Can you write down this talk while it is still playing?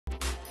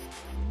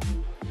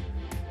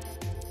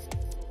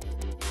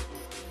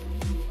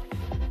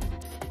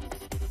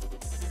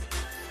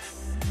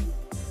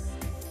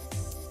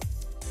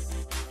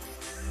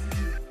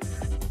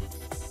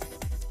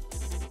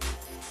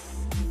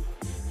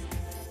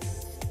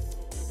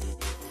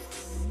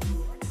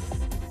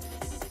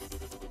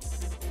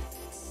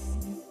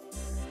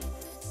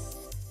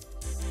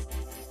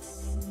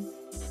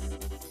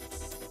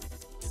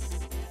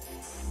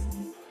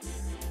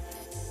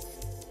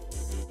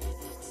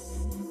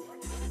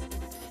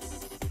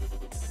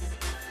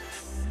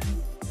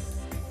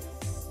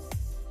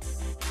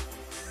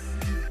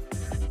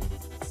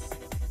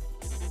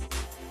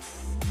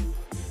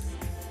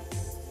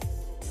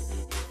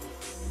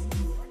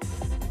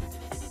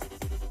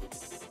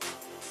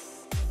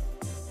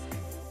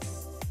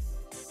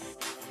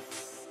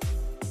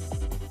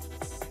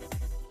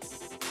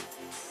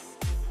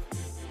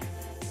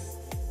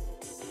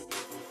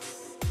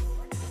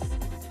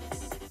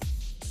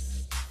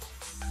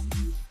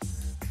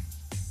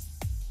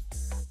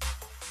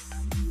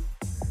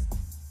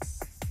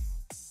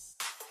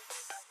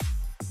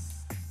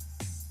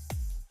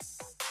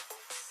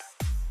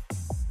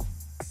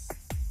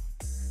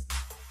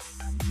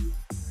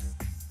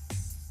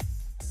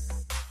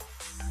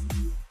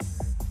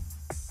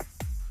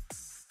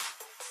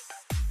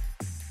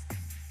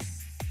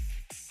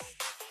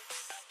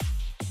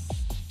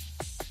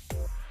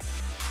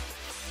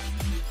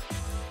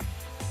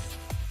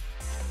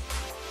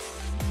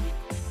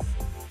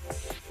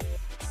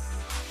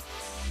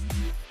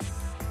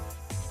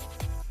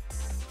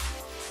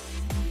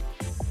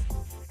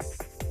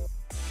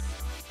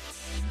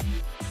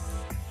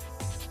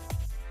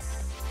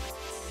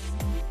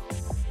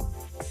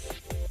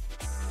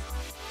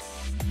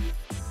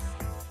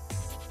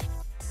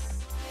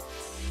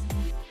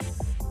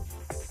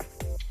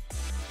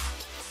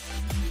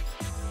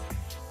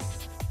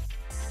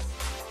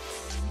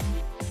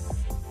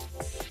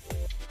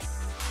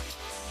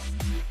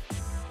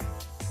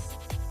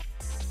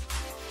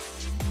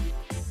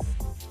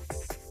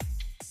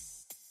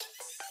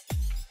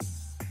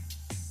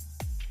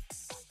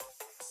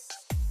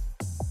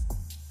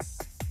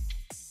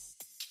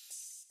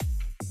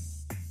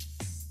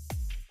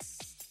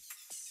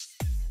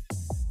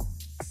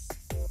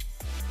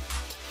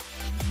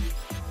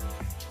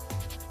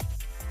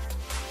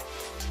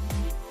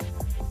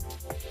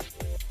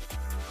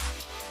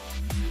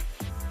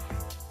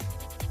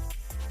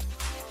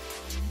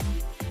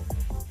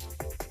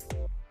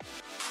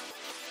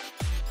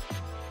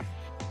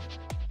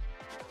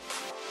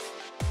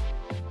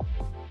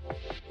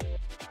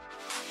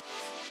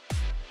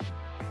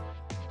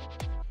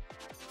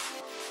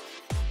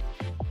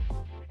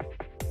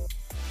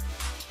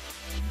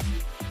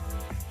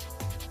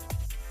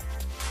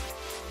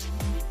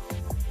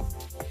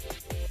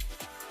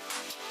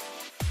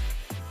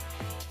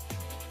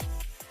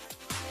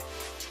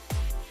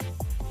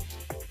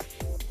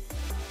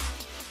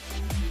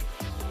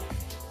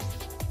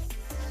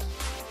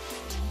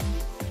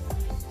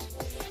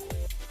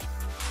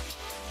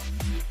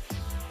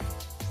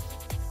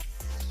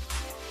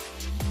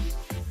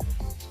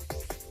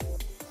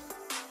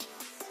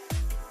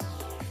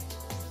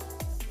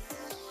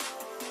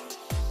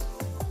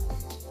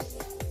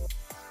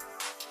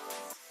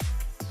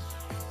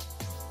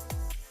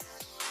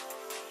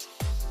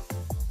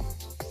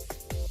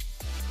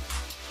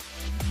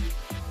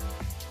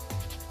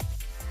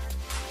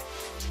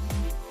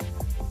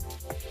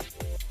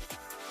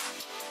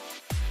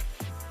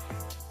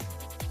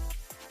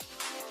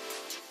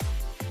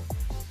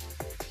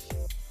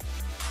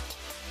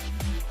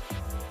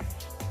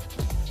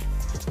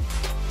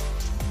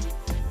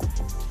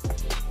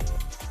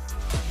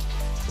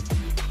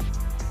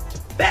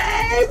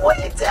We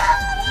did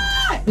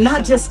it!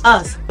 Not just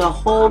us, the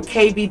whole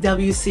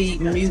KBWC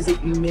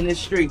music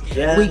ministry.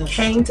 Yes. We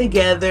came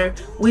together.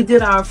 We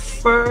did our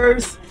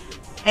first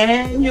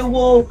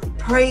annual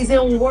praise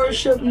and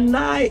worship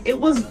night. It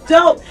was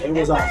dope. It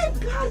was awesome.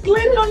 God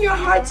laid it on your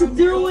heart to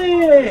do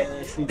it.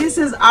 This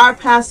is our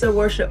pastor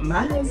worship,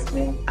 my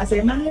husband. I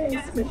say my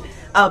husband.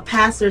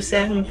 Pastor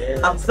Sam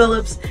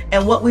Phillips,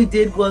 and what we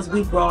did was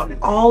we brought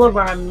all of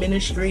our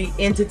ministry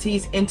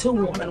entities into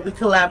one. We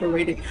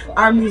collaborated,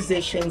 our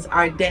musicians,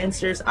 our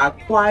dancers, our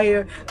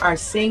choir, our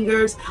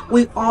singers.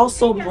 We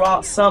also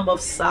brought some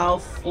of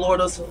South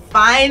Florida's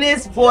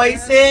finest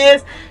voices.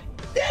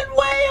 That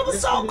way, it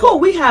was so cool.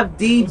 We have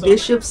D.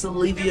 Bishop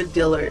Sylvia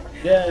Dillard.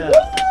 Yeah. Woo!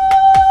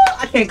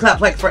 I can't clap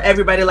like for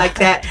everybody like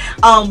that.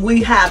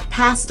 We have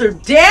Pastor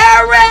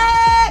Derek.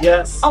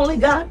 Yes. Only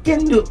God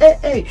can do it.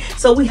 Hey.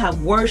 So we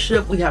have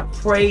worship, we have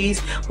praise,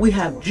 we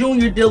have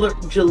Junior Dillard,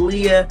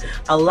 Jalea,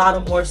 a lot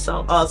of more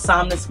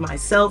psalmists,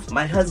 myself,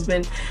 my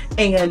husband,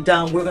 and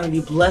we're going to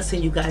be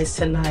blessing you guys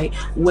tonight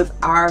with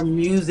our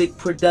music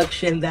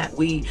production that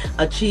we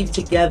achieved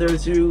together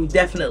through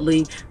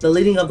definitely the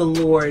leading of the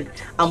Lord.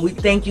 We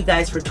thank you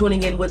guys for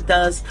tuning in with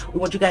us. We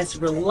want you guys to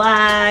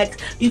relax.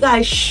 You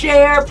guys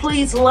share,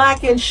 please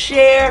like and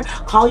share.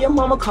 Call your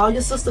mama, call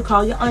your sister,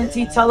 call your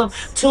auntie, tell them,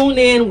 tune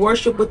in,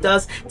 worship with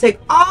us. Take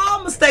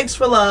all mistakes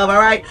for love, all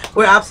right?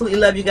 We absolutely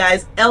love you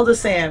guys. Elder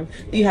Sam,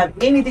 do you have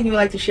anything you'd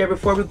like to share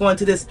before we go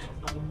into this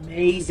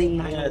amazing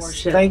night of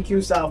worship? Thank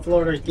you, South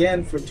Florida,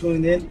 again for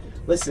tuning in.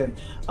 Listen,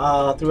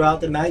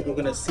 throughout the night, you're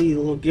going to see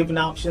little giving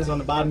options on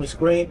the bottom of the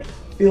screen.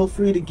 Feel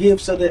free to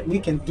give so that we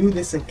can do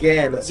this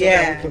again. So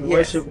that we can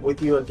worship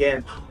with you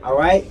again. All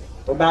right?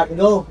 We're about to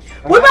go.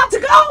 We're about to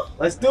go.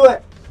 Let's do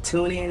it.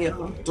 Tune in,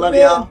 y'all. Love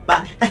y'all.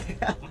 Bye.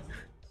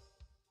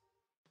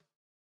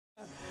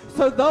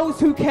 So those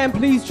who can,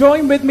 please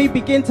join with me.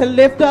 Begin to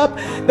lift up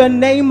the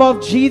name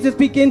of Jesus.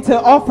 Begin to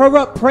offer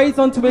up praise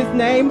unto his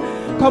name.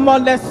 Come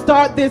on, let's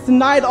start this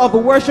night of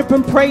worship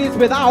and praise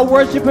with our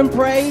worship and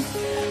praise.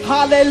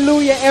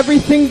 Hallelujah.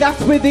 Everything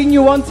that's within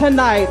you on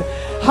tonight.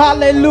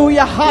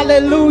 Hallelujah,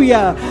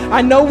 hallelujah.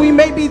 I know we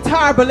may be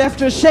tired, but let's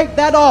just shake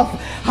that off.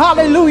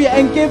 Hallelujah.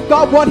 And give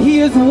God what he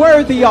is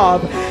worthy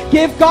of.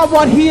 Give God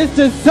what he is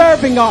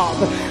deserving of.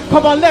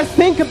 Come on, let's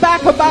think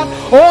back about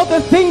all the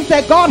things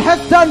that God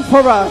has done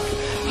for us.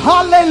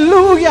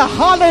 Hallelujah,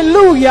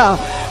 hallelujah,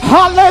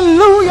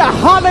 hallelujah,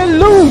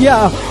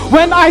 hallelujah.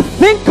 When I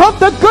think of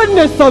the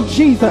goodness of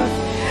Jesus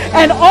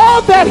and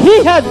all that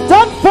he has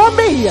done for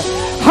me,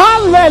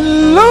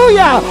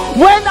 hallelujah.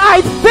 When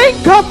I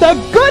think of the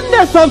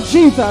goodness of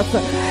Jesus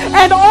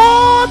and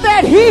all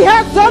that he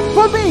has done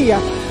for me,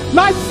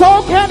 my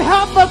soul can't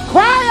help but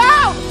cry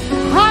out,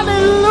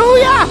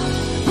 hallelujah.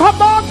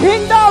 Come on,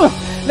 kingdom,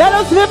 let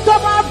us lift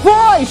up our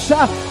voice.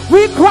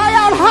 We cry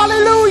out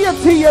hallelujah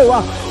to you.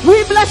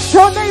 We bless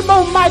your name,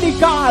 Almighty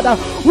God.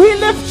 We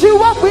lift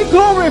you up, we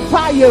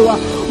glorify you.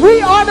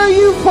 We honor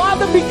you,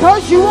 Father,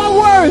 because you are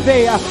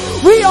worthy.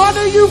 We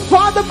honor you,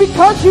 Father,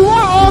 because you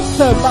are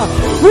awesome.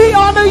 We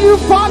honor you,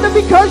 Father,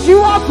 because you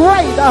are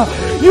great.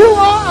 You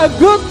are a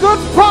good, good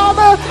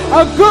Father,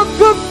 a good,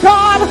 good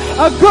God,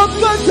 a good,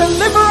 good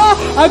deliverer,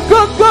 a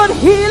good, good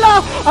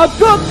healer, a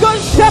good,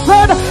 good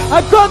shepherd,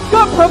 a good,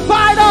 good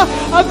provider,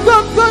 a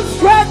good, good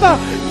strength.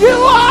 You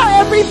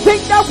are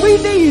everything that we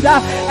need.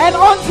 And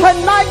on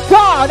tonight,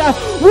 God,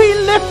 we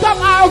lift up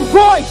our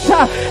voice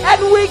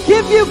and we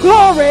give you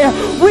glory.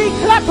 We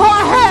clap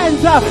our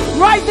hands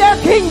right there,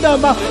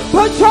 kingdom.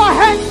 Put your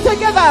hands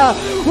together.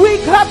 We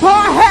clap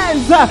our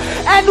hands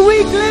and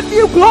we give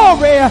you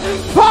glory.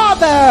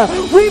 Father,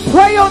 we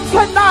pray on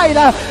tonight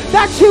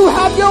that you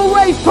have your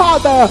way,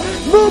 Father.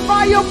 Move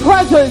by your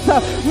presence.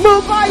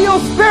 Move by your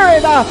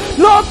spirit.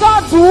 Lord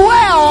God,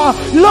 dwell.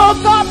 Lord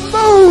God,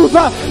 move.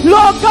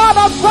 Lord God,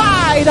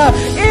 abide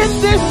in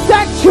this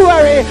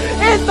sanctuary.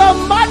 In the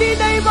mighty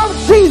name of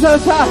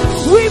Jesus,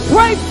 we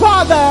pray,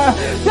 Father,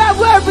 that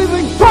there will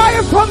be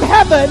fire from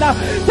heaven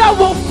that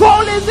will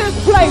fall in this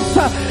place.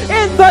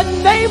 In the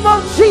name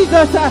of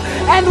Jesus,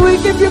 and we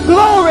give you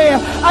glory.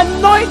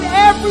 Anoint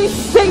every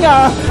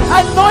singer,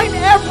 anoint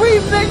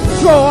every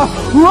minstrel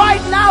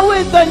right now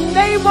in the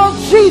name of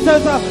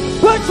Jesus.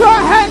 Put your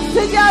hands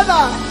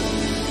together.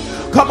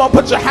 Come on,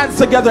 put your hands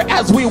together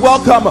as we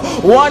welcome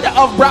one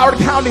of Broward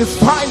County's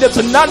finest,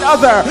 none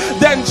other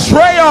than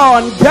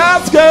Trayon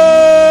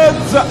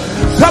Gaskins.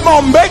 Come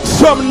on, make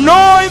some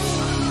noise.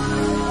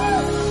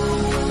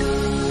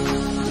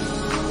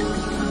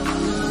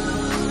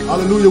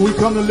 Hallelujah. We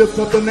come to lift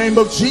up the name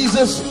of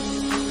Jesus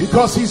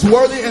because he's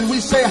worthy, and we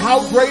say,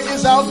 how great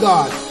is our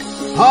God.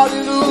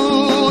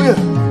 Hallelujah.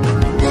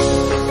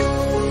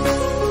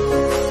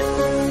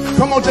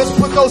 Come on, just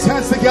put those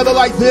hands together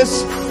like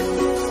this.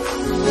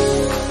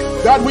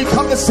 God, we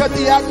come to set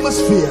the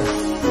atmosphere.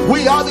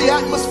 We are the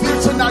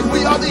atmosphere tonight.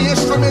 We are the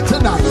instrument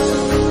tonight.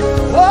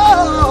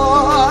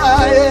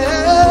 Oh,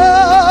 yeah.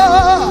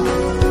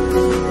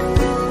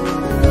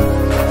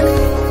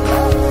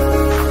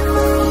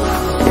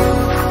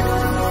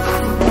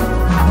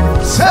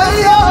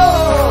 Say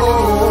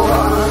oh,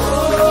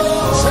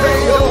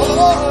 say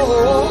oh.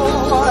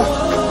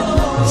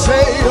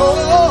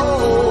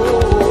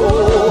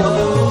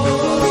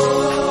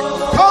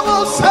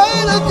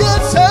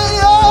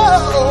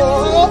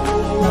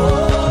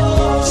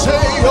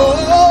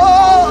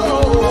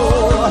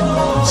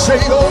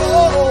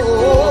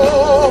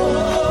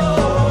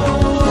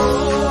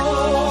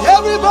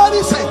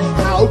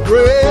 How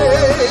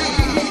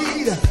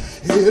great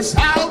is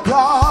our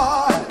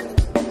God.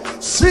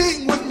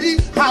 Sing with me,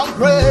 how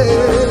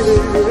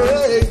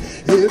great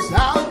is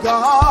our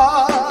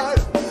God.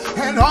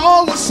 And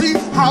all will see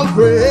how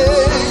great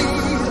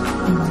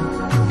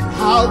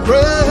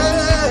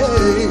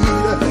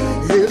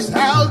is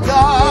our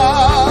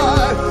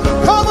God.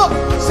 Come on,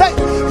 say,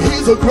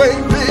 he's a great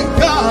big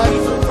God.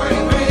 He's a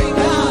great big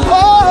God.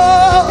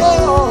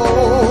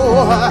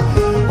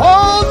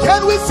 Oh,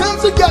 can we sing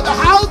together?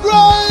 How great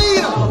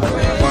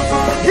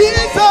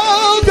is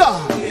our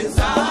God.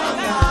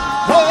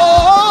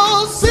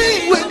 Oh,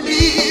 sing with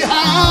me,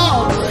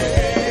 how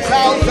great is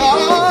our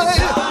God.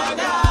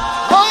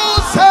 Oh,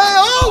 say,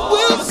 oh,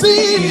 we'll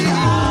see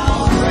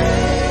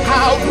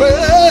how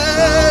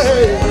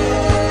great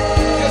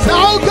is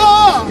our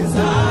God.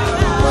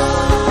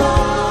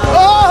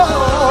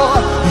 Oh,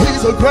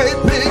 he's a great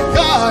big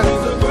God.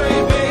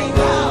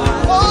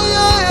 Oh,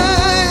 yeah.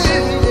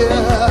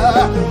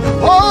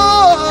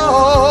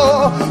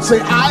 Oh, say,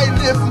 I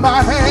lift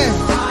my hand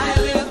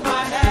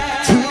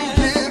to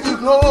give you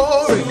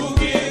glory.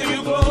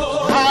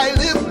 I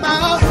lift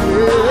my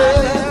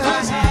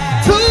hands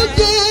to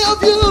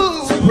give you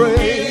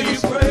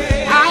praise.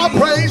 I'll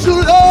praise you,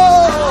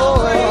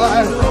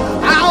 Lord.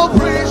 I'll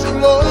praise you,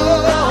 Lord.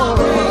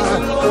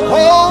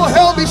 Oh,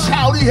 help me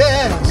shout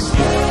yes.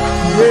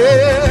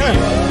 Yeah,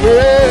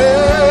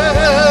 yeah.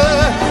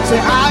 Say,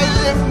 I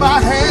lift my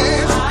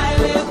hands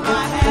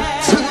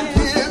to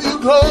give you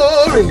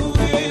glory.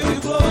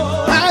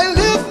 I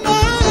lift my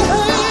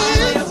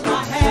hands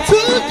to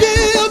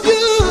give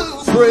you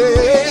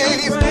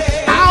praise.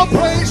 I'll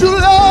praise you,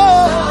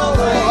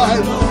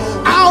 Lord.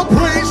 I'll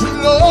praise you,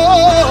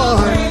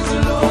 Lord.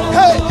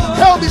 Hey,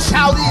 help me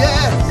shout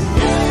yes.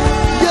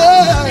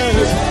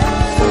 Yes.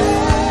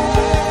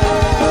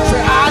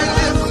 Say, I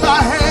lift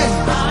my hand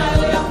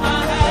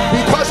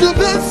because you've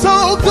been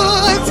so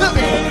good to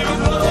me.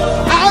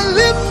 I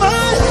lift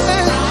my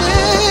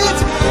hands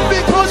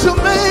because you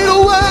made a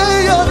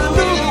way on a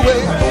new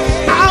way.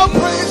 I'll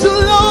praise you,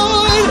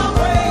 Lord.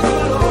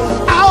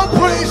 I'll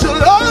praise you,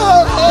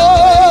 Lord.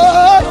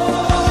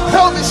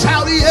 Help me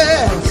shout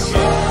yes.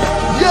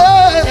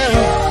 Yeah.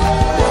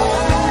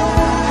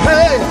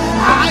 Hey,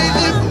 I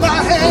lift my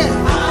hand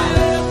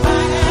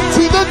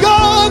to the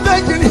God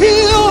that can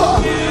heal.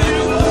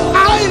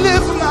 I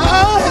lift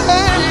my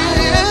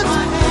hands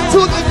to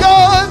the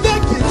God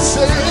that can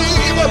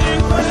save.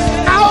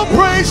 I'll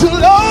praise you,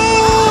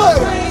 Lord.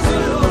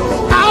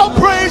 I'll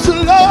praise you,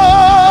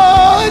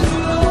 Lord.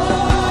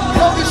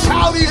 Help me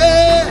shout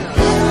yes.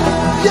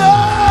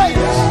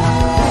 Yes.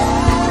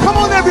 Come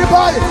on,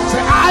 everybody.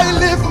 Say, I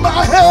lift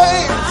my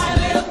hands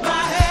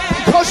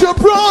because you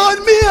brought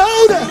me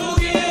out.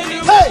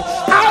 Hey,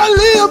 I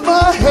lift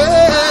my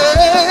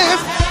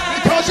hands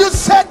because you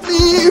set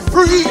me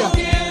free.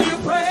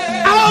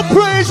 I'll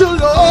praise you,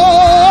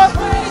 Lord.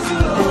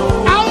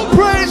 I'll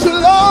praise you,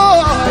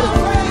 Lord.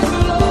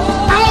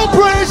 I'll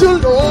praise you,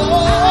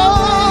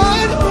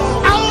 Lord.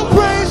 I'll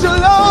praise you,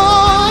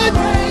 Lord.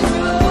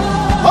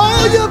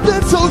 Oh, you've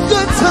been so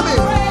good to me.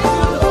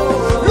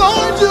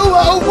 Lord, you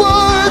are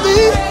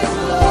worthy.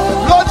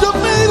 Lord, you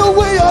made a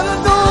way out of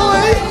no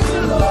way.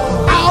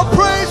 I'll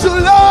praise you,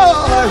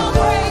 Lord.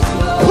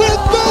 Put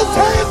those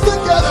hands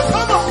together.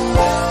 Come on.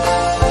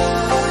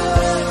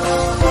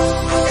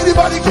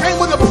 Anybody came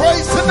with a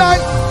praise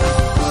tonight?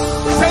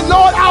 Say,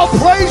 Lord, I'll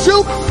praise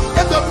you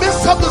in the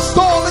midst of the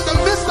storm, in the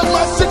midst of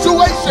my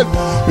situation,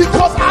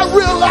 because I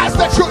realize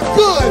that you're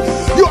good,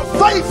 you're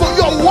faithful,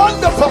 you're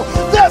wonderful.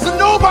 There's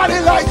nobody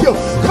like you.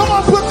 Come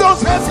on, put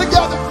those hands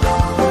together.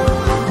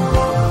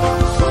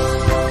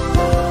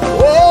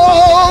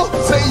 Oh,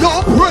 say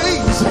your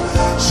praise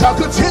shall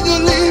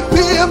continually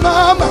be in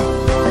my mouth.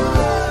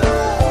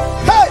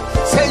 Hey,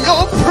 say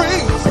your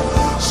praise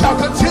shall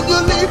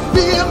continually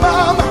be in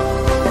my mouth.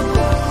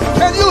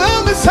 Can you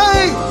hear me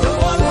say,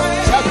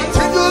 shall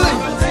continually?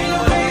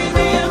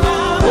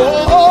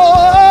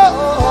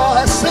 Oh,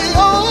 I say,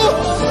 oh,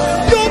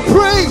 your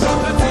praise.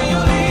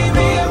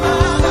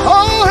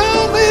 Oh,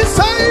 help me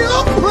say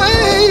your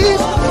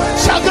praise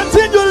shall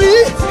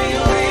continually.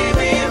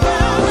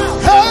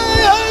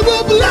 Hey, I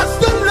will bless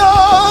the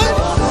Lord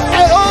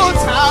at all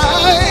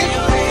times.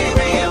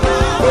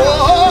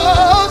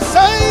 Oh,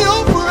 say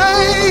your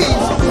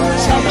praise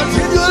shall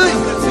continually.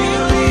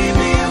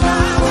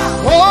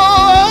 Oh,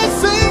 I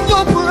sing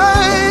your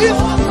praise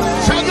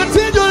shall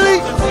continually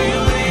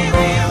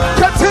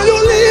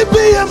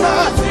be in my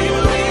mouth.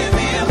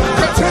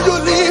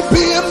 Continually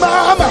be in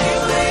my mouth.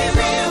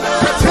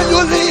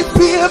 Continually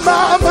be in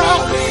my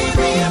mouth.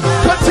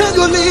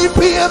 Continually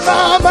be in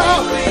my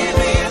mouth.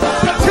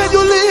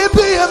 Continually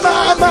be in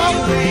my mouth.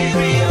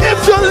 If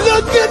you're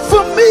looking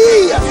for me,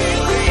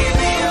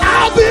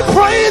 I'll be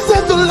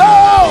praising the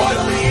Lord.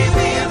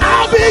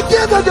 I'll be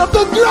giving him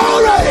the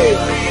glory.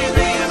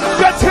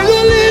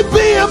 Continually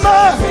be in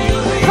my.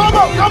 Come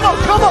on, come on,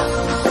 come on.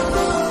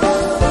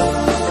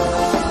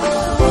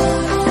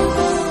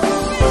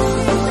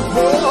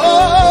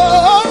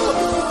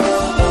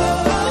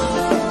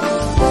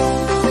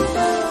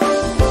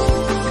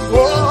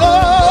 Oh,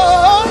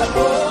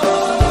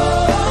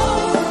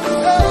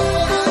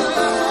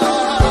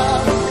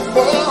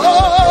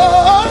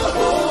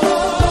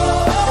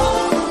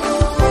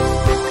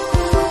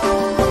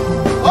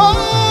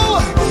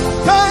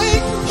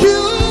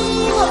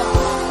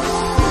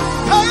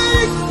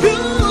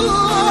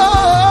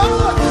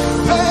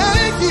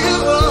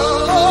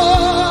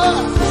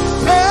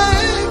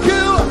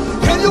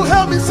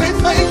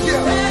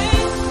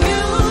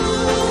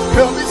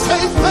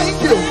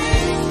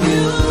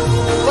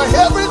 For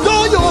every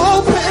door you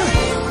open,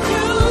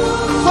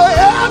 for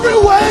every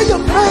way you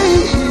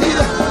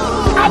made.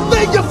 I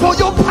thank you for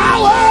your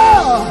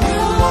power.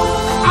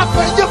 I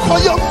thank you for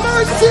your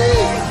mercy.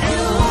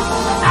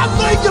 I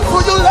thank you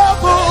for your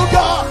love, oh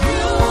God.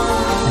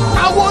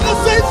 I want to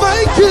say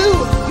thank you.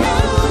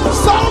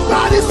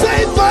 Somebody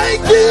say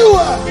thank you.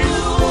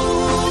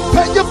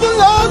 Thank you for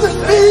loving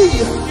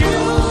me.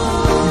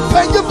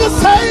 Thank you for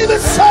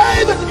saving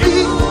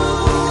me.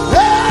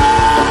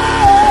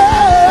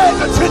 Hey,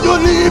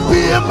 continually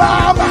be in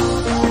my mind.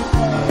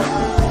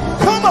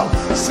 Come on,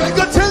 say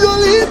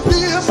continually be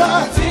in my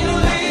mind.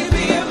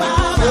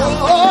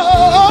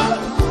 Oh,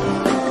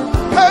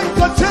 hey,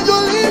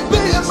 continually be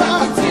in my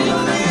mind.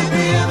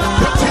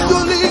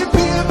 Continually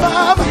be in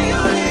my mind.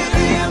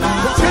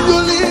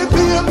 Continually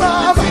be in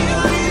my mind.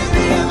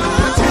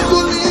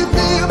 Continually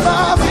be in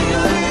my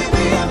mind.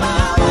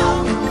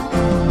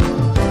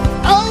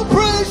 I'll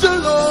praise you,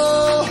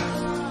 Lord.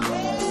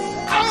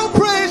 I'll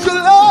praise you,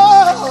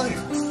 Lord.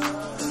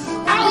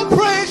 I'll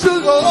praise you,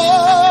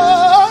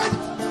 Lord.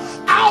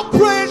 I'll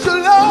praise you,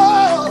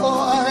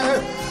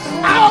 Lord.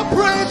 I'll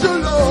praise you,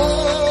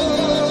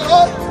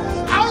 Lord.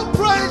 I'll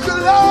praise you,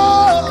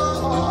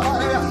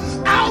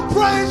 Lord. I'll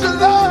praise you,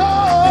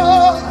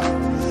 Lord.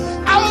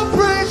 I'll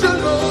praise you,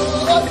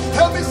 Lord.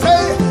 Help me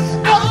say,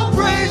 I'll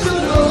praise you,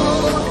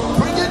 Lord.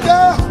 Bring it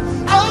down.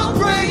 I'll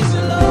praise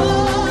you,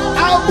 Lord.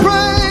 I'll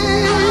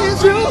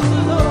praise you.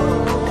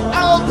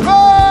 I'll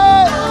praise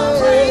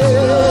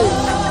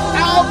you.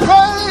 I'll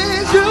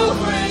praise you.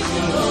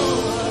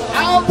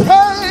 I'll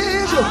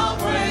praise you.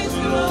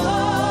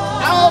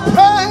 I'll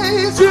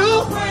praise you.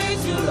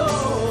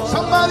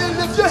 Somebody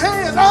lift your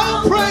hands.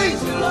 I'll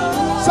praise you.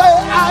 Say,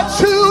 I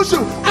choose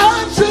you.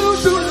 I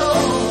choose you,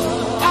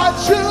 Lord. I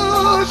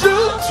choose you.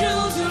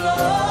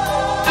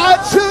 I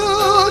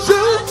choose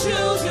you.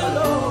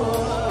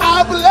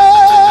 I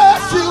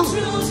bless you.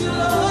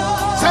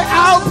 Say,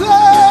 I'll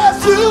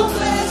bless you.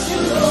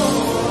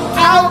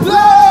 I'll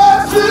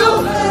bless you.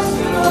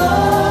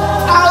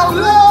 I'll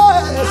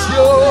bless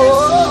you.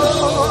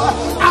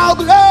 I'll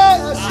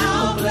bless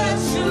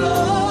you.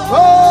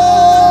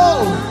 Oh,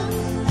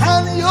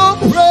 and your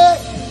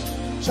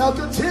praise shall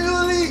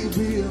continually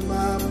be in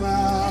my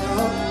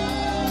mouth.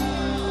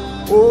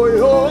 Oh,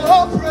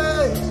 your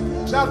praise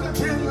shall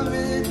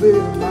continually be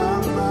in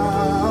my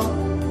mouth.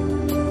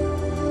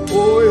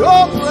 Oh,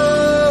 your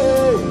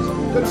praise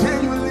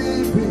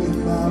continually be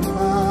in my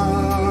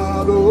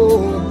mouth.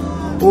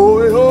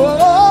 Oh,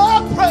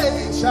 your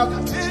praise shall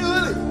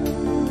continually.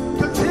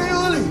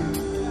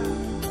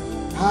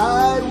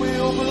 I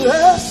will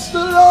bless the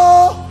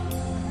Lord,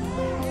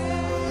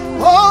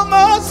 oh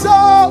my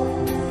soul,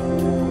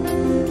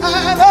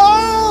 and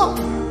all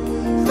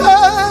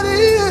that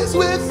is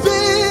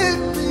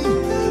within me.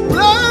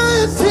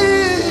 Bless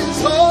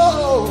his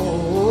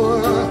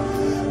holy,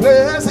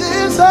 bless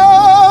his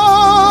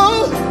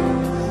holy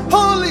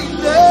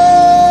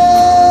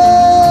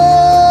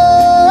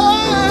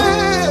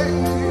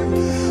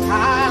name.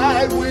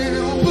 I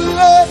will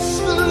bless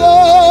the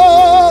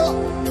Lord,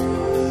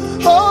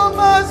 oh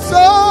my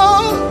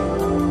soul,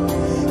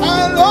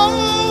 and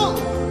all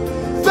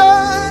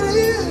that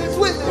is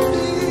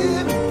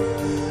within.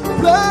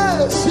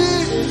 Bless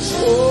his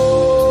holy,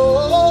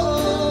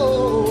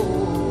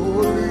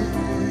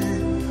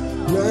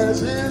 bless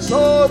his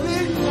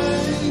holy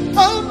name.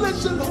 I'll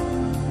bless you, Lord.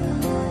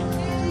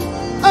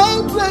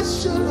 I'll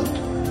bless you, Lord.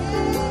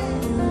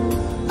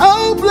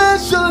 I'll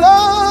bless you,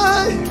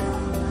 Lord.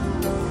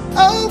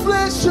 I'll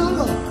bless you,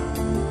 Lord.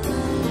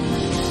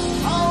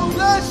 I'll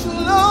bless you,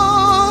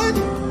 Lord.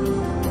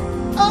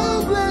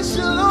 I'll bless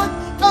you, Lord.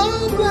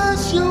 I'll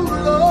bless you, Lord.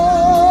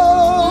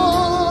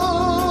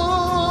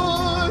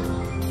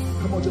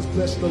 Come on, just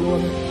bless the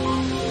Lord.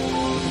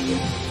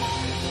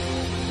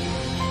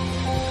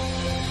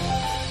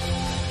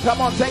 Come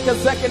on, take a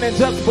second and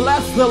just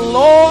bless the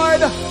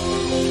Lord.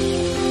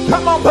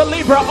 Come on,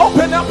 believer,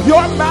 open up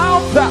your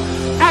mouth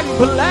and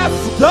bless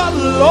the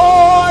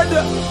Lord.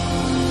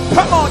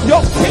 Come on,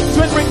 your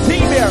kinsman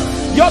redeemer,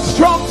 your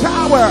strong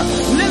tower,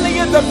 lily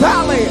in the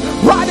valley,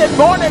 bright and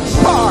morning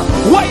star,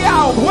 way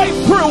out, way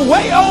through,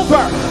 way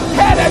over,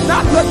 head and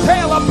not the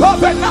tail,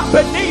 above and not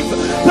beneath,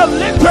 the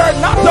lender,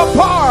 not the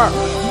bar.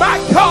 My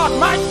God,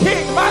 my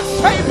King, my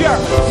Savior,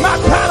 my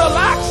battle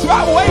axe,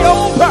 my way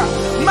over,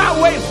 my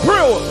way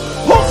through.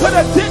 Who could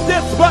have did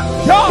this but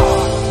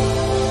God?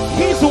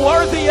 He's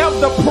worthy of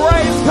the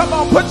praise. Come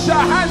on, put your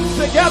hands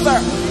together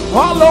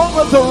all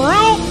over the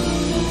room.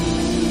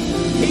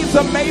 He's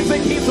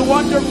amazing. He's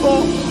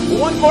wonderful.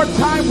 One more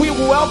time, we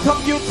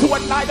welcome you to a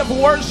night of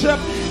worship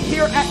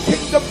here at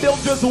Kingdom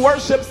Builders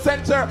Worship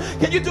Center.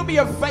 Can you do me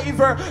a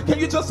favor? Can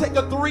you just take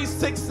a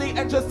 360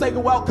 and just say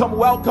welcome,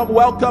 welcome,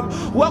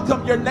 welcome,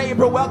 welcome your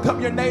neighbor,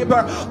 welcome your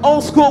neighbor.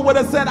 Old school would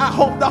have said, I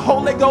hope the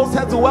Holy Ghost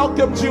has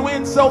welcomed you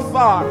in so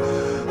far.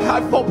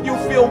 I hope you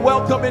feel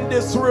welcome in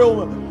this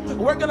room.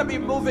 We're going to be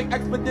moving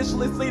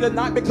expeditiously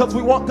tonight because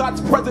we want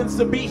God's presence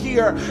to be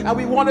here, and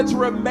we want it to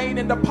remain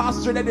in the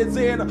posture that it's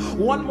in.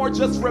 One more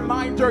just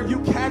reminder, you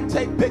can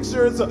take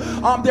pictures.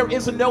 There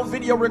is no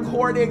video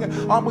recording.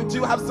 We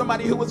do have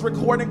somebody who is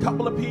recording, a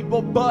couple of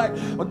people, but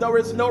there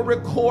is no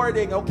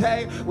recording,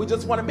 okay? We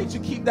just want to make you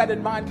keep that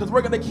in mind, because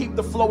we're going to keep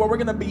the flow, and we're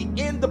going to be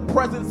in the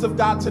presence of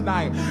God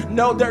tonight.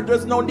 No,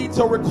 there's no need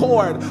to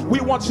record. We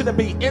want you to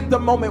be in the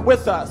moment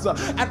with us.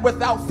 And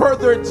without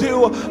further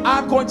ado,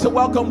 I'm going to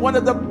welcome one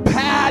of the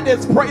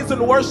baddest praise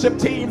and worship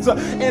teams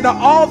in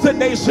all the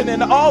nation,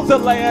 in all the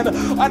land.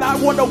 And I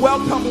want to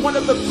welcome one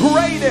of the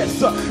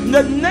greatest,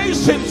 the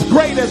nation's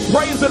greatest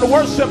praise and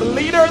worship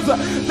leaders.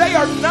 They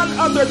are none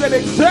other than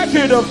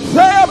Executive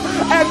Sam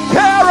and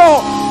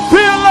Carol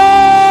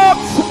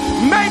Phillips.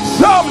 Make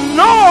some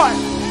noise.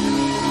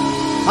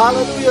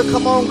 Hallelujah.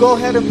 Come on, go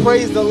ahead and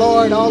praise the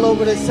Lord all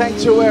over the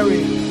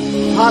sanctuary.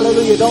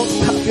 Hallelujah. Don't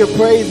stop your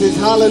praises.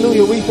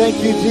 Hallelujah. We thank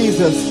you,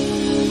 Jesus.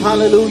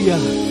 Hallelujah.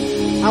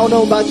 I don't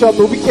know about y'all,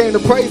 but we came to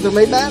praise him.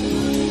 Amen.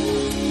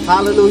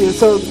 Hallelujah.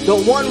 So the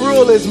one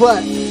rule is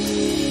what?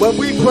 When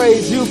we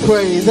praise, you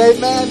praise.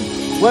 Amen.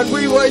 When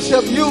we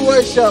worship, you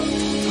worship.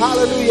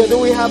 Hallelujah. Do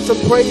we have some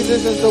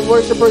praises and some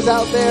worshipers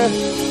out there?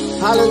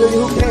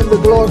 Hallelujah. Who came to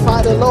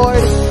glorify the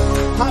Lord?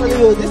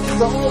 Hallelujah. This is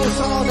an old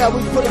song that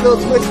we put a little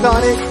twist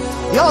on it.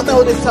 Y'all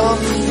know this song.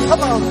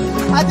 Come on.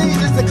 I need you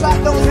just to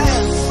clap those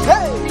hands.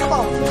 Hey, come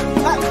on.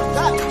 Clap,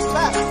 clap,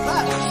 clap,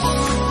 clap.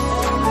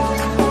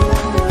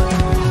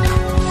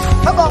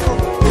 Come on.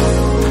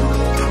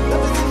 Let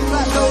me see you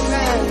clap those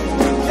hands.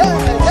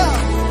 Yeah, yeah.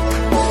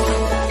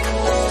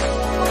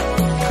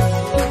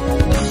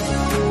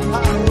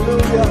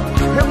 Hallelujah.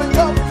 Here we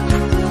go.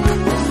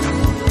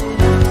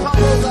 Song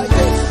goes like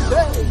this.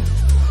 Hey.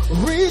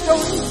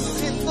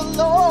 Rejoice in the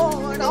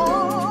Lord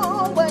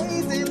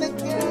always, and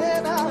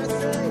again I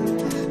say,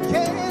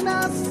 can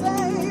I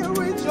say,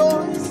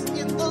 rejoice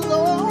in the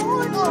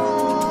Lord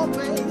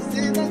always,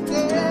 and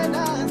again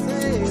I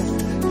say,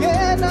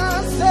 can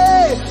I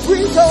say,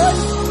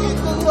 rejoice in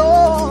the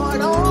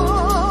Lord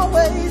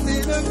always,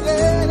 and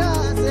again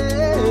I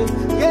say,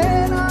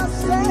 can I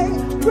say,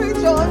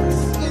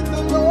 rejoice in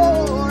the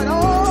Lord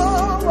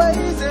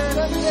always, and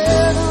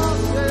again I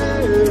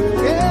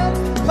say, yeah.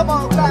 Come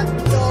on, clap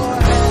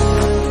your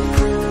hands.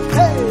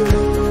 Hey,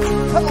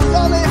 come on,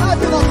 y'all ain't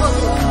hyping up for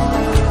me.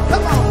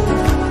 Come on.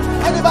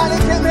 Anybody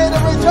came here to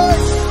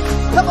rejoice?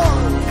 Come on.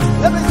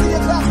 Let me see you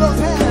clap those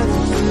hands.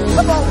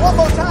 Come on, one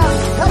more time.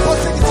 Help us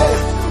sing it. Say,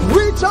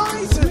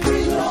 rejoice in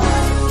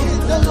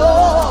the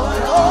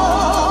Lord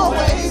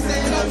always,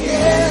 and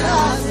again I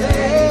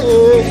say.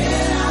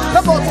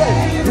 Come on,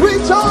 say,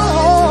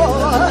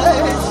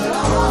 rejoice.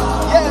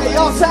 Yeah,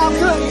 y'all sound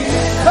good.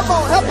 Come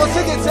on, help us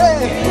sing it. Say,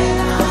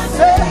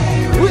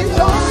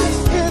 rejoice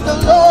in the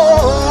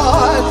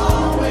Lord.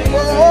 Oh,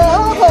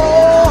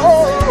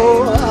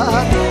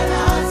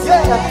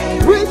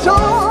 yeah,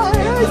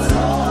 rejoice.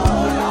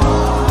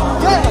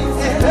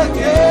 Yeah, and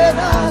again I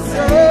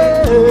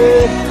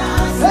say,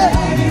 hey,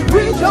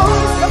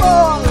 rejoice. Come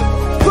on,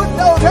 put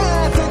those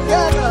hands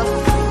together.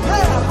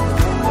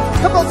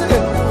 Yeah, come on, sing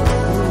it.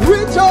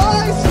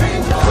 Rejoice.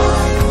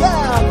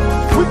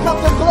 Yeah, we come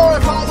to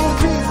glorify you,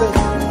 Jesus.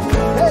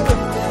 Hey,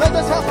 let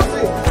us help us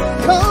sing.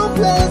 Come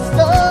bless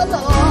the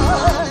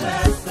Lord.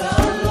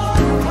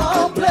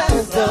 Come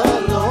bless the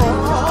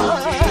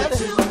Lord.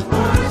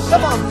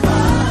 Come on,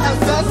 and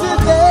bless His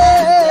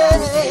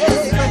name,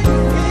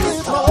 His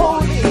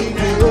holy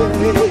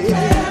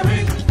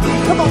name.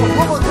 Come on,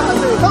 one more time,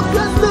 say, come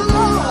bless the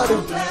Lord.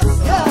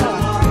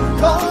 Yeah,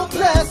 come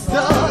bless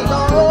the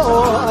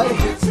Lord.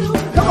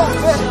 Come on,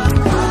 say,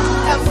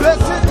 and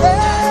bless His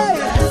name,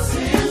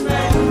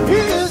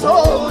 His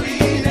holy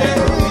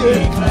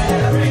name.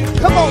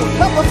 Come on,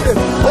 help us sing.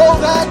 Hold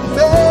that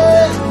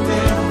man.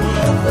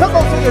 Come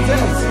on, sing it,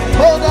 sing.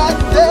 Hold that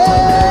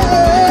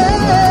man.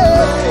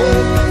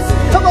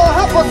 Come on,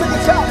 help us sing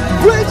it, shout.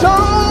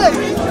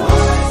 Rejoice.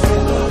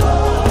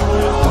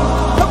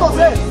 Come on,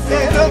 say.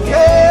 And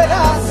again I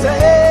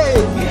say.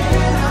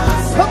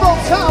 Come on,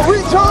 shout.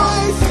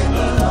 Rejoice.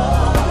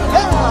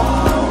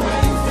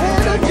 Yeah.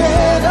 And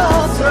again I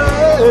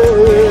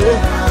say.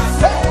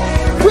 Hey,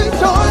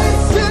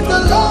 rejoice in the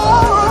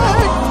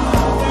Lord.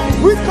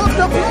 We come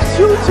to bless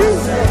you,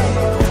 Jesus.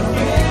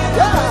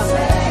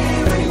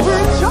 Yeah.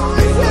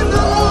 Rejoice in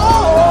the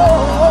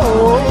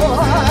Lord.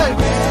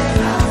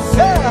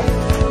 Yeah.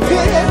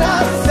 Can I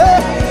say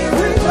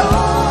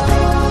rejoice?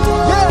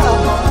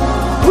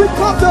 Yeah. We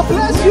come to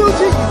bless you,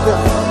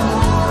 Jesus.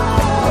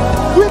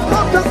 We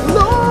come to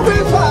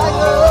glorify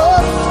you.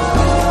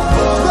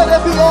 Let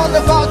it be all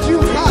about you,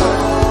 God.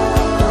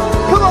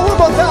 Come on, one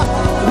more time.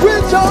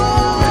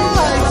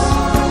 Rejoice.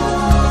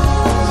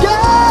 Yeah.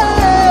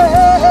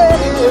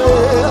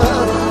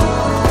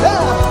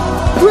 Yeah.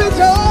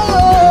 Rejoice.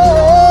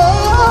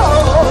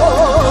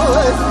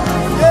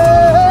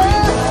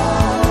 Yeah.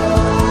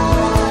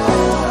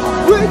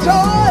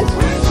 Rejoice.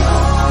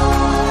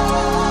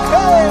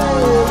 Hey,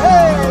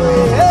 hey,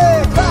 hey.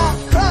 Clap,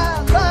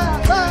 clap.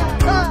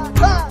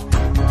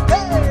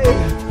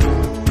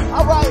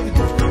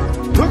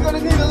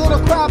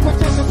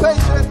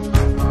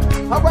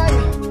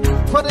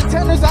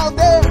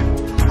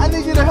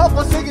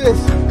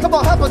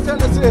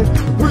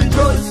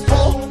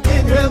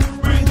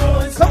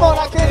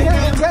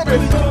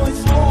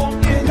 Rejoice all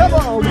in Him. Come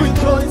on,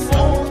 rejoice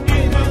all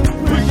in Him.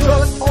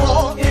 Rejoice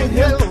all in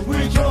Him.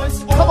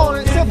 Rejoice. Come on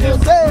and simple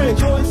say.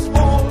 Rejoice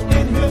all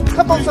in Him.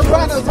 Come on,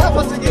 sopranos, help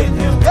us again.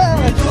 Yeah,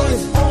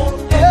 rejoice all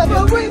in Him.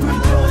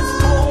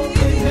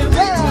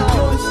 Yeah.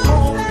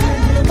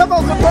 Come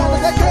on,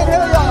 sopranos, I can't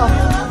hear y'all.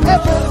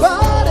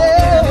 Everybody.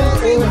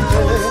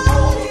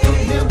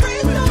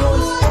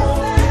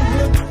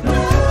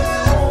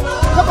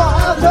 Come on,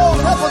 alto,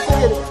 help us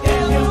again.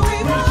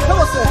 Come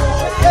on, say,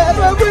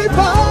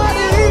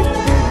 everybody.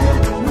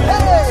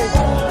 Hey,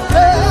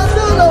 and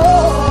the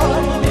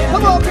Lord.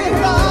 Come on, get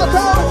here,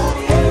 alto.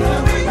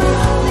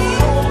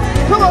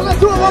 Come on, let's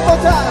do it one more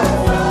time.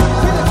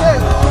 Sing it, say,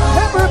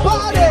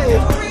 everybody.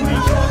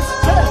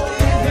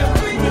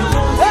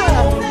 Yeah.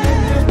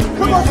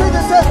 Come on, sing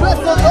it, say, bless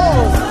the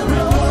Lord.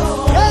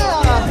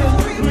 Yeah.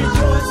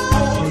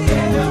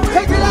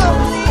 Take it out.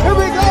 Here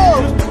we go.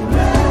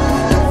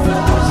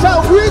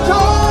 Shout rejoice,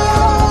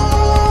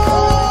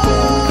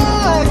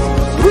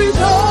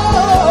 rejoice,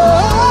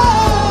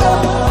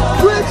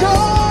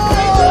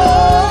 rejoice.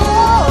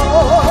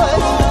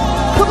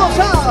 Come on,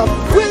 shout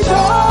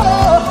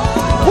rejoice.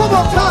 One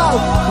more time,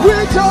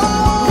 rejoice.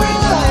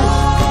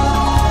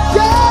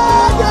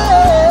 Yeah,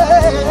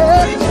 yeah,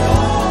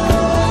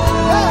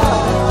 yeah.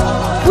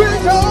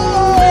 Rejoice.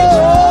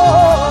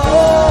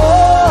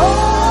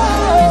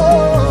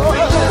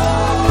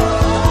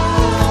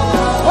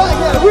 Right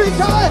here,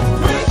 rejoice.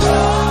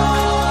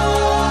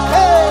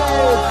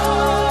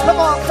 Come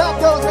on, clap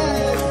those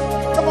hands.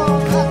 Come on,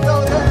 clap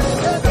those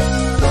hands.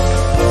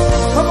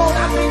 Come on, I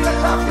need to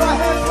clap your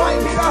hands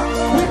right here.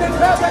 We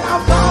declare that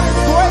our God is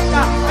great,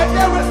 and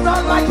there is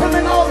none like Him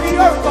in all the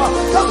earth.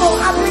 Come on,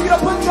 I need you to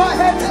put your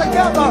hands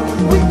together.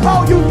 We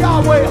call you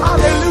Yahweh.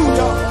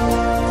 Hallelujah.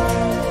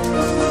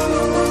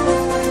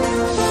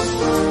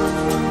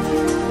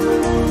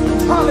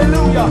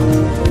 Hallelujah.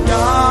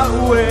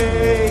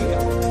 Yahweh.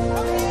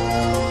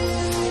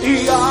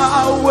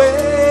 Yahweh.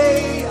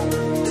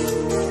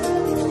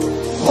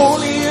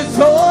 Holy is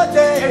your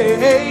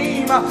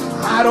name.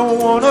 I don't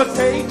want to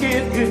take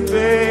it in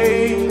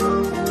vain.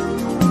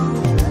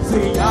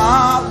 Say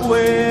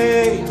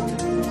Yahweh.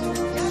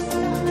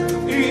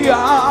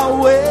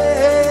 Yahweh.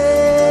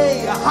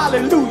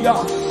 Hallelujah.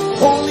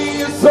 Holy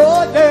is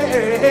your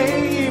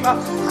name.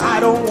 I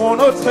don't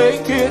want to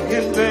take it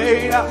in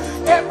vain.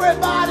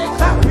 Everybody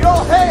clap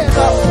your hands.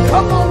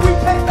 Come on, we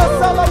came to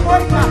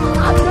celebrate. I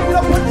tell you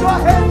to put your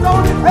hands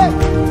on it. Hey.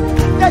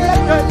 Yeah.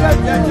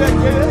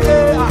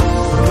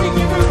 We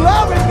give you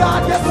glory,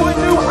 God. Yes, we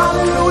do.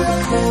 Hallelujah.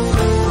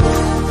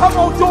 Come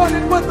on, join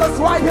in with us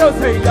right here.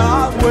 Say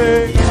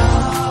Yahweh.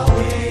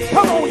 Yahweh.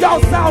 Come on,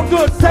 y'all sound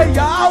good. Say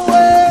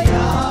Yahweh.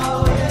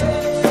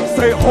 Yahweh.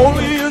 Say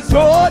holy is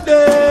your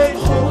name.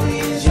 Holy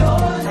is your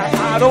name.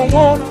 I don't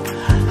want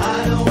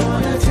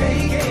to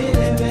take it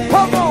in vain.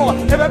 Come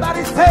on,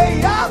 everybody say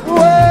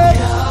Yahweh.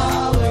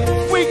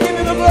 Yahweh. We give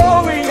you the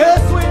glory.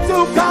 Yes, we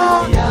do,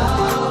 God.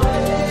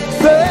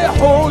 Say,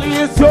 holy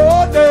is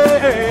your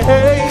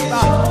name.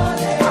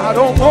 I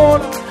don't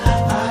wanna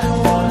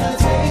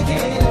take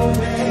it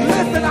away.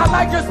 Listen, I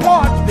like this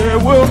part. There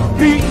will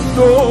be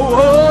no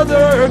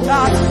other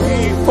God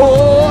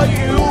before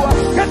you.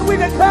 Can we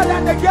declare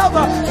that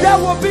together? There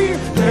will be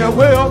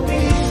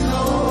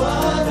no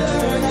other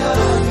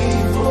God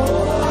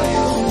before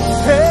you.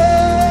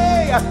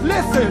 Hey,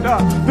 listen,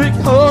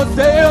 because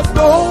there's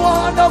no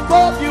one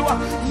above you,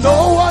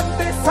 no one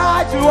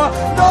beside you,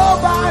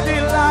 nobody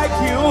like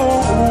you.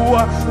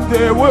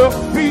 There will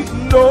be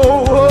no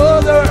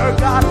other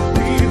God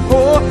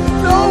before.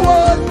 No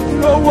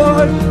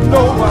one.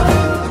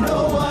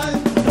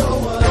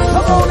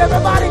 Come on,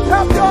 everybody,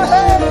 clap your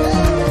hands.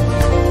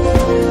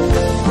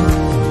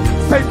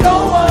 Say no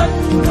one.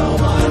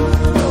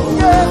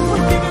 Yes, we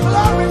give you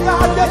glory,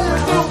 God. Yes, we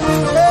do.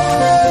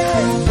 Hey.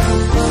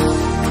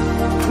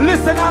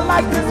 Listen, I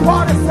like this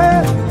part. It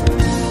says,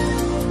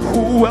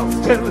 who else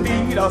can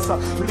lead us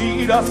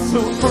to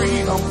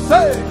freedom?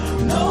 Say,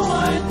 no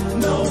one.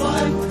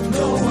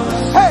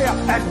 Hey,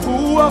 and who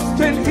else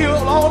can heal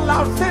all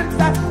our sins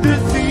and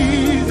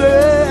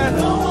diseases?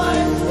 No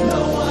one.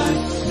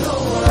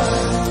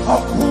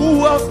 Or who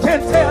else can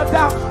tear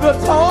down the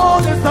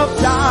tallest of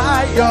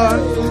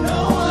giants? No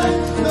one.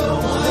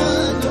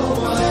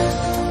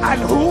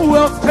 And who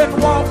else can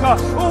walk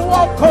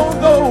on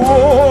the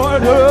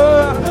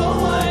water? No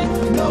one.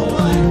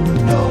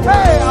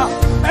 Hey,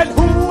 and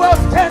who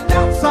else can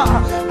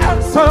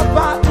answer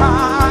by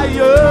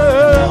fire?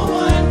 No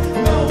one.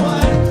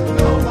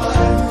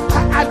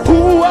 And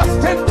who else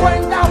can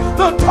bring down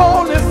the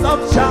tallest of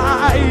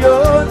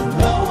giants?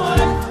 No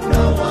one.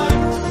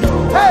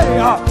 Hey,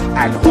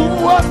 and who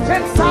else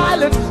can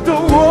silence the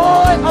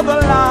roar of the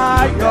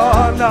lion?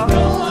 No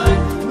one.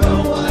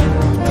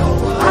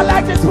 I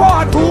like this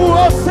part. Who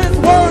else is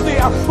worthy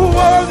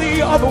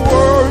of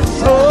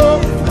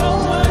worship? No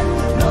one.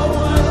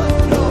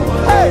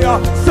 Hey,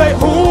 say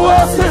who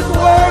else is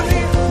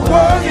worthy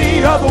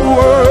of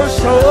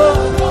worship?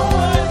 No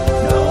one.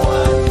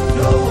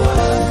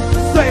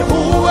 Say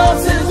who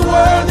else is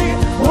worthy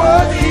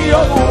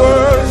of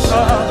worship?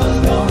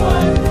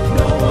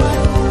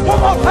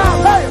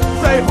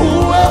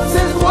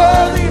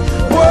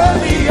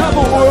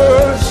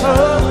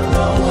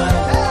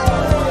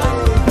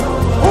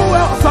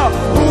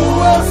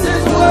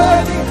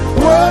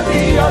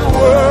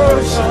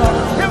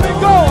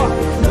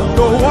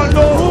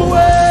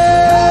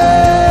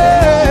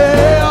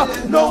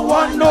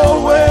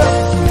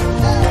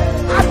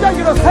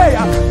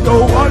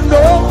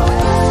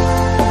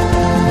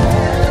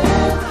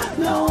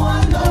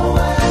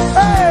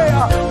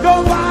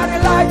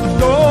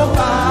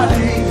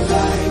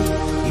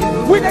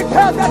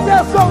 declare that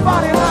there's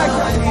somebody like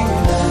you.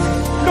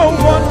 No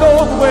one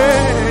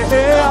nowhere.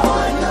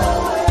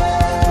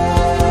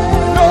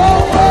 No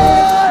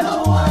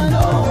one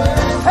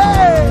nowhere.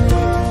 Hey.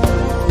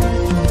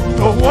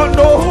 No one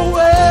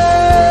nowhere.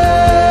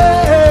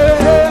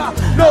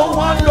 No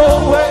one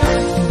nowhere.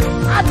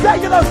 I tell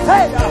you to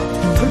say,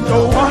 no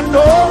one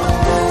knows.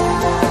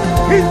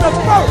 He's the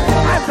first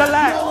and the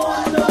last.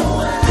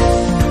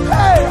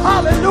 Hey,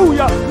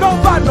 hallelujah.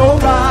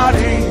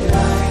 Nobody.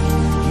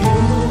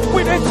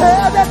 We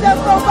declare that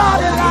there's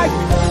nobody like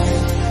you.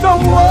 No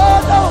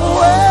one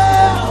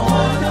nowhere.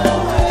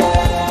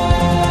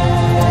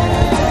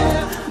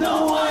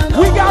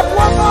 We got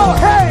one more.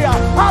 Hey,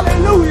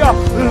 hallelujah.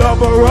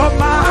 Lover of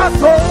my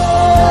soul.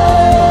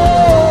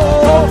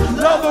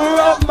 Lover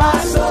of my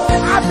soul.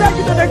 I tell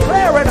you to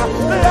declare it.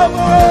 Lover of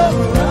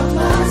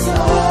my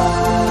soul.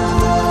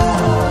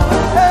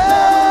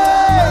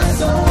 Hey,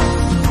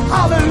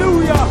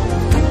 hallelujah.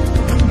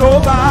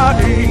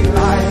 Nobody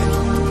like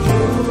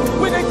you.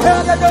 We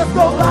declare that there's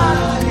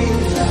nobody.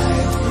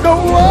 No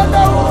one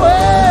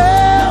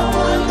nowhere.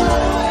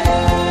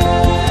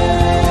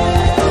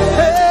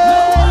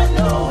 Hey,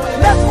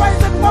 let's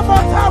raise it one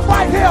more time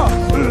right here.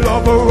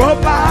 Lover of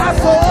my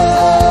soul.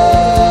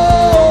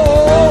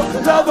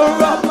 Lover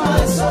of my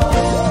soul.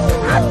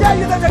 I dare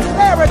you to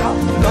declare it.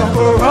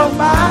 Lover of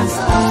my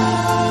soul.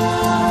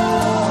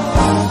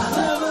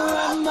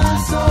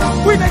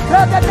 We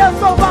declare that there's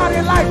nobody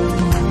like you.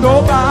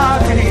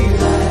 Nobody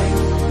like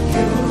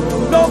you.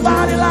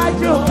 Nobody like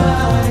you.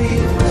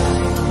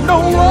 No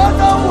one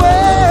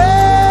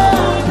nowhere.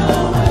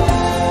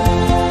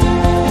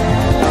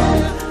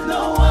 No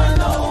one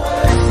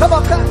nowhere. Come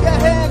on, clap your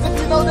hands if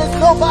you know there's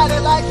nobody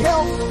like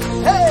him.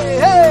 Hey,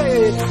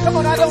 hey. Come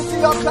on, I don't see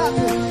y'all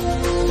clapping.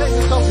 Take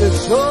something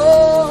so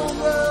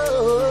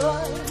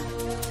good.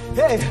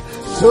 Hey,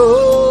 so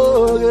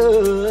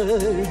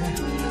good.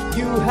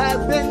 You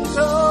have been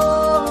so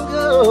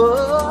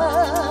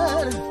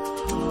good.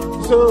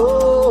 So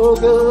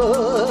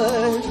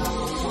good.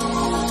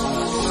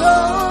 So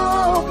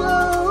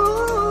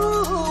good.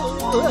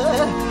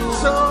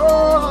 So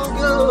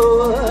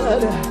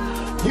good.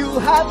 You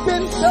have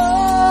been so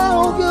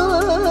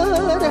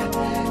good.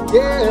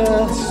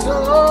 Yeah, so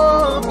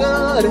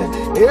good.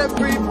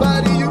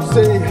 Everybody you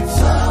say,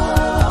 so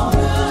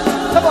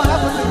good. Come on,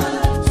 help us sing.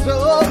 So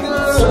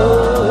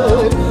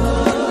good.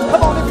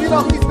 Come on, if you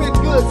know he's been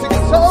good, sing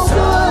it. So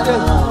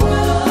good.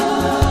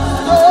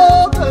 So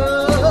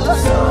good.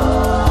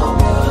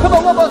 Come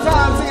on, one more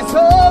time, sing it.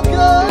 So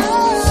good.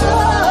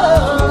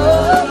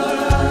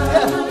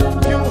 Yeah,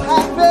 you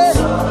have been.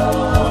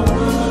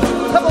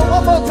 Come on,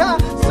 one more time.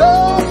 So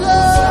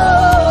good.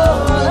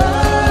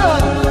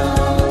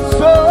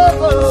 So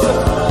good.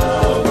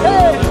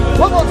 Hey,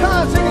 one more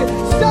time, sing it.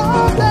 So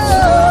good.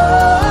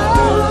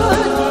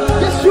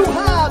 Yes, you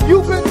have.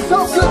 You've been so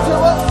good to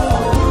us.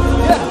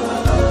 Yeah.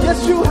 Yes,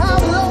 you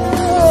have,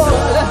 Lord.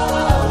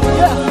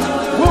 Yeah.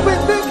 When we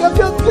think of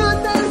your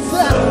goodness,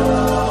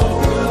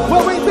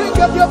 when we think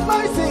of your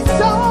mercy,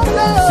 so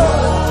good.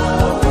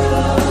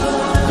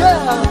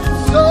 Yeah,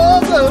 so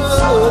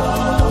good.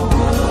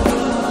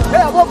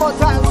 Yeah, one more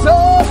time. So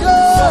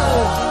good.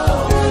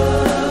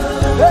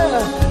 Yeah,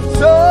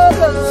 so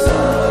good.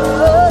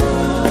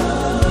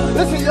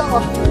 Listen,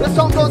 y'all. The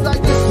song goes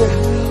like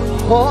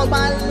this. All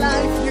my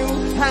life you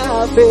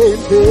have been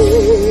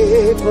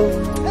faithful.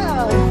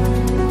 Yeah.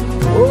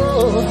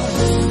 Oh,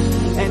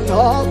 and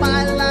all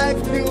my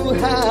life you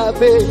have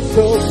been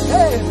so,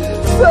 hey,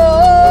 so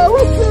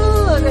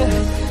good.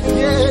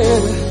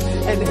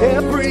 Yeah. And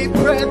every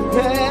breath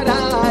that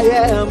I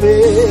am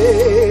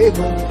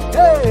able,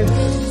 hey,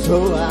 so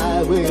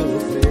I will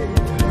sing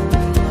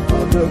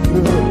of the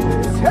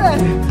goodness. Hey,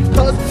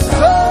 'cause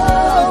so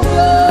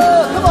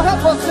good. Come on,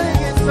 help us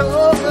sing it. So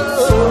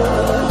good.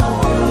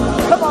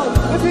 Come on,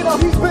 if you know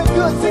he's been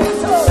good, sing it.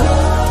 So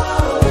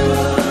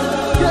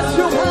yes,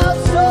 you have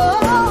so.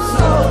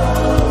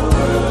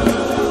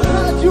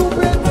 God, you've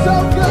been so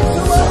good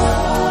to us.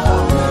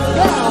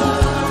 Yeah,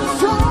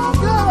 so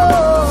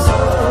good.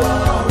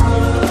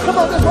 Come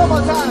on, just one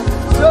more time.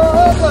 So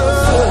good.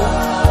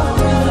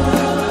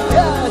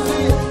 Yeah,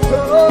 see it. So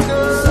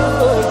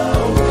good.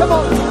 Come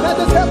on, now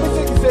just help me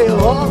sing and say,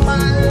 all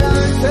my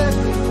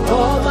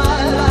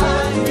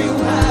life you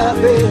have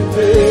been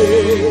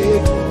big.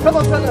 Come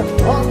on, tell her,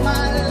 all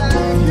my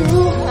life you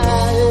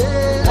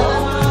have. All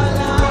my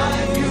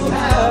life you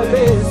have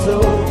been so,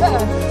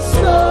 yeah,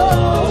 so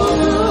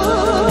good.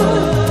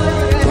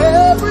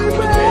 Every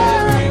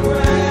breath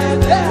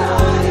that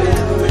I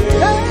am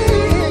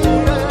breathing,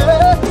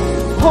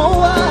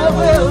 oh, I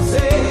will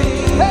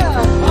sing. Yeah.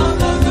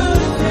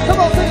 Come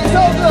on, sing it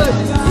so good.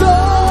 So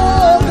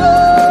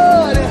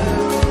good.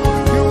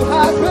 You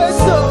have been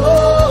so.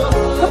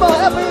 Come on,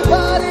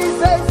 everybody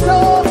say so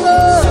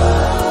good.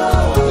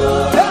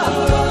 Yeah,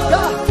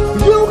 yeah.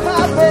 You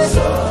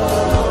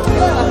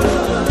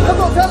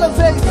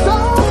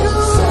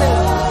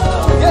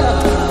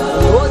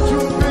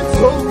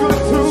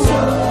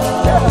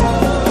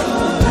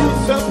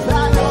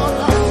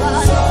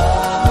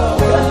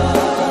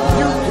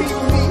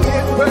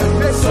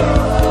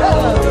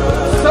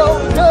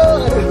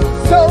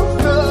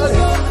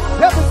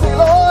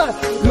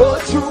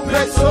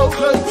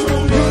good.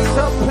 You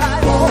supply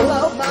all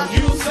of my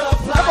needs.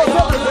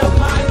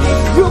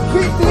 You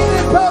keep me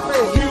in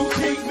perfect.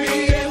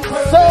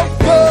 So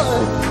good,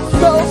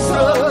 so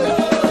good.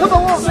 Come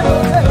on, say,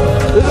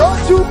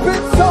 Lord, you've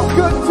been so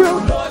good too.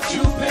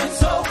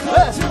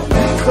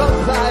 You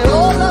supply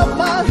all of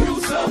my.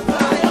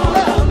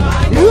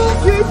 You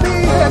keep me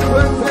in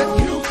perfect.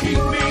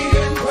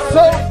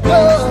 So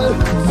good,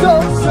 so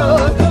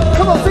good.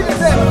 Come on, sing it,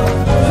 say,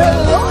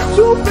 Lord,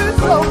 you've been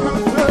so good.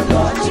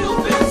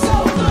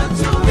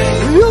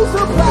 You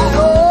supply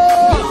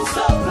all.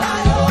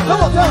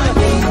 Come on, tell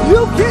me.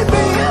 You keep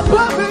me in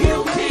perfect.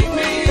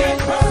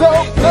 So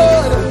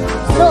good,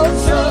 so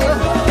good.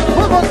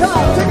 One more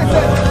time, sing it,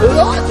 say,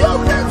 Lord,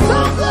 you've been so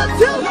good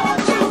too.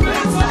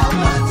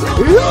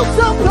 You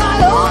supply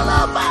all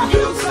of my.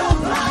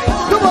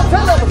 Come on,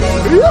 tell them.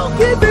 You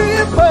keep me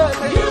in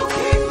perfect.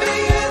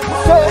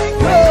 So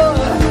good,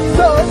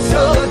 so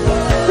good.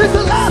 This is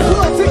the last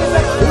one, sing it,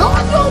 say,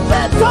 Lord, you've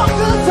been so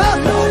good too.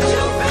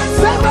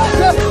 Say right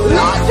there,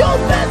 Lord,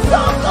 you've been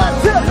so good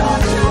too.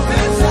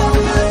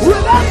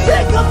 When I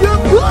think of your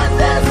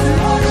goodness,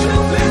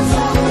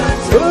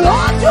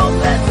 Lord, you've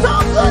been so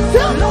good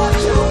too.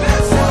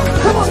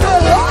 Come on, say,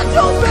 Lord,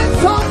 you've been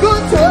so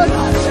good too.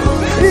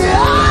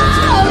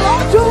 Yeah,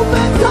 Lord, you've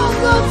been so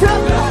good too.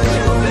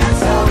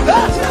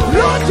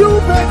 Lord,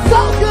 you've been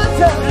so good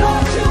too.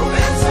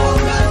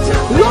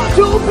 Lord,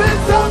 you've been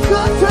so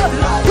good too.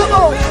 Come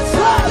on,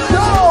 let's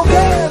go,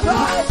 hands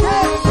right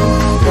there.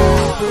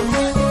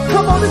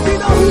 Come on, if you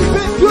know he's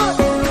been good.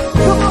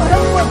 Come on,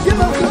 help us, give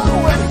him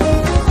glory.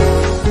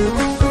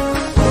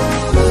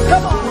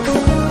 Come on.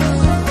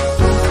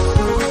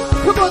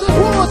 Come on, just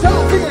one more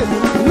time, sing it.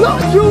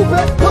 Lord, you've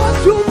been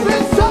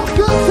so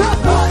good to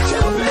us.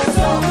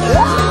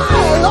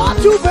 Lord,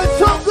 you've been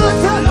so good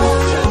to us.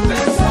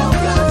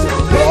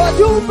 Lord,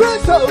 you've been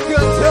so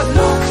good to us.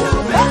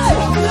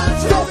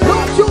 So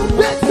Lord, you've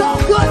been so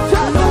good to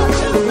us.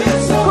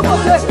 Come on,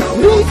 say,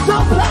 you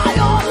supply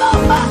all of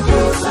my.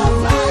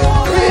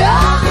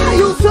 Yeah,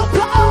 you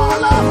supply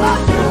all of my.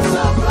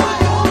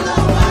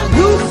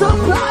 You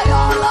supply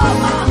all of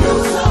my.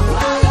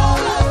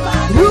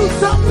 You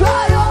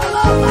supply all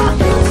of my.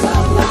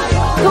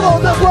 Come on,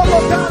 let's one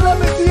more time. Let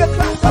me see you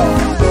clap.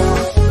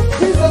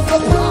 He's a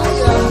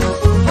supplier.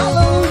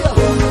 Hallelujah.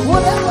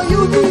 Whatever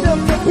you need him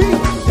to be,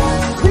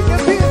 he can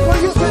be it for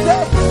you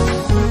today.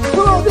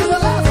 Come on, this is the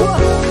last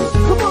one.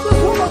 Come on, this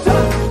one more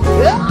time.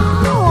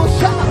 Oh,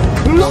 shout.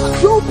 Lord,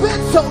 you've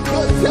been so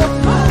good to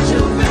me. Lord,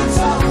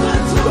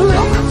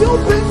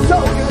 you've been so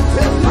good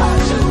to me.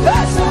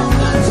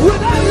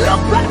 When I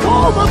look back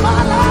over my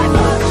life,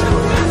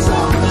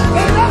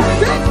 and I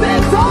think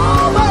it's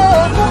over.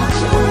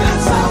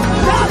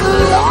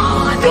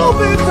 Lord, you've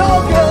been so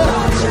good.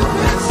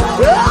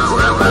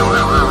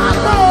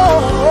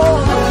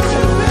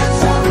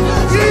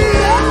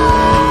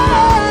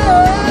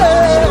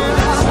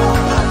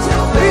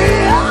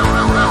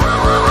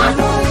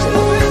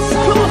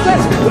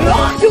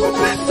 Lord, you've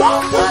been so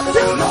good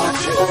to me.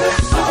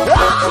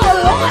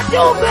 Lord,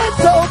 you've been so good to me. Lord, you've been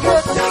so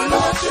good to me.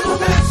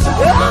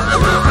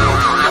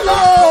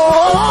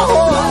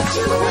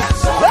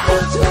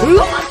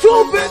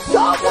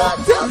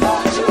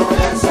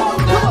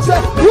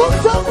 You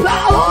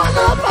supply all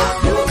of my.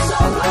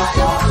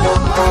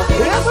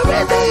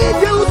 Everything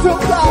you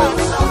supply.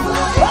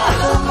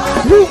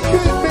 You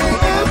keep me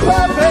in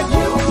perfect.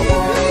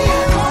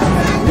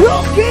 You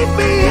keep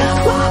me in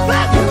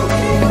perfect.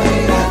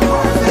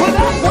 When I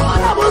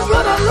thought I was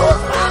gonna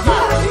lose my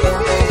mind,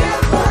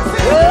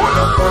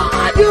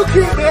 Lord, you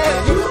keep me.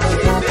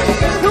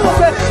 Come on,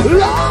 say,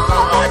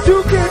 Lord, you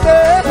keep me.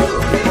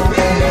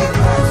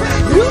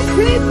 You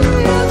keep me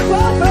in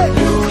perfect.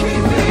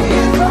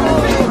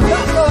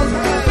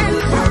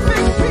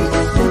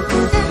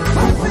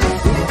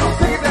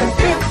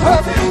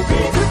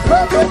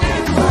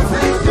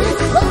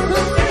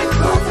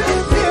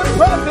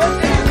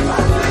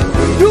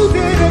 You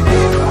did it.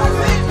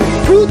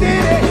 You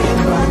did it.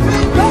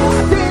 God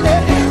did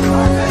it.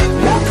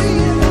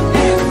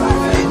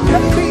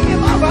 Let me in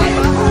my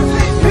Bible.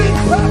 It's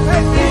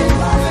perfect.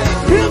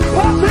 It's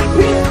perfect.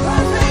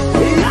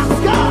 Yes,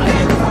 God.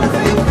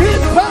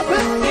 It's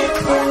perfect.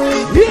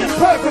 It's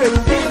perfect.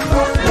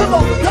 Come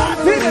on, God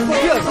did it for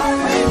you.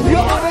 You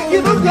ought to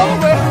give him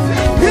glory.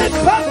 It's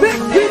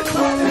perfect.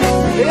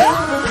 Yeah.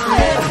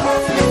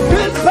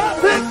 It's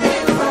perfect.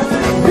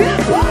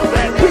 It's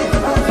perfect.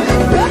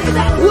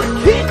 That would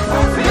keep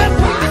that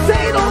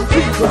pain on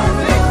Jesus.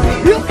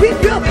 He'll keep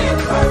you.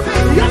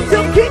 Yes,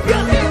 he'll keep you.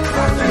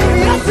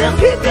 Yes, he'll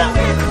keep you.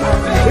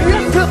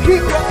 Yes, he'll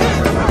keep you.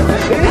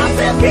 Yes,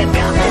 he'll keep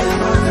you.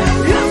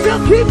 Yes,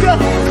 he'll keep you.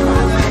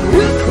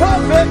 It's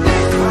perfect.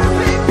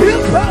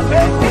 It's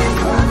perfect.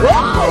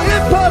 Oh,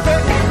 it's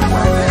perfect.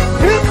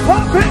 It's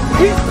perfect.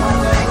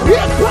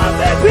 It's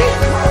perfect.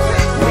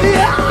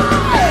 Yeah.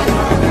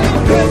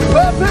 It's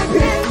perfect.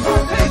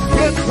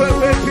 It's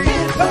perfect.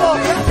 Come on,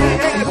 clap your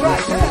hands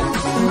right there.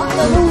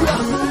 Hallelujah.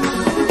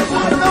 I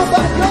don't know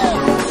about y'all,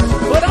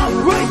 but I'm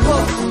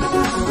grateful.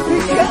 He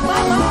kept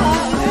my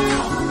life.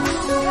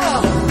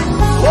 Yeah.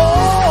 Oh.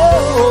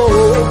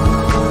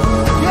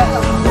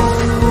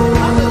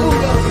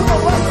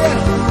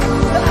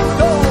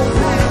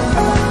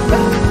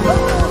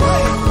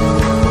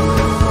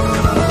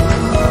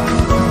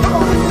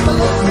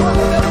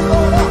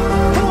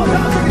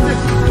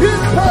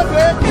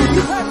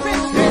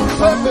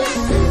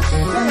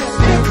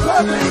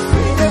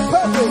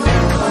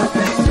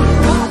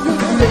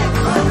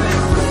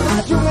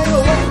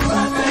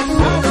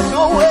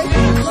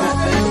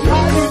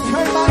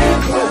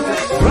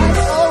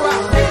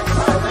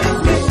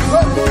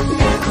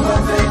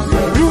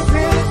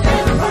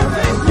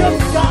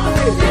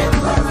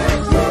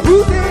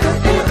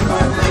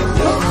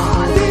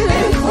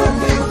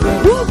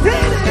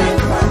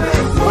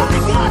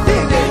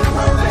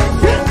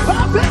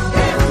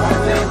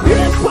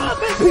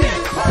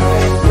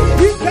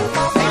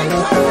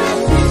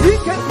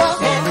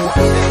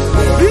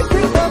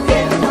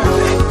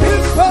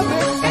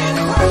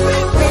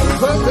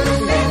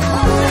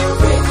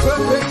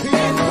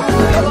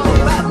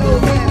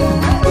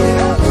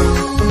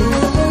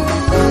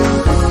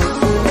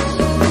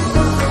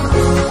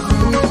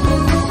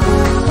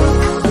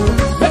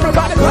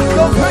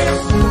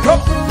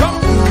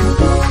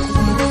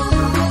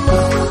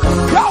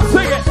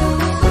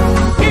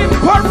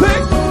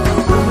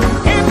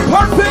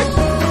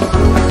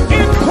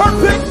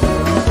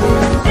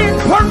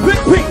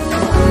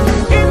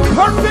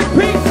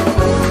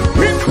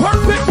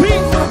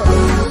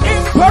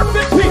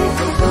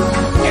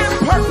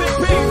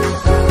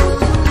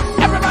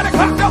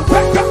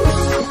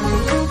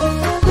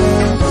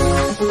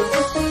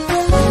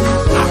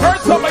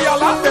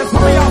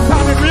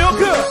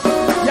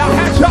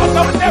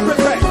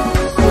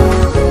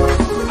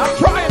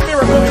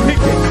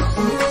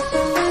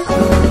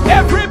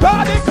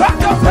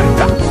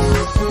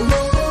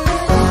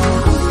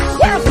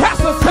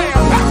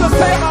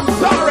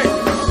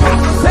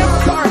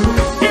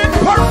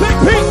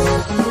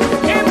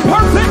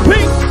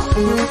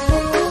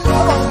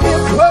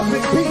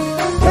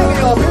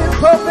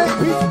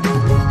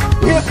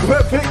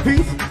 perfect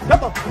peace.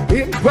 Come on,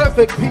 in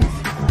perfect peace.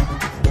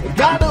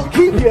 God will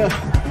keep you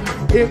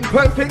in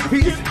perfect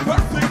peace.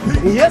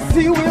 Yes,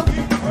 He will.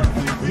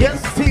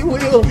 Yes, He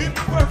will.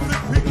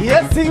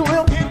 Yes, He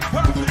will.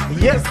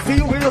 Yes,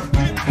 He will.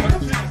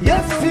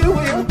 Yes, He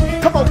will.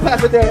 Come on,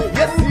 Pastor Derek.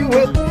 Yes, He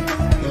will.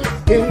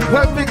 In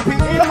perfect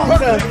peace. Come on,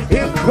 sir.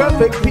 In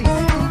perfect peace.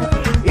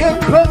 In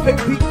perfect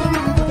peace.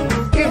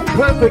 In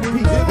perfect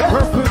peace.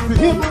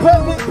 In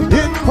perfect peace.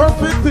 In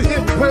perfect peace.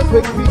 In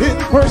perfect peace. In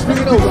perfect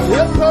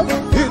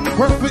peace. In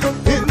perfect.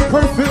 In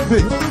perfect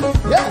peace.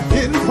 Yeah.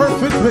 In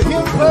perfect peace.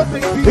 In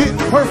perfect peace. In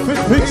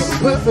perfect peace.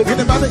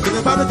 Anybody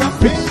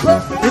got peace?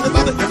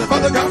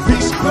 Anybody got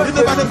peace?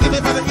 Anybody got it?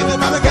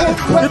 Anybody got it?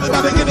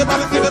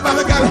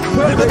 Anybody got it?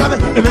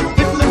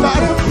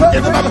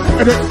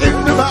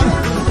 Anybody.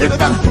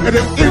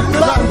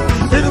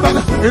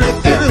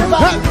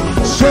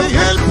 Say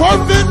in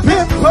perfect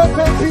peace. In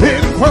perfect peace.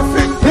 In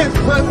perfect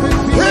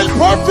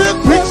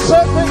peace.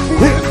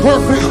 In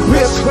perfect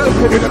peace.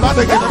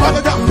 Anybody got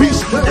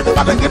peace?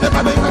 Anybody got peace?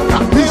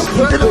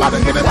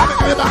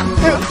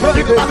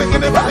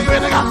 Anybody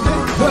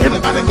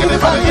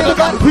got peace? Anybody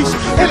got peace?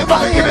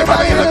 Anybody got peace?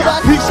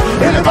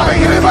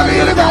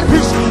 Anybody got peace?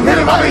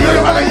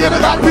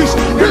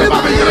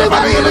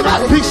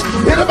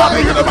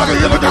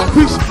 Anybody got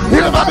peace?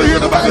 Anybody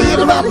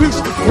got peace?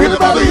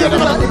 Anybody.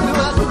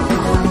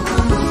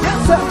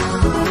 Yes, sir.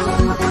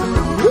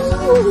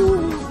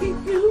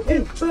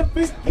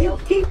 He'll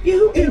keep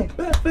you in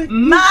perfect.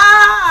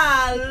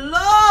 My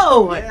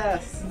Lord.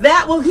 Yes.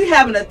 That was, we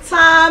having a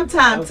time.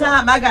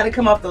 I got to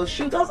come off those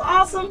shoes. That's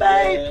awesome,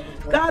 babe.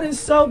 God is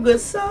so good,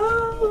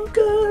 so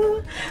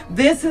good.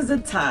 This is a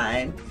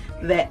time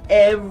that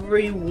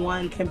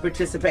everyone can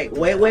participate.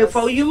 Wait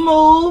before you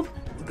move.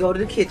 Go to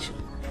the kitchen.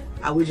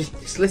 I would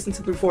just listen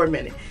to me for a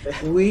minute.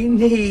 We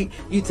need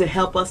you to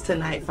help us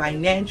tonight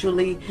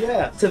financially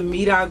to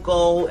meet our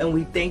goal, and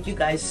we thank you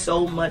guys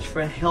so much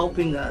for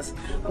helping us.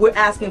 We're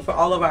asking for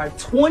all of our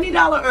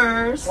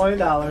 $20-ers, our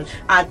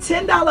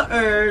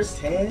 $10-ers,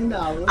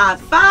 our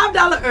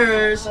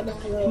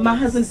 $5-ers. My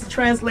husband's a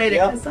translator,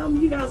 and some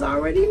of you guys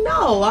already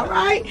know, all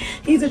right?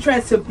 He's a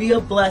translator to be a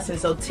blessing.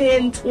 So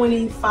 10,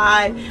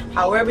 25,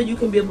 however you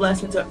can be a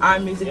blessing to our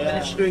music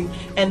ministry,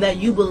 and that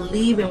you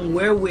believe in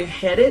where we're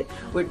headed.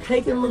 We're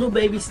taking little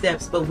baby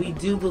steps, but we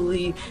do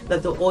believe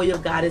that the oil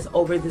of God is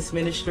over this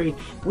ministry.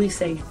 We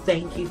say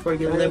thank you for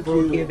your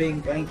liberal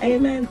giving.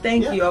 Amen.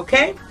 Thank you.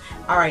 Okay.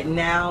 All right.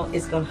 Now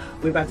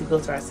we're about to go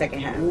to our second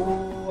half.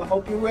 Ooh, I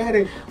hope you're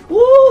ready.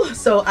 Woo!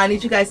 So I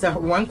need you guys to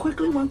run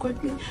quickly. Go to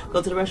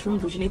the restroom.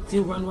 Do what you need to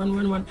do.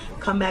 Run.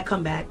 Come back.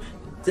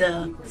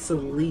 The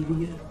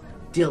Sylvia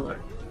Diller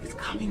is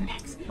coming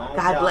next.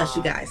 God bless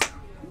you guys.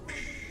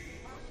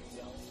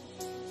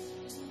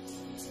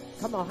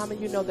 Come on, how many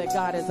of you know that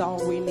God is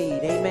all we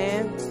need?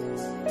 Amen.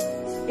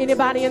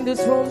 Anybody in this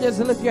room, just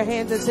lift your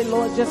hands and say,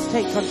 Lord, just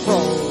take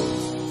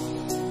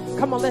control.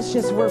 Come on, let's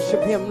just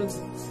worship Him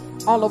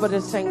all over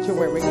this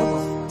sanctuary. Come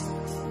on.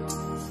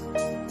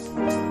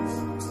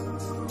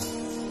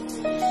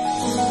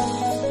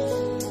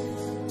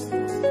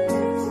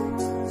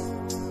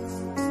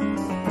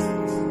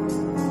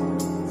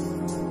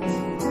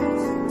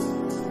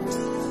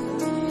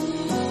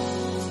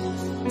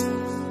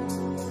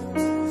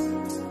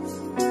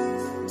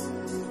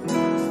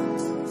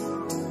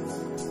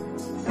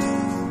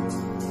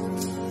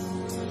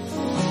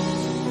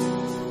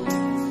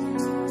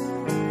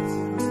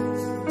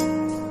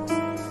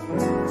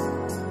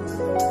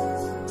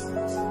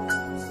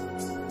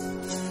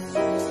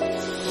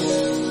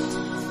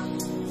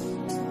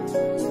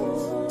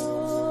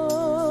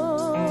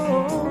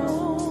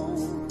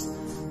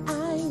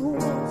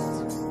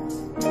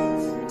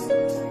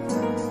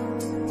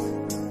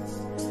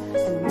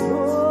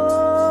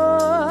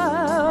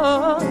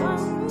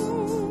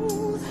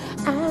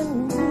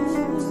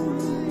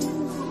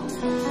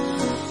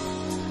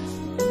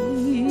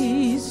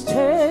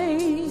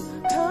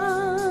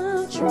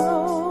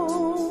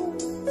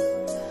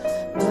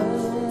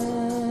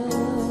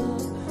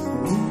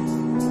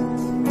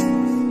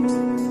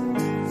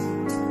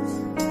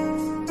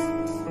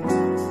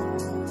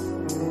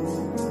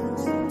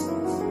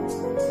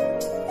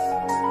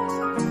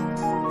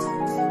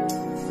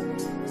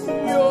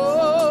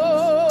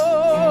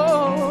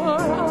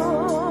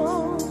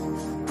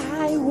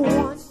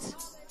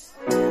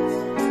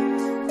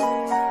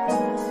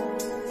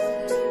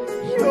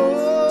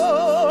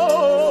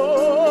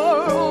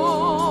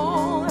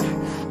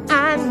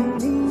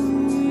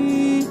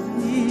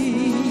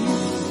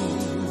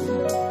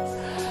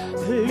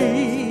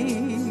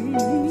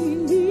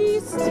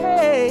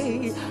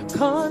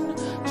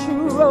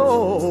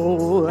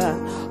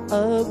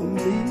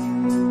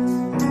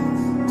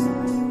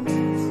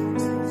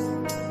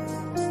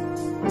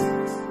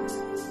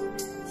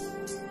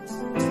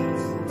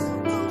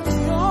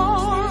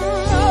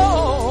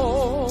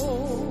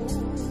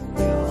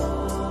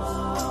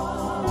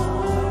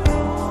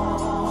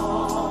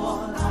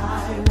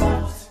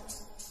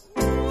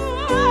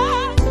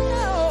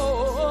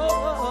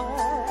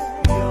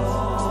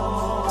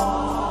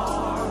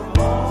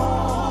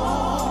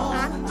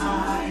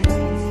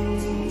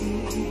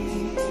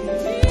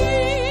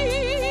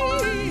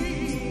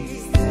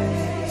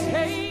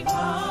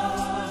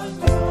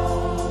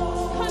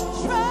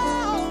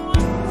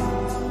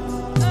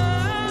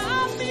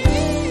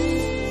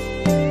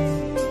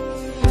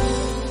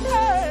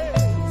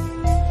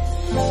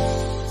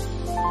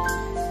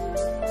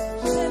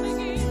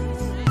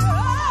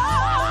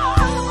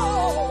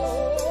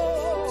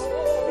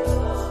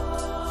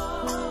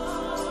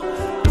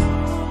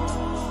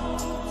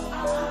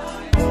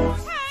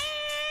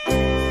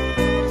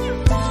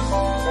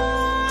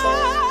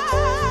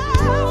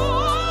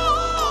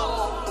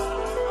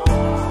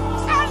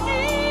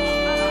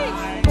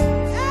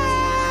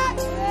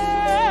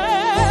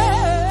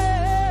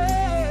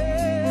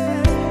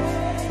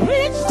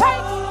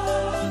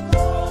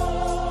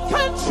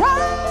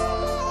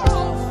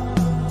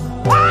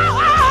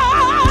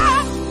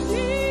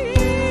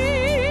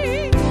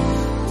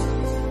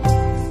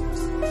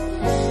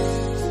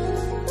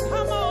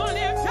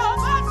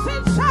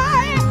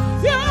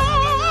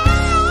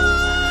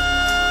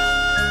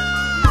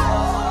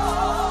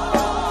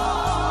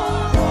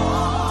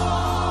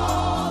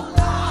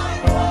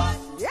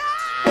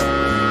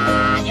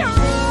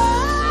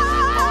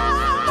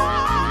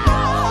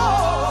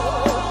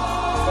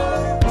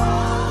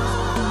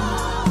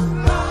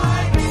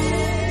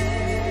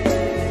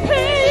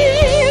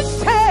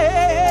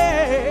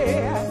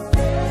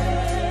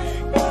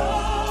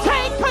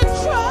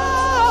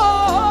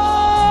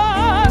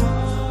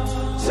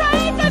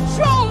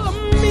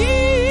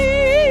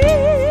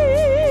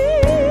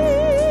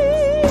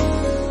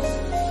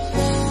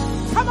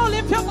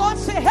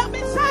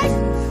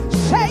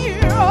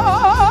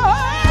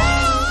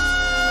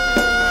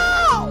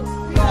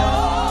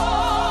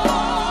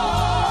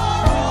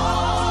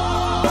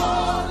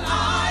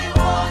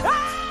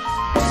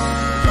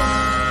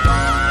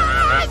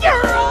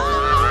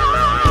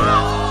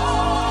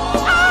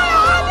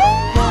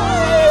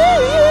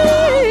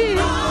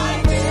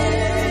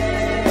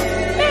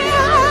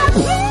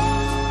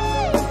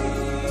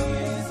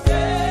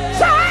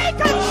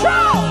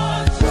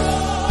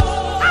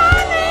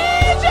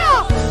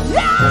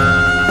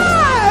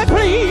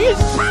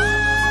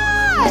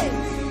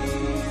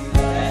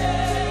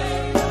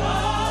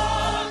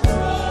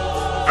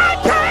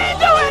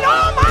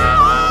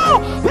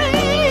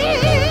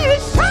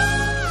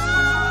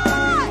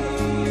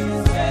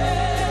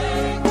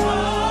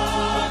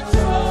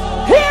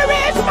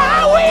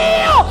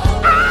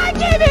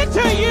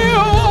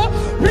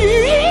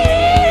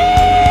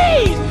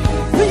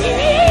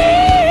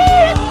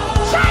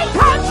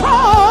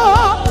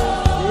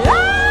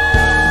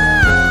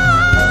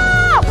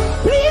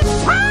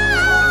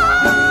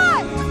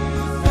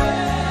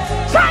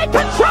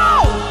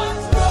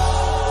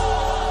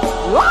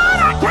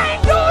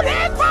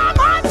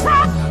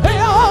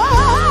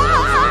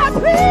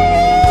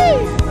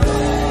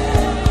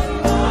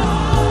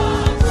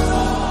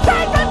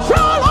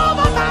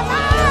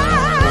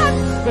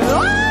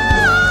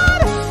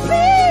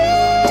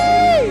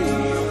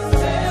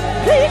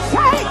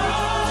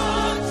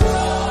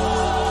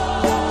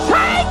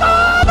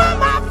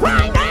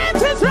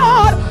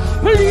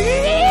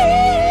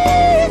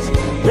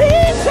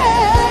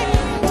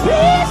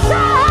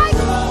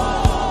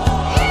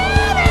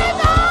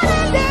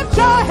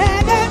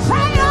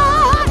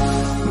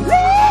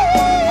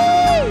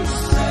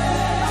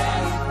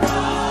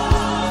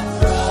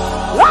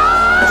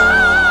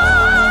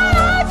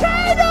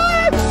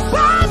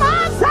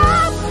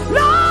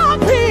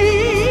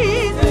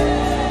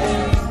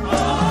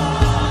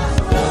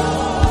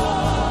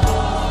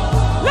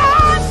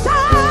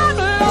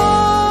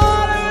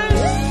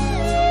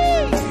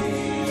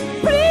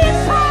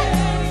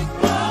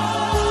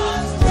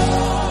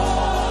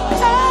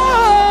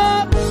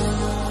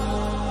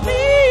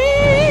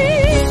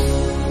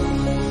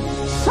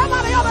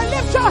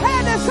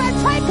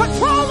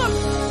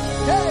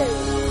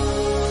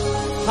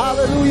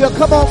 Hallelujah.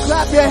 Come on,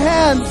 clap your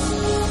hands.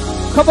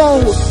 Come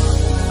on.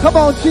 Come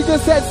on. She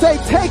just said, say,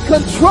 take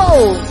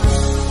control.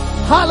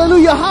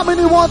 Hallelujah. How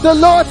many want the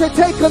Lord to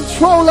take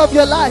control of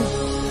your life?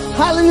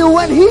 Hallelujah.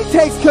 When he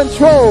takes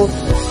control,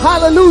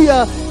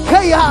 hallelujah,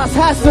 chaos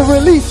has to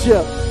release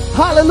you.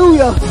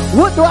 Hallelujah.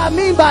 What do I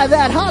mean by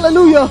that?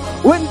 Hallelujah.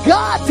 When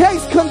God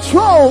takes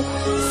control,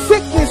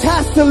 sickness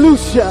has to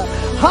loose you.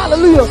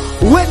 Hallelujah.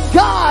 When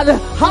God,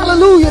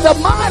 hallelujah, the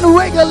mind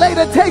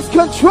regulator takes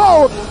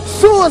control,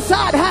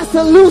 suicide has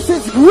to lose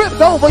its grip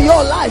over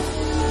your life.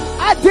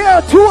 I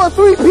dare 2 or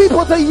 3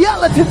 people to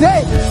yell it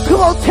today.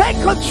 Come on, take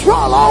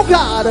control, oh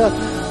God.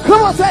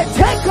 Come on, say,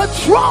 take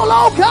control,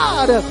 oh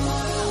God.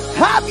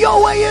 Have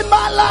your way in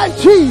my life,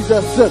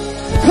 Jesus.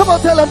 Come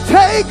on, tell him,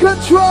 take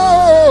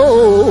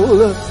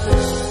control.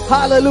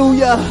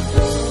 Hallelujah.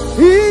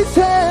 He's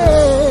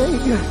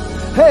saying,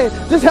 hey,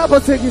 just help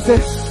us sing. He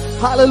said,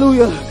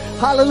 hallelujah,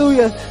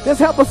 hallelujah. Just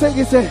help us sing.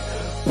 He said,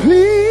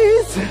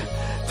 please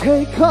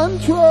take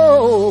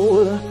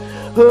control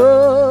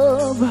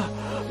of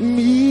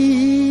me.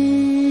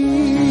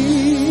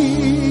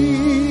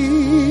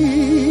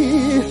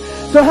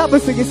 So help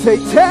us sing. He say,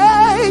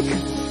 take,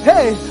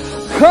 hey,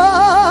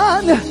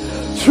 control.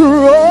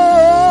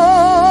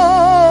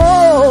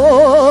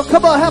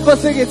 Come on, help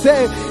us sing it.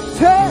 Say,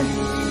 take.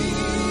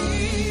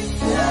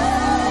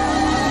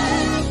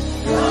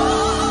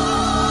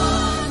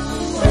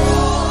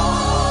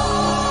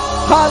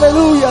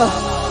 Hallelujah.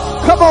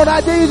 Come on,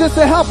 I dare you just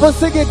to help us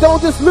sing it.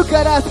 Don't just look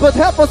at us, but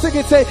help us sing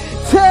it. Say,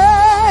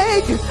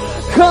 take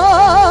control.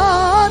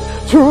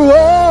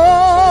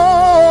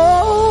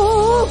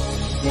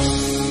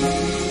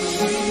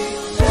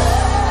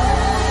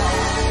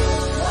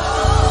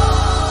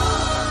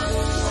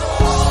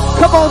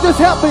 Come on, just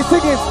help me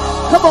sing it.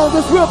 Come on,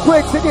 just real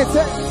quick, sing it.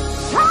 Say,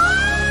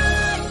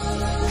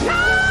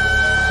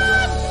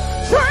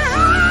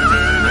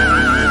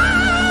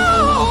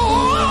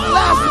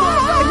 last one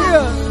right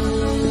here.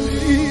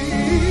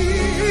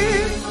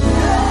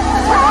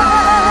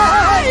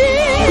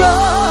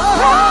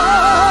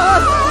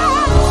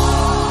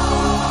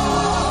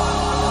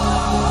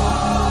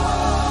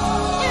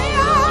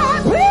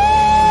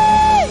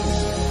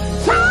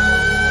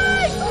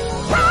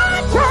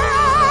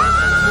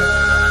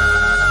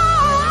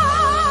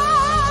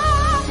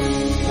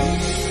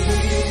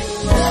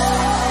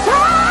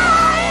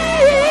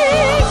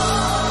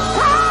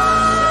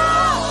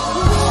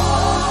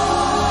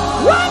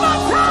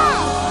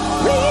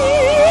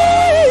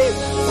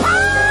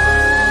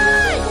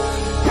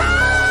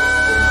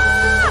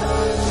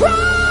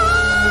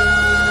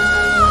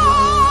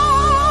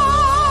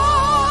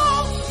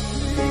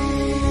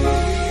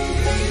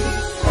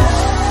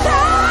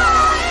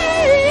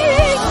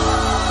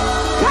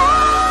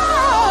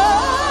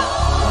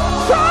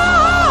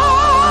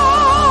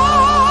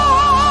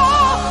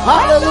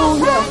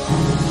 Hallelujah.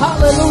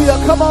 Hallelujah.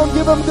 Come on,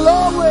 give him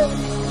glory.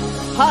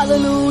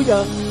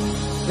 Hallelujah.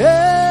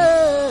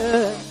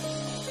 Yeah.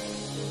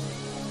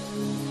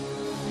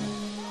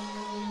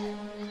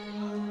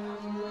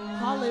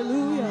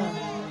 Hallelujah.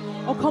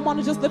 Oh, come on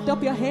and just lift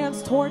up your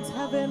hands towards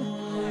heaven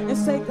and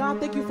say, God,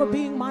 thank you for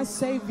being my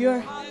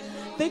Savior.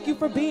 Thank you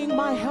for being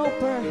my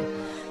helper.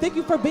 Thank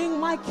you for being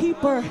my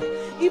keeper.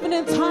 Even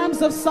in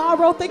times of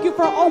sorrow, thank you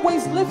for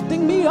always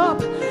lifting me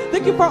up.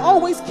 Thank you for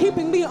always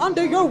keeping me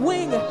under your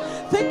wing.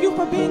 Thank you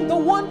for being the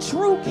one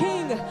true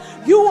King.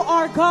 You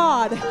are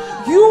God.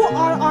 You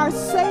are our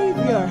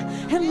Savior.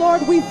 And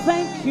Lord, we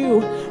thank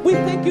you. We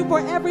thank you for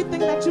everything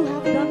that you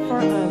have done for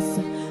us.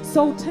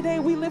 So today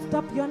we lift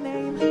up your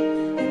name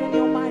and in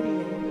your mighty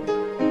name.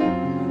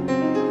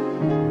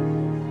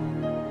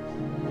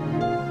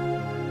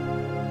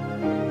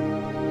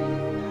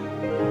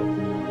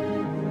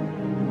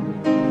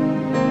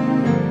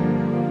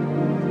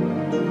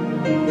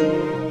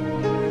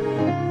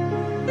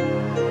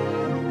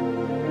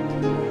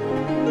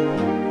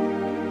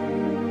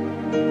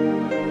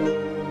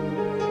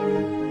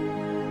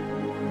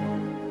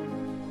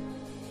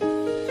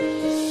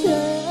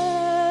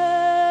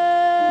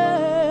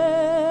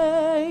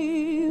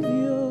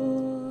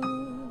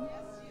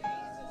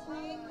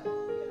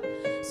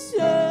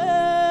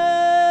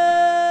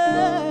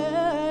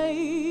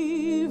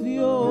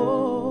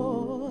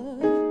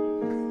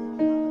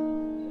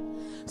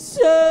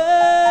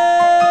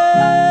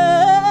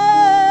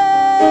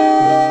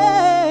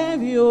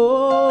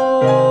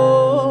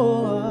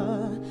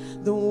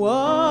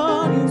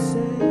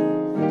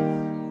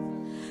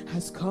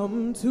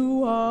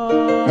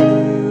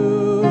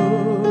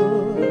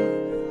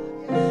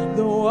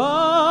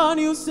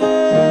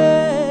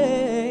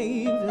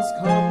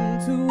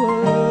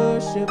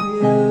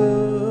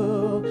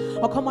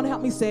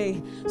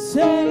 Say,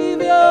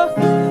 Savior,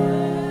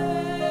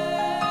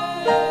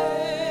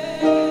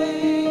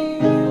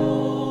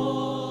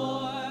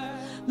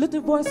 lift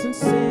your voice and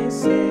say,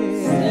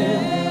 Savior.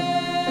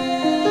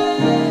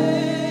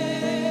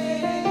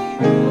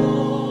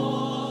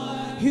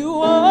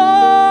 You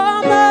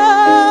are mine.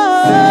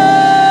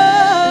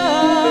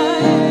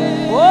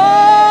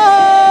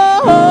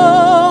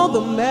 Oh,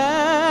 the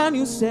man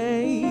you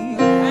saved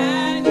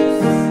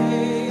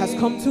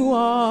to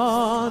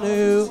honor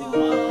you.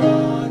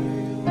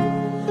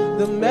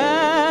 The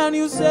man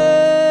you saved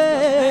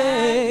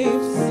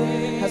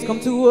has come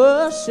to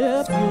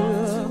worship you.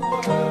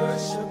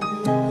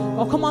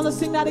 Oh, come on, let's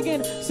sing that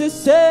again. Say,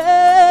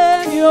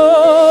 Savior.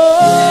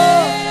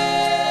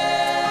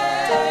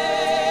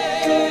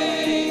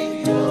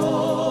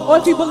 Or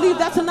if you believe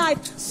that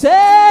tonight,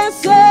 say,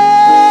 Savior.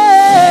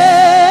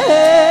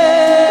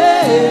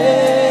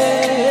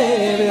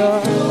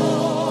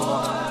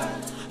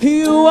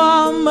 You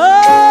are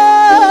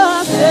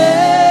my Savior.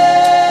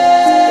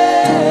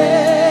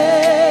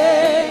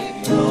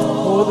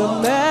 Oh,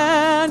 the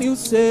man you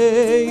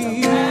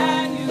saved.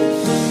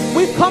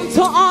 We've come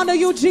to honor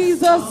you,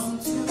 Jesus.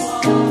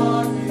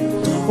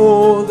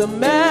 Oh, the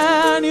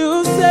man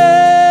you saved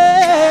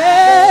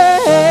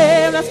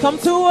has come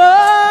to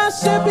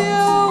worship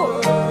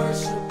you.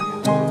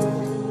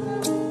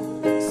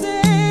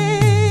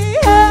 Say,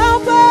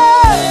 help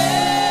us.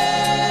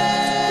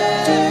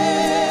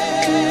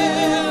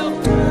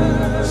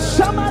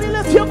 Somebody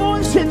lift your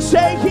voice and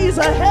say, he's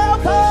a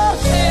helper.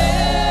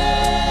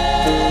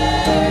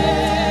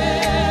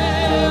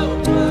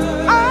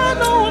 I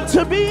know him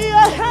to be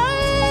a helper.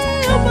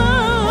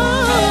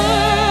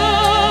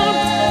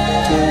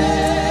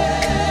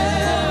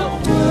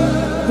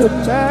 The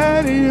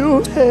man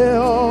you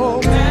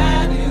held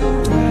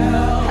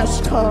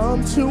has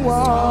come to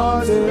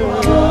honor.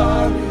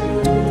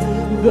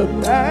 The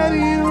man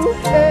you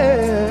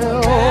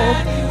held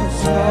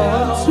has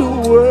come to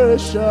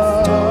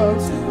worship.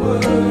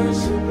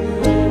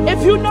 If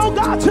you know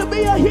God to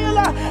be a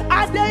healer,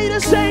 I dare you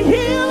to say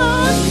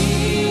healer.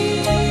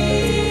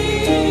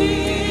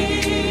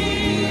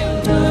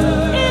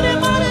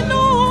 Anybody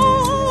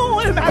know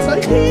him as a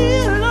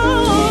healer?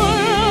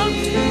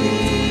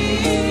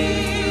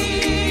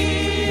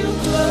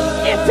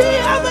 If he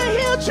ever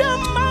healed your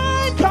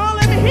mind, call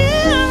him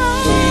healer.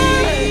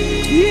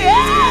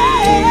 Yeah.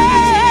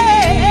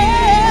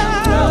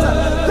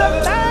 The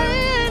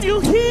man you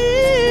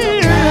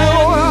healed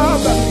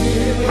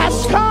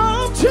has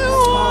come to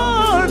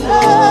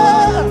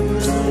honor.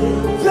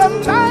 The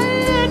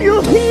man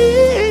you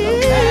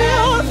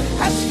healed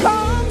has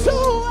come to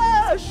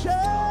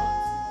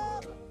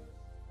worship.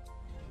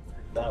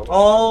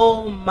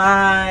 Oh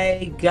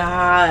my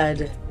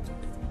God.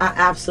 I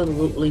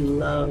absolutely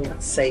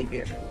love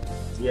Savior.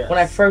 Yes. When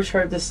I first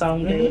heard this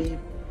song, Dave,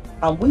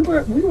 we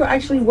were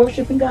actually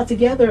worshiping God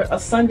together a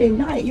Sunday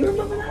night. You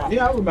remember that?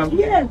 Yeah, I remember.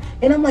 Yeah.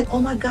 And I'm like,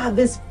 oh my God,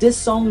 this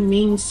song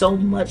means so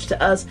much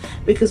to us,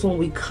 because when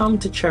we come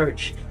to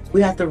church,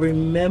 we have to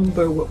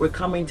remember what we're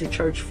coming to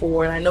church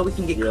for. And I know we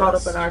can get caught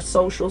up in our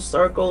social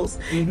circles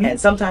and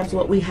sometimes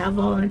what we have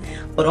on.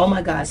 But oh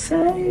my God,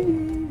 Savior,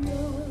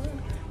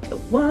 the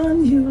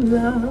one you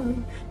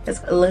love.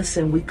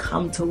 Listen, we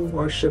come to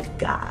worship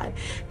God.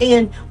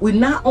 And we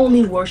not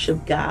only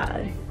worship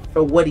God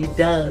for what he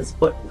does,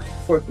 but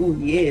for who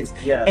he is.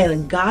 Yes.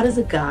 And God is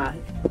a God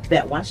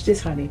that, watch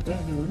this, honey,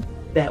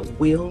 that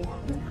will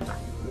not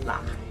lie.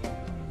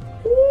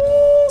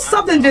 Ooh,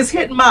 something just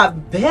hit my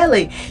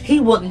belly. He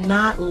will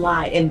not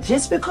lie. And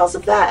just because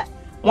of that,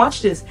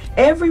 watch this,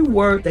 every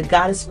word that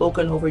God has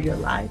spoken over your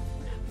life,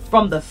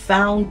 from the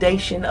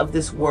foundation of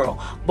this world,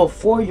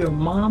 before your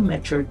mom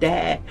met your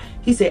dad,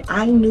 he said,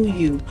 I knew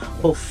you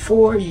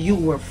before you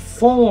were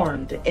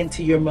formed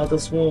into your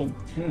mother's womb.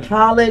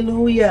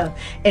 Hallelujah.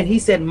 And he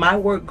said, my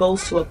word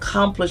goes to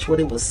accomplish what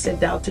it was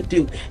sent out to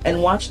do.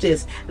 And watch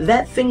this,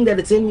 that thing that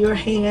is in your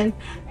hand,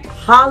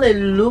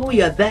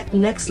 hallelujah, that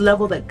next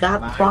level that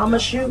God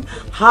promised you,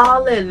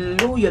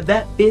 hallelujah,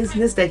 that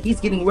business that he's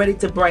getting ready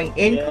to bring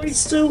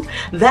increase to,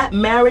 that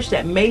marriage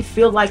that may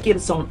feel like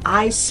it's on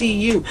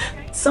ICU.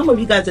 Some of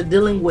you guys are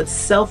dealing with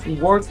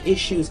self-worth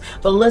issues,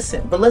 but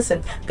listen,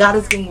 God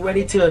is getting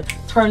ready to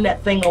turn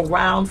that thing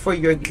around for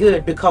your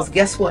good, because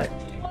guess what?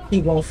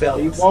 He won't fail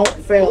us. He won't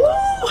fail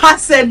us. I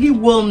said he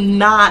will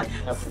not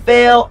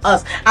fail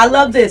us. I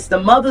love this. The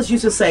mothers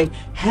used to say,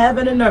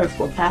 heaven and earth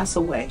will pass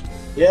away.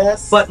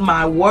 Yes. But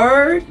my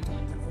word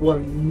will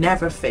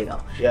never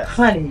fail. Yes.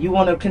 Honey, you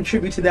want to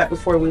contribute to that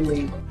before we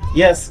leave?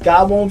 Yes,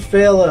 God won't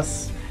fail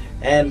us.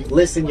 And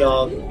listen,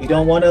 y'all, you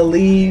don't want to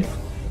leave,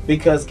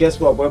 because guess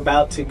what? We're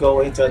about to go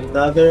into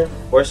another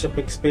worship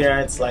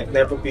experience like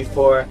never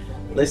before.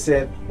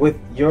 Listen, with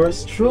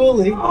yours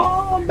truly.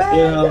 Oh,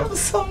 man, that was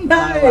so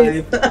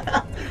nice.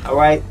 All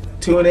right,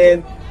 tune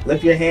in,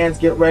 lift your hands,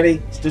 get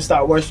ready to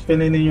start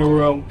worshiping in your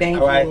room. Thank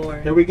All right, you,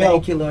 Lord. Here we go.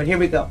 Thank you, Lord. Here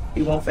we go.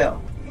 He won't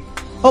fail.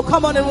 Oh,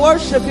 come on and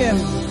worship him.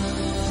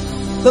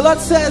 The Lord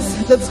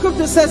says, the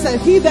scripture says that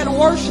he that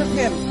worship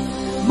him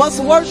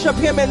must worship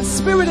him in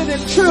spirit and in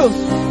truth.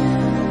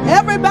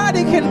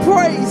 Everybody can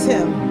praise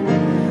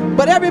him,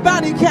 but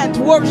everybody can't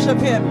worship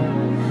him.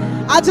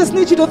 I just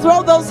need you to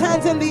throw those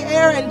hands in the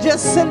air and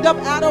just send up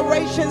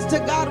adorations to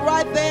God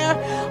right there.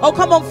 Oh,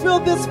 come on, fill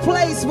this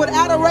place with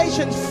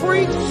adorations.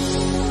 Free,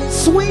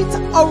 sweet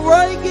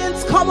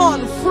arrogance. Come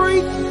on,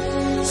 free,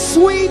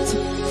 sweet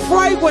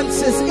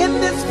fragrances in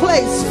this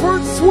place.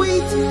 Fruit,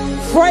 sweet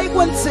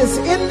fragrances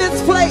in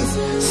this place.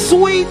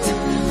 Sweet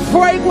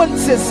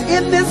fragrances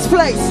in this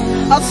place.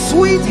 A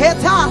sweet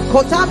heta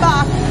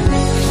kotaba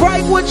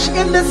fragrance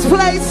in this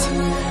place.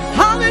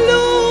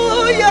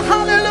 Hallelujah,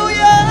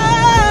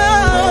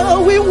 hallelujah.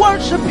 We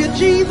worship you,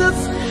 Jesus.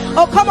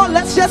 Oh, come on,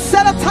 let's just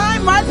set a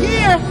time right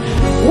here.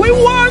 We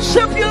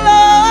worship you,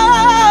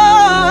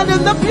 Lord,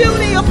 in the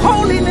beauty of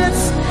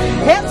holiness.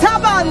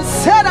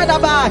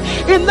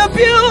 In the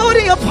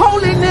beauty of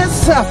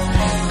holiness.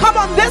 Come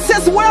on, this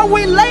is where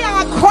we lay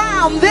our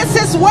crown. This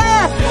is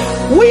where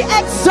we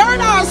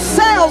exert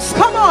ourselves.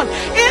 Come on,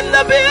 in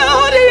the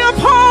beauty of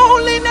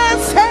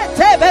holiness.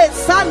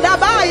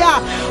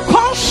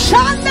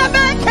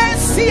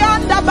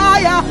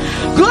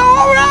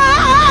 Glory.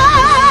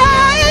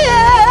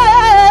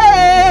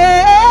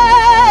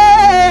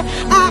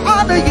 I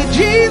honor you,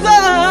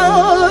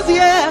 Jesus.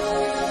 Yeah.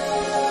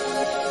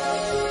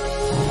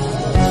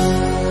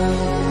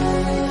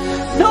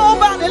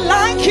 Nobody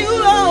like you,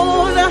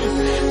 Lord.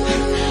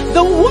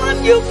 The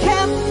one you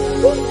can.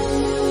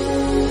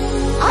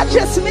 I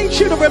just need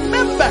you to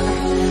remember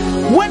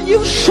when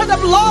you should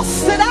have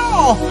lost it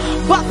all,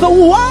 but the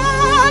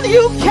one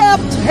you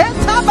kept.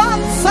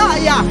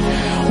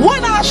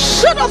 When I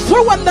should have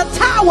threw in the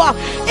tower,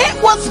 it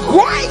was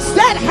grace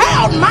that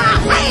held my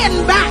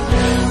hand back.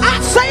 I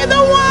say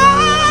the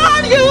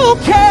one you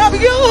kept,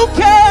 you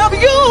kept,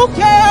 you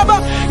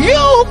kept,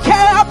 you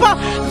kept.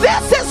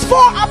 This is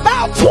for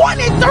about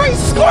 23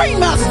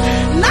 screamers.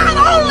 Not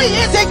only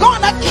is he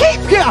going to keep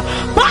you,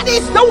 but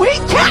he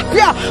kept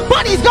you,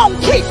 but he's going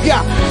to keep you.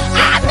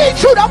 I need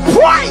you to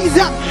praise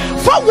him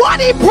for what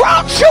he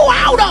brought you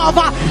out of,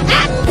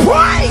 and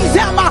praise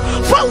him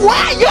for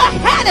where you're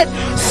headed.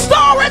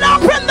 Store it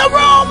up in the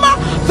room,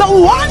 the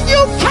one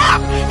you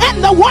kept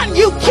and the one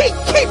you keep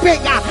keeping.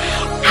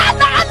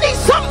 I need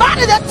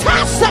somebody to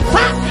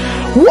testify.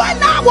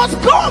 When I was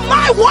going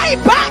my way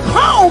back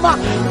home,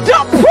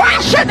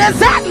 depression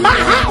is at my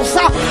house,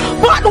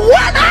 but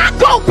when I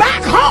go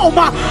back home,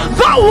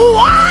 the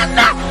one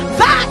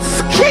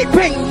that's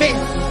keeping me,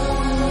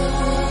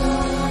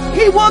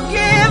 he will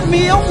give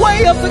me a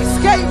way of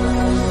escape.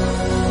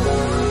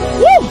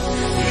 Woo!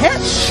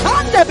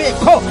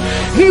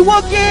 He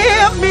will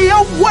give me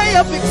a way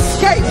of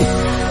escape.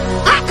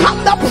 I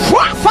come to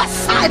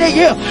prophesy to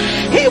you.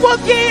 He will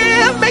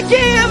give me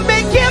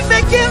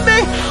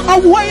a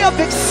way of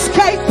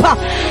escape.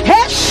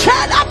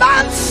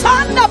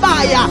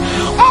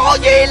 All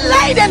ye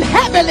laden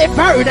heavily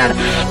burdened,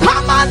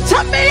 come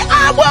unto me.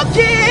 I will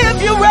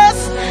give you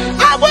rest.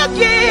 I will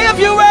give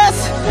you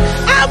rest.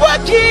 I will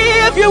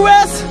give you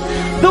rest.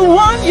 The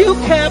one you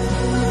kept,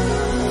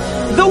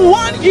 the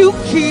one you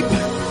keep,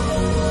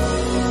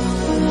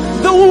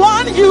 the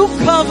one you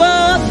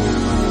covered.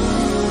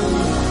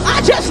 I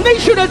just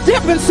need you to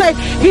dip and say,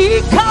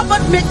 he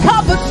covered me,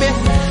 covered me.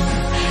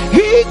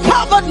 He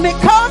covered me,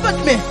 covered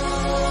me.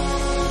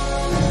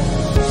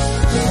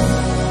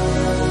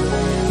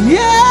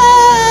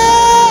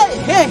 Yeah.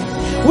 Hey,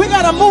 we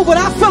gotta move it.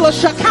 I feel a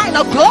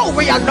Shekinah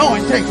glory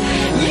anointing.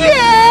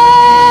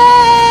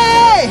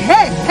 Yeah.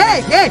 Hey,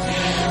 hey, hey.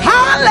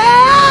 Hallelujah.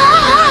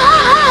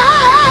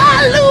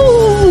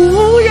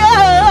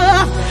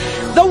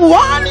 The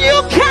one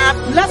you kept,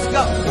 let's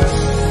go,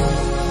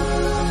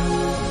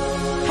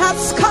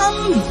 has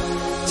come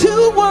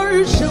to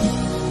worship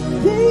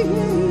thee.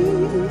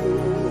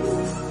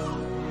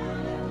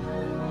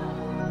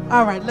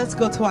 All right, let's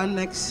go to our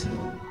next.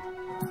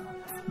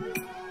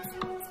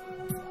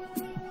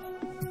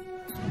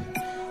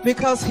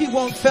 Because he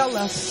won't fail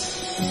us.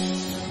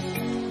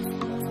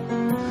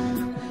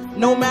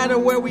 No matter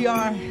where we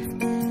are.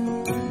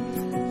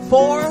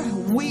 For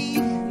we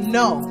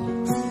know.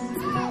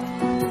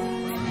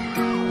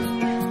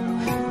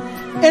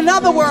 In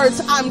other words,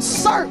 I'm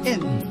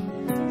certain.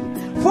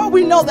 For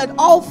we know that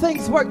all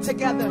things work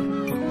together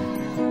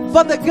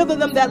for the good of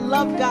them that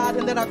love God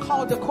and that are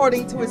called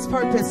according to his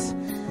purpose.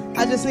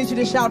 I just need you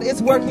to shout,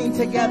 it's working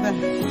together.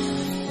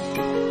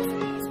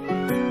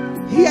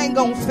 He ain't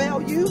gonna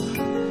fail you.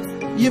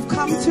 You've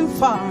come too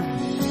far.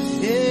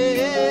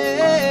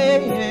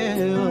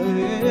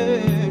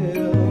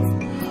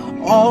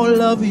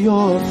 All of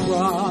your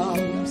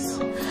problems,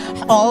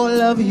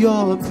 all of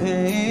your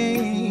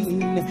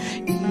pain,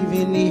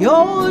 even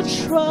your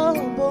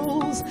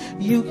troubles,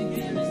 you can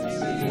give it to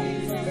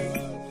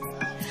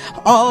Jesus.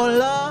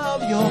 All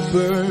of your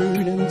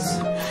burdens,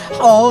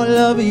 all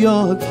of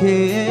your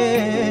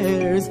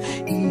cares,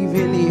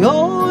 even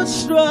your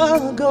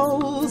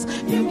struggles,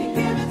 you can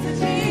give it to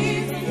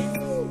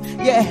Jesus.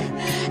 Yeah,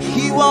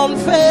 he won't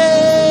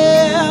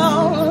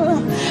fail.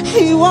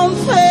 He won't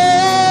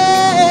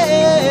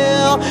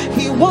fail.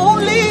 He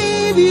won't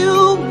leave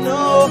you.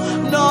 No,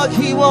 no,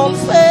 he won't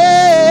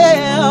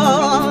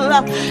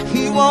fail.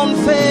 He won't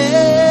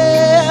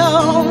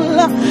fail.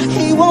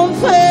 He won't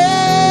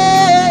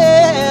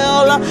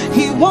fail.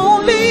 He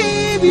won't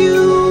leave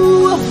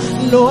you.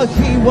 No,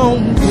 he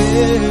won't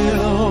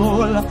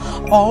fail.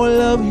 All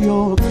of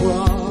your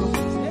problems,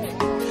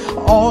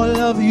 all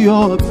of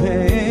your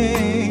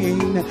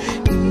pain,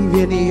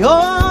 even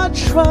your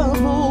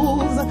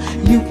troubles,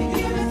 you can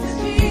give it to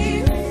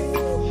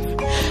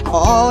Jesus.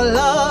 all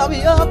of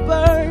your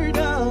burden,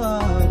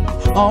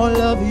 all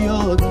of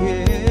your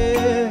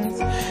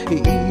cares,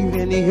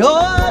 even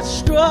your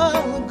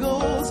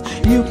struggles,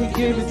 you can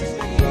give it to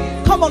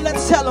him. Come on,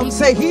 let's tell him,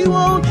 say he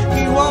won't fail,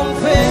 he won't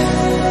fail,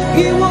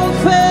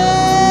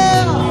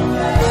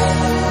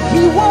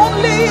 he won't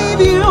leave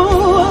you.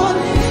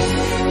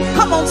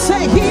 Come on,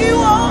 say he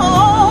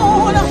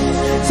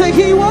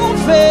won't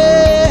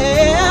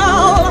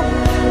fail,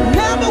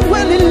 never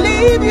will he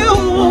leave you,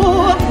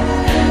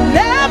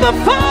 never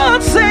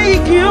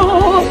forsake you.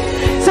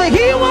 Say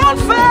he won't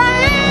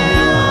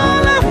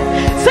fail,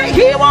 say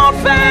he won't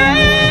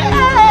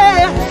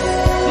fail.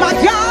 My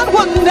God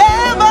will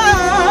never,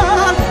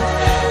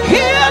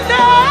 he'll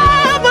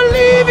never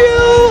leave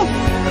you.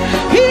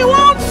 He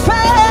won't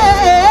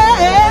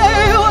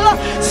fail,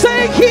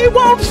 say he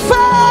won't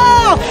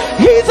fail.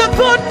 He's a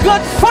good,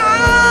 good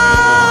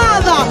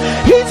father.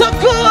 He's a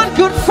good,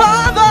 good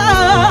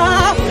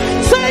father.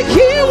 Say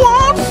he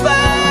won't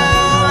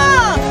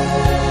fail.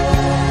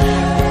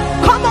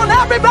 Come on,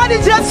 everybody,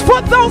 just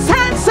put those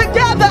hands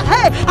together.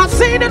 Hey, I've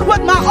seen it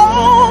with my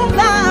own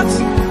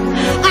eyes.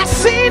 I've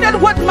seen it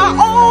with my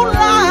own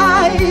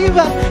life.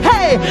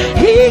 Hey,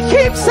 he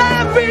keeps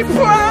every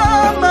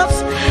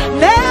promise,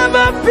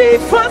 never be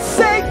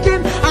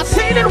forsaken. I've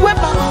seen it with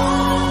my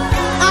own,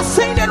 I've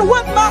seen it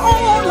with my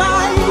own life.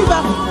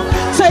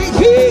 Say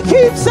he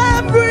keeps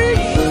every,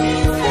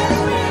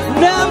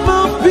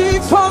 never be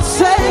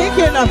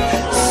forsaken.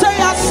 Say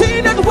I've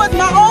seen it with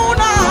my own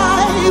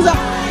eyes.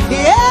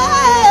 Yeah,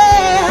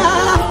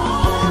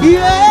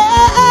 yeah.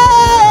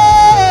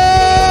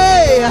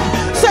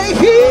 Say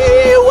he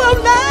will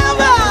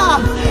never.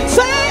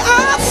 Say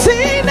I've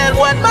seen it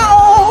with my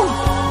own.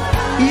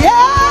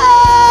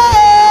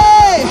 Yeah,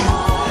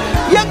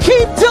 you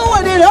keep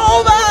doing it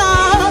over.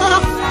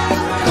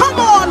 Come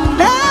on,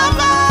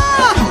 never.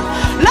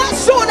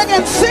 Let's do it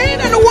again. Seen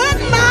it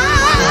with my,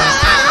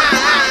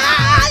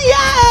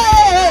 yeah.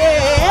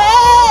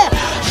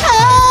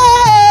 Hey.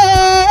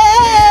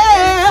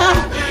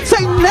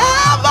 Say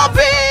never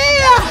be.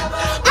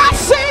 I've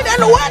seen it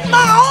with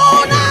my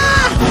own.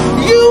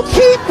 You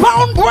keep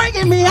on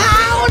bringing me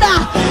out.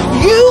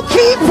 You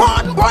keep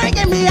on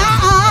bringing me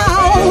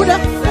out.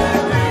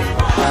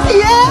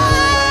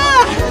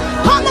 Yeah.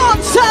 Come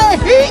on, say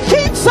he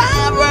keeps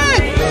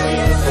every,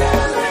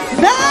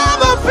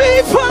 never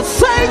be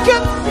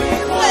forsaken.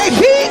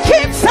 He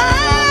keeps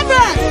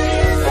every,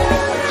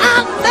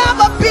 I'll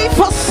never be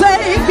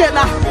forsaken.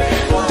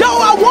 Though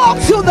I walk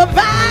through the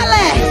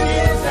valley,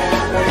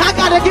 I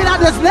gotta get out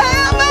this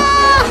never.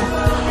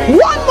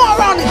 One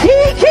more on,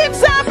 he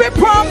keeps every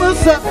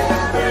promise,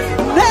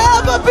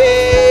 never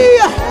be.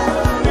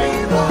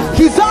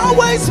 He's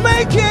always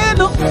making.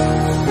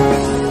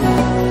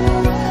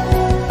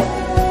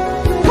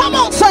 Come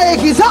on, say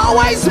he's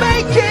always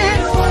making.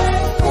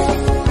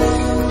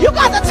 You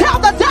got to tell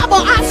the devil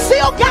I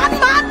still got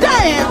my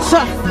dance.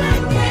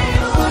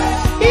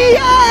 Yeah,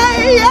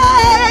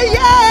 yeah,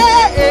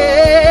 yeah,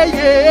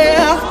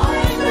 yeah.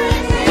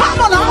 Come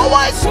on,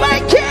 always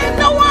making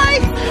the way,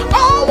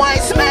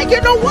 always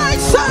making the way.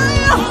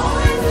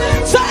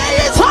 Say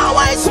it's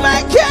always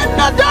making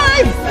the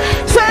day.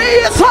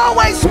 Say it's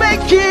always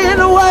making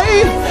the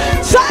way.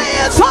 Say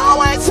it's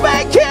always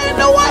making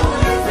the way.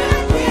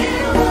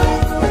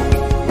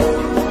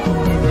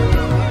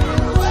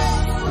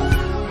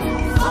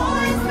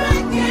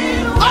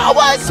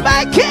 Always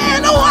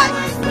making a way.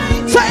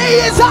 Say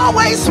it's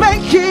always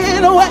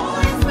making a way.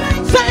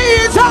 Say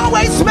it's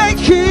always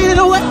making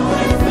a way.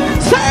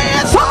 Say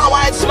it's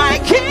always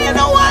making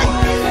a way.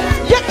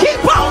 You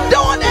keep on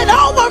doing it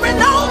over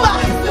and over.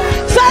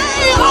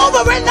 Say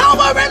over and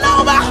over and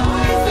over.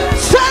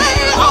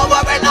 Say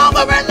over and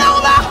over and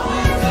over.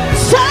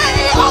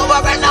 Say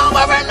over and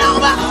over and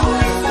over.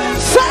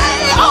 Say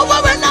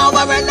over and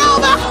over and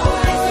over.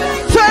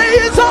 Say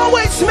it's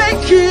always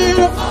making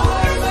a way.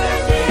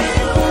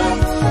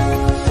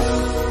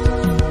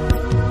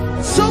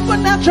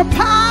 Supernatural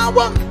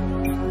power,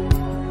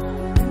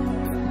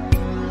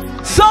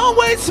 it's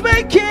always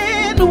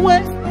making a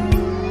way.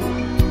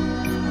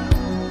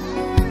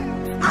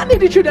 I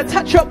needed you to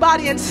touch your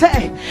body and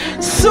say,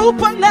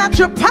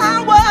 supernatural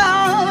power,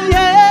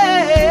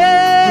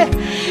 yeah,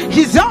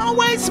 he's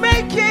always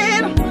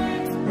making.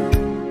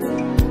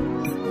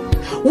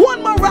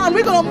 One more round,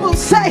 we're gonna move,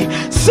 say,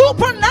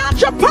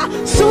 supernatural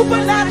power,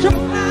 supernatural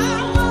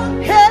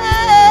power,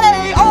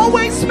 hey,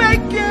 always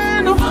making.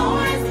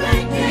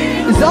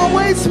 He's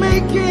always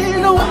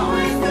making a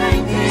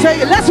way. Say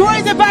it, let's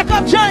raise it back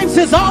up, James.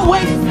 It's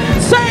always,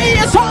 say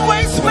it's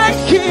always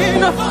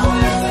making.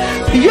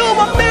 You're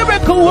a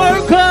miracle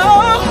worker.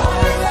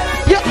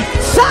 Your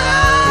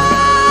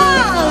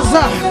signs,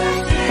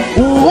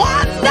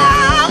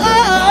 wonders,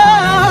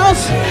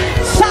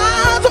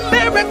 signs,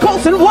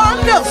 miracles and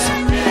wonders,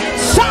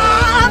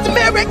 signs,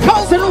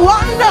 miracles and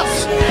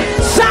wonders,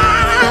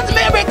 signs,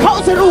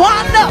 miracles and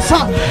wonders,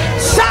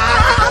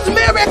 signs,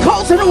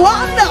 miracles and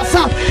wonders,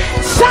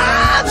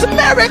 signs,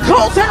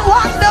 miracles and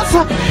wonders,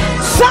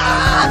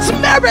 signs,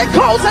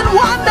 miracles and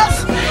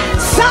wonders,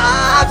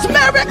 Signs,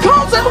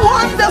 miracles, and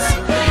wonders.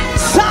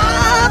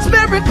 Signs,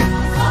 miracles.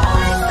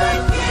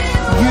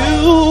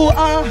 You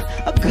are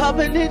a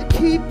covenant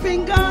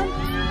keeping God.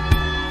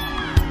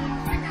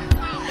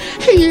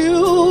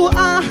 You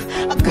are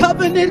a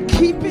covenant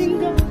keeping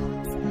God.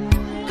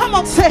 Come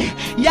on, say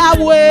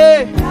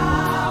Yahweh.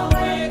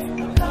 Yahweh,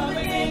 a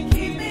covenant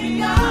keeping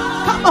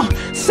God. Come on,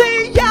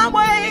 say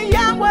Yahweh,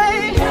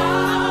 Yahweh.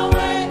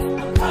 Yahweh,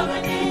 a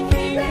covenant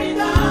keeping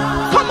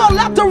God. Come on,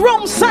 let the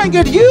room sing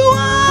it. You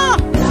are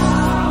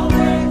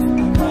Yahweh,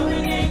 a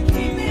covenant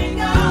keeping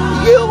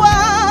God. You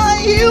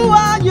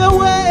are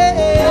Yahweh.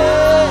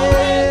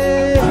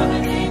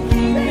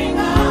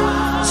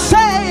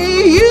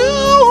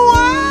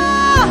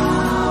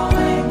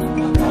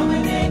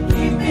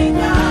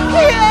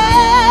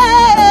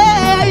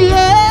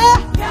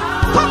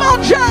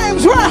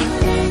 James, right?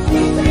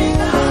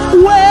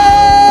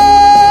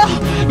 Well,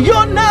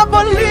 you'll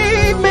never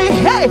leave me.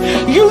 Hey,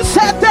 you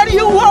said that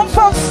you won't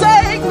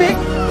forsake me.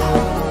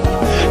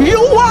 You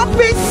walk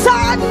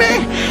beside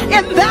me,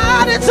 and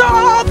that is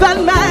all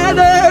that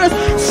matters.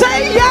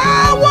 Say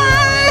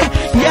Yahweh,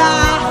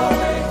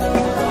 Yahweh.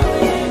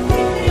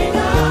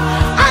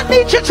 I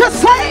need you to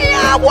say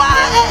Yahweh.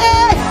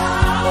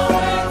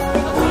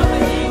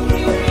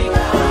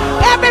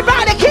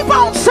 Everybody keep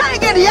on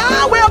singing,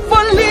 Yahweh,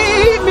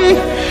 believe me.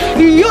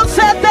 You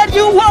said that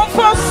you won't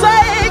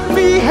forsake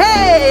me.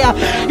 Hey,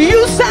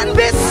 you stand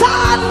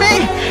beside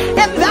me,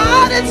 and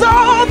that is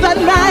all that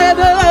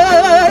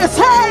matters.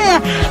 Hey,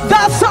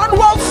 the sun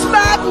won't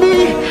smack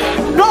me,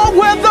 nor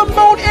will the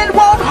moon, it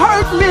won't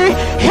hurt me.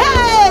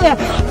 Hey,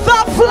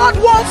 the flood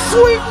won't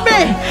sweep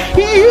me.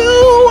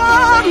 You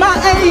are my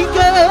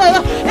anchor.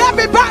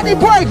 Everybody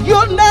break,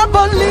 you'll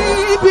never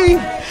leave me.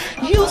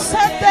 You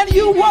said that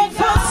you won't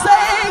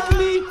forsake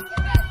me.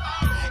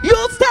 You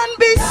stand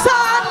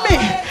beside me,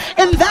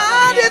 and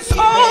that is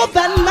all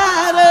that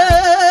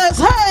matters.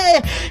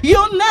 Hey,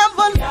 you'll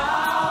never.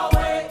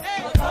 Yahweh,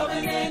 a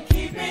covenant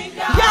keeping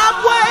God.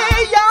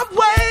 Yahweh,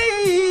 Yahweh,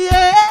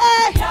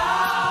 yeah.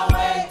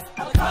 Yahweh, a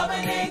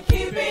covenant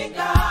keeping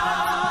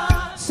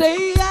God.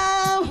 Say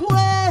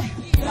Yahweh,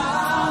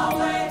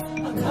 Yahweh,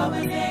 a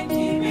covenant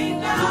keeping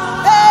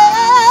God.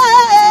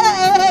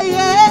 Hey,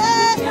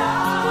 yeah.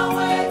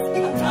 Yahweh,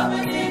 a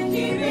covenant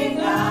keeping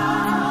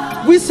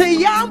God. We say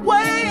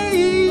Yahweh.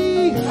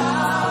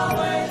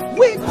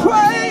 We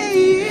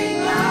praise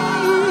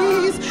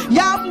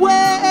Yahweh.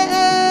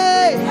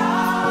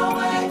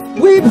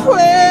 We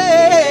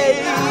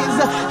praise,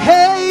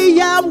 hey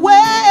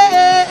Yahweh.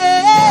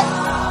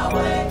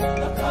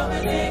 The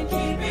covenant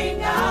keeping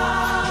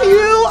God.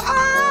 You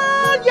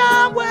are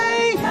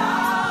Yahweh.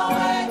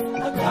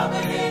 The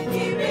covenant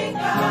keeping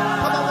God.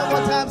 Come on, one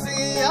more time,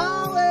 sing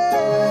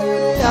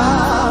Yahweh.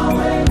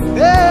 Yahweh.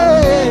 Hey.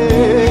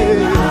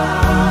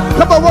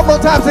 Come on, one more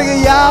time,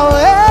 sing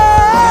Yahweh.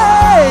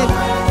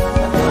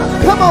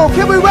 Come on,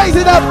 can we raise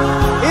it up?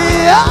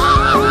 Yahweh!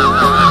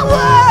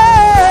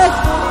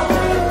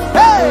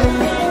 Hey!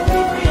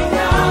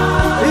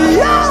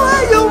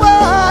 Yahweh, you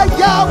are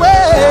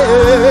Yahweh!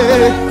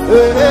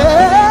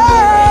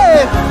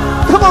 Hey.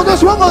 Come on,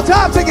 just one more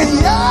time, sing it.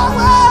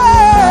 Yahweh!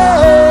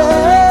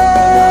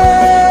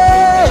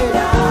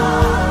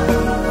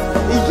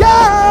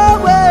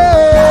 Yahweh!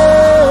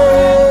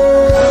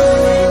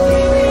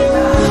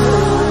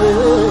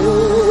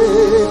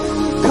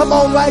 Come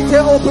on, right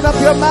there, open up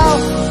your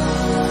mouth.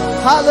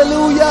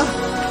 Hallelujah.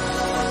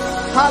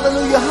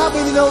 Hallelujah. How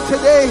many know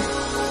today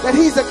that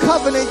he's a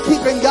covenant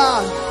keeping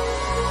God?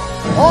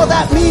 All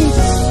that means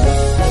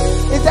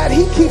is that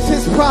he keeps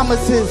his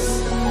promises.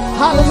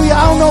 Hallelujah.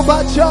 I don't know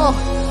about y'all.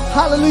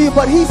 Hallelujah.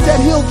 But he said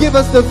he'll give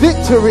us the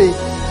victory.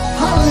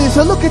 Hallelujah.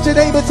 So look at your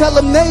neighbor. Tell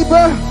him,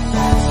 neighbor.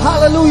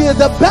 Hallelujah.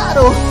 The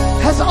battle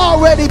has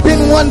already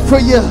been won for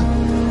you.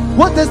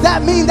 What does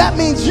that mean? That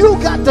means you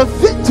got the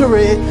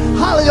victory.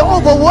 Hallelujah.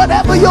 Over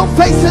whatever you're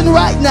facing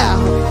right now.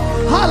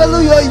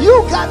 Hallelujah,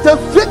 you got the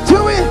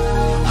victory.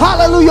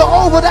 Hallelujah,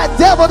 over that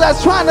devil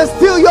that's trying to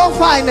steal your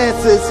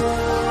finances.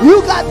 You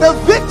got the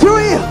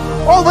victory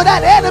over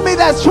that enemy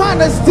that's trying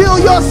to steal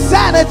your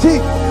sanity.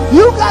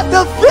 You got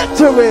the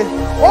victory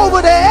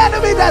over the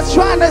enemy that's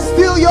trying to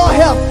steal your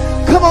health.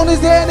 Come on, is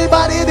there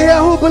anybody in here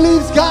who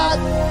believes God?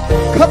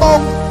 Come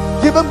on,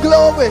 give him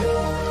glory.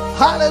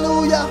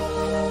 Hallelujah.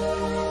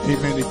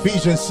 Amen.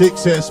 Ephesians 6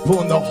 says,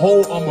 pulling the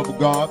whole armor of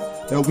God,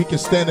 that we can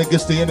stand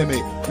against the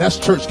enemy. That's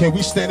church. Can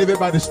we stand?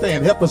 Everybody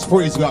stand. Help us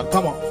praise God.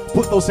 Come on.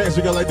 Put those hands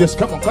together like this.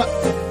 Come on. Clap.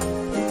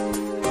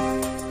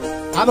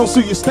 I don't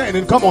see you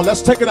standing. Come on.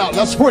 Let's take it out.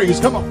 Let's praise.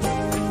 Come on.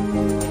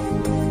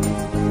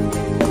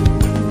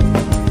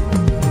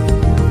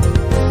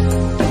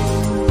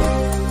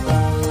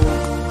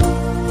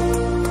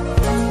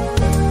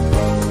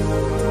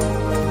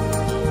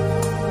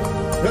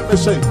 Let me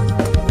sing.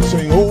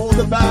 Sing, oh,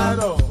 the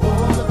battle.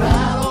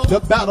 The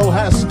battle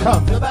has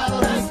come. The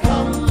battle has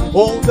come.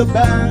 Oh, the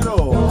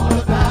battle. Oh,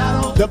 the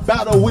battle. The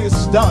battle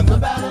is done. The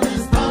battle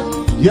is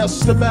done. Yes,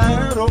 the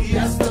battle.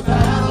 Yes, the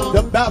battle.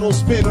 The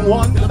battle's been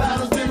won. The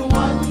battle's been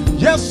won.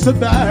 Yes, the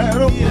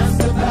battle. Yes,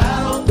 the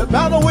battle. The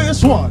battle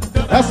is won.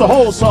 That's the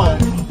whole song.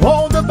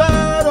 Oh, the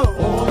battle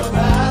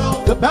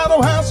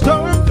has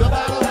turned.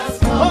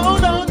 Oh,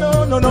 no,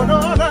 no, no, no,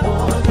 no, no.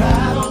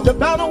 The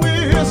battle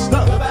is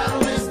done.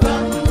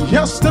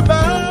 Yes, the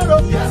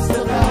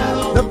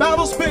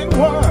battle's been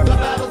won.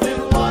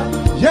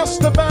 Yes,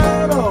 the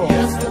battle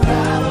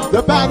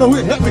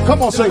will help me.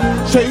 Come on, say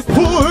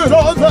put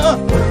on the,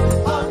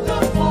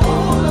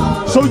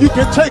 so you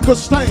can take a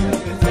stand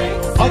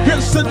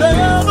against the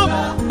devil.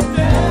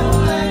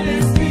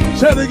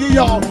 Say it again,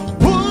 y'all.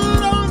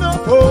 Put on the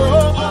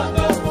full.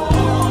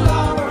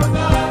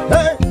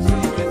 Hey,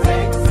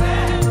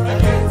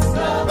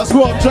 let's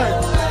go up,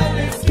 James.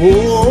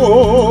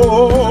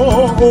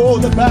 Oh,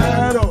 the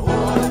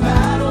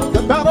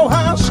battle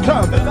has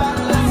come.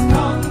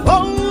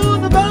 Oh,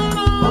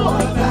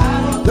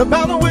 the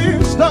battle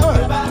is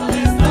done.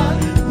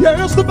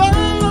 Yes, the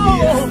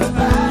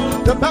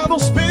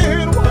battle's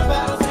been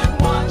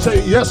won.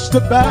 Say yes, the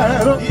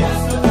battle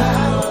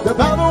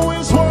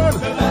is won.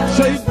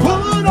 Say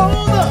put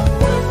on the.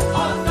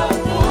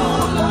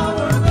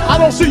 I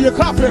don't see you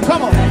clapping.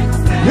 Come on.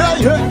 Yeah,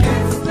 yeah.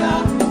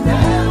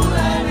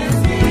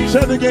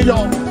 Say it again,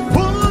 y'all.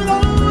 Put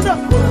on the.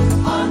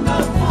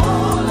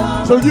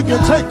 So you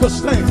can take a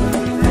stand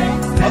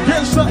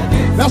against them.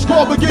 Let's go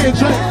up again,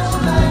 James.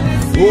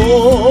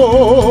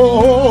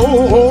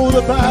 Oh,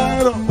 the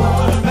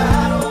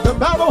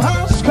battle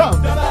has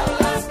come.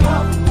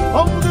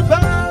 Oh,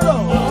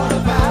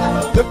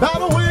 the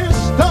battle is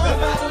done.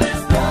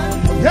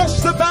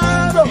 Yes, the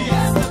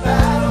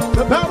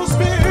battle's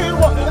been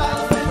won.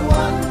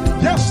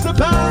 Yes, the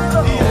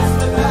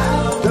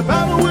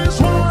battle is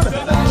won.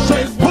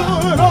 Say,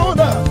 put on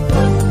the,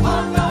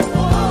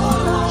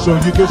 so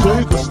you can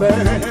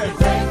stand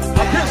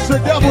against the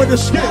devil in the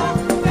skin.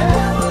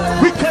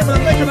 We came to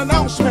make an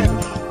announcement.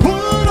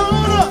 Put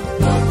on up,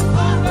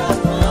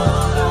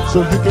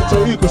 so you can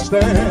take a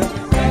stand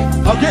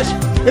against.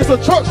 It's a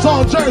church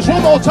song, James.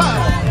 One more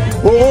time.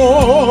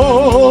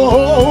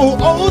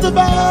 Oh, the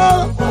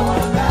battle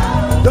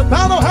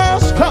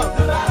has come.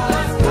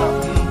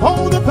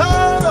 Oh, the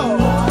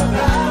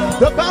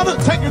battle,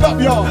 take it up,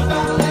 y'all.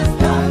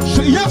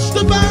 Say yes,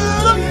 the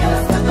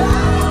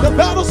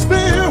battle's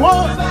been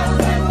won.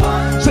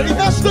 Say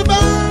yes, the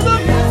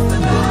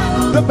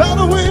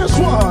battle is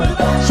won.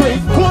 Say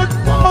put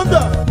on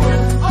the,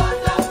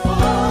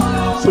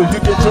 so you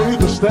can take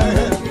a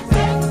stand.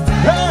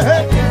 Hey,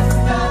 hey.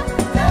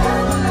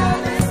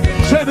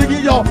 Say it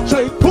again, y'all.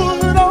 Say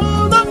put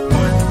on the,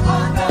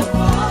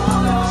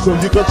 so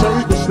you can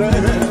take a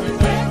stand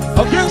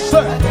against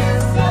that.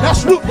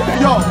 That's what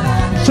y'all.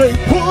 Say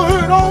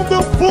put on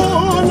the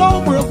full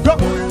armor of God.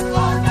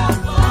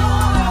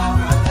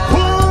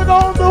 Put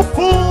on the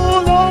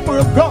full armor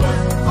of God.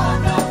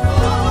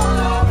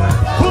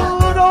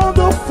 Put on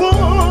the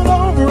full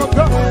armor of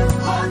God.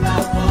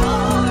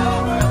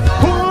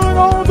 Put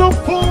on the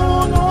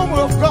full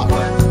armor of God.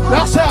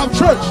 That's how I'm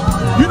church.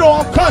 You know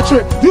I'm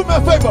country. Do me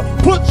a favor.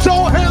 Put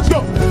your hands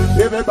go.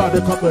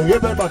 Everybody clap your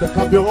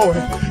oil.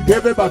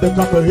 Everybody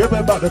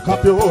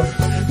clap your oil.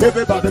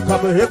 Everybody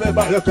clap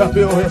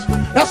your hands.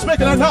 Let's make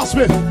an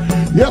announcement.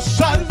 Yes,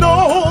 I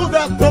know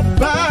that the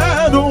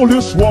battle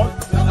is won.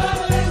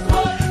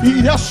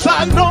 Yes,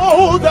 I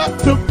know that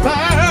the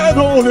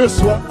battle is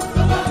won.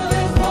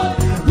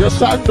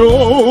 Yes, I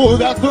know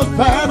that the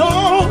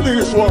battle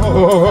is won.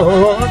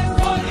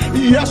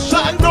 Yes,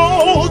 I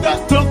know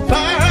that the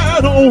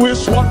battle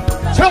is won.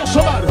 Tell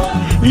somebody.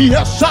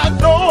 Yes, I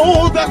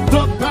know that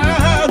the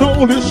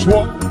battle is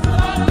won.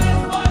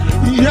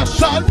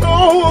 Yes, I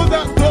know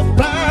that the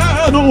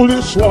battle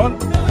is won.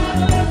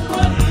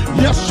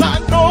 Yes, I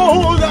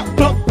know that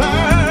the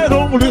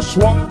battle is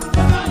won.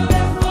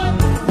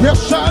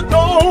 Yes, I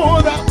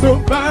know that the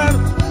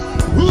battle.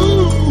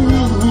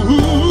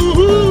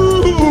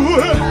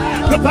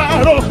 The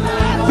battle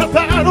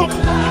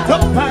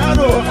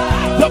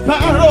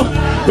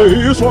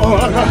is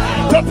won.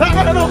 The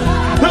battle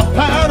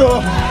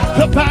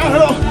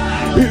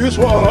is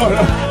won.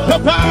 The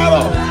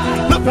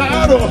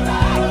battle.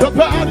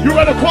 You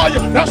ready, choir?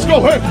 Let's go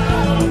ahead.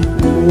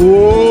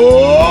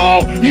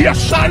 Oh,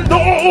 yes, I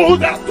know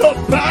that the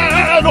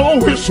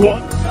battle is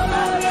won.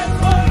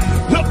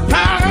 The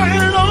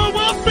battle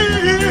will be.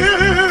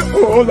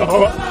 Oh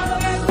Lord,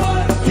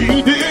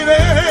 He did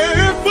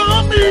it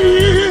for me.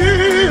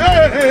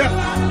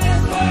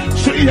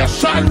 So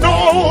yes, I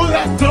know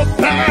that the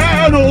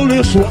battle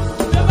is won.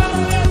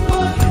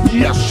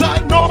 Yes, I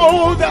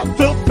know that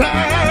the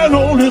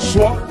battle is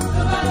won.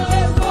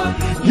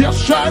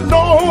 Yes, I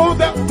know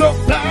that the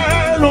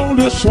battle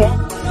is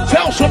won.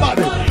 Tell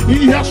somebody.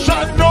 Yes,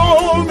 I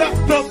know that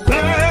the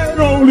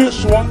battle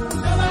is won.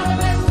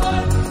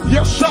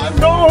 Yes, I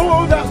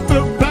know that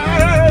the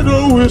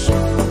battle is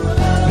won.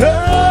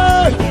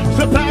 Hey,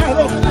 the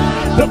battle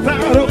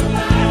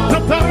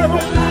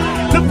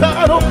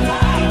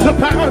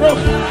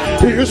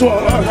is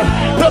won.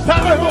 The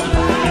battle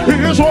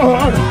is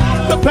won.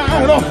 The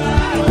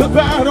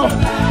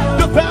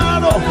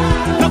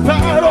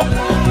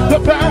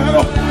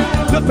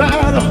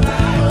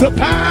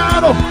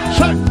battle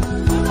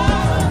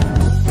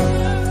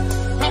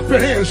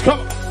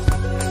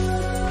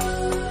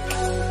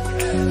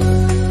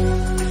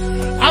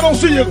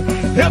see you.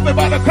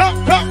 Everybody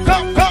come, come,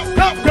 come, come,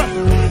 come, come.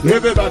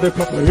 Everybody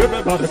come,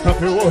 everybody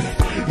come,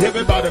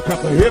 everybody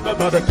come,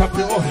 everybody come,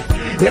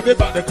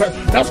 everybody come.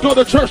 Let's go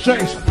to church,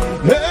 James.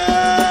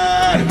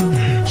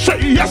 Hey, say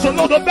yes or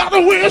no, the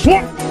battle is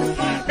won.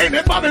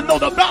 Anybody know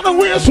the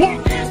battle is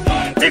won?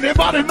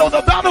 Anybody know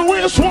the battle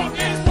is won?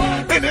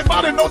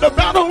 Anybody know the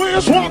battle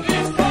is won?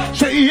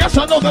 Say yes,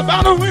 I know the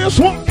battle is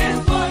won.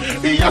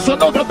 Yes, I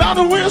know the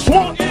battle is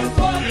won.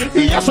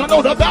 Yes, I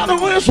know the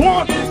battle is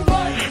won.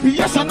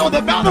 Yes, I know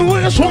the battle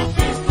is won.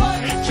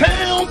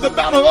 Tell the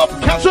battle of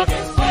cancer.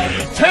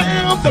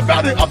 Tell the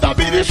battle of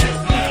diabetes.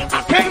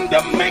 I came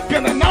to make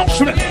an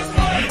announcement.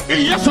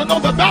 Yes, I know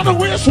the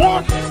battle is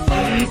won.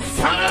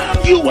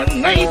 Find you a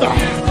neighbor.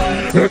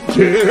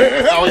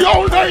 Tell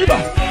your neighbor.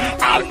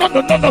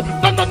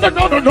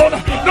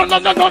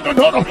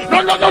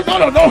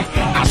 No.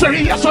 I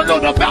say yes, I know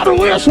the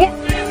battle is won.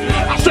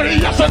 I say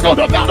yes, I know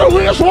the battle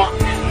is won.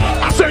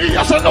 I say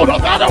yes, I know the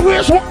battle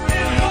is won.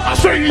 I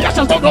say yes,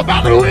 I know the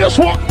battle is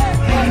won.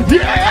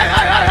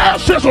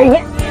 Yes, it's a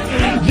one.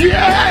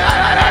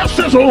 Yes,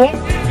 it's a one.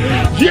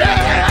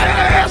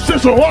 Yes,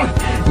 it's a one.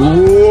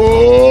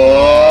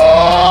 Oh,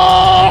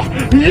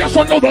 yes,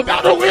 I know the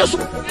battle is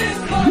won.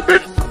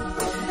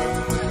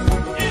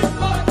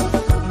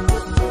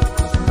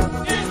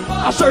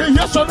 I say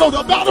yes, I know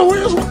the battle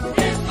is won.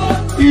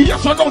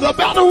 Yes, I know the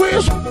battle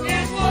is won.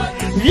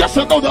 Yes,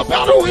 I know the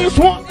battle is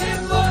won.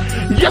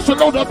 Yes, I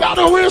know the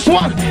battle is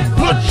won.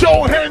 Put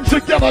your hands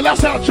together.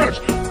 Let's have church.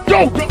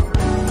 Go, go.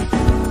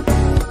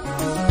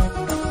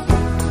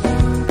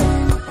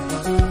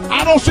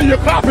 I don't see you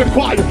clapping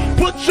choir.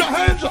 Put your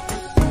hands up.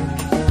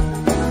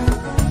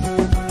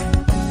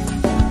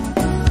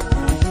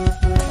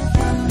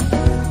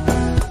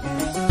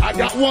 I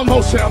got one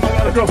more sound. I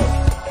gotta go.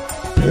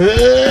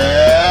 Yes.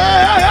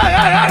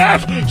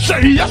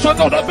 Say yes, I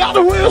know the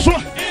battle is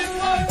won.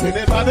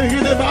 Anybody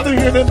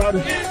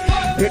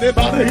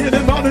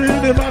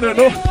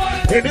know?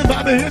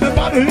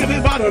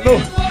 Anybody know?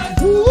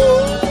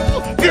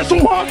 Ooh, it's a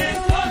one.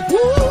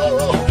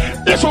 Ooh,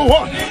 it's a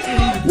one.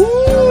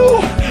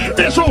 Ooh,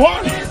 it's a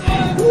one.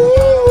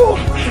 Ooh,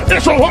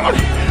 it's a one.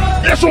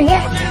 It's a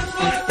one.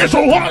 It's a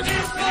one.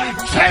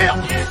 Tell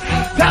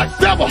that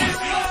devil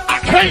I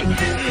came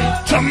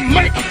to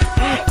make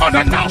an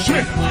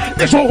announcement.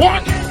 It's a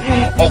one.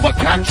 Over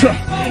cancer,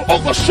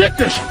 over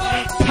sickness,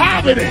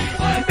 poverty.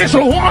 It's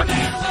a one.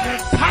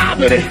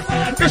 Poverty.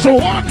 It's a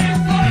one.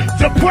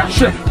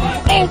 Depression,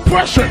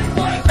 oppression.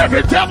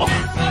 Every devil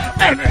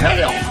and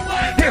hell.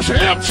 His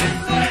empty.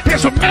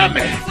 His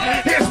mammy.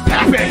 His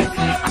pappy.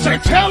 I say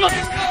tell him.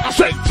 I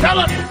say tell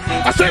him.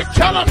 I say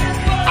tell him.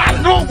 I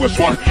know it's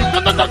one.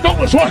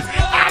 No, it's one.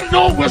 I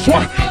know it's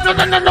one. No,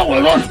 it's one.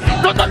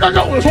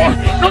 No, it's one.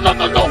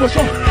 No, it's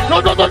one.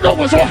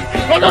 No, it's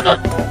one. No.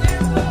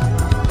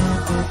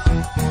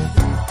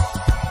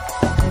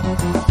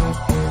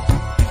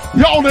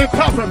 Y'all ain't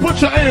clapping.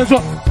 Put your hands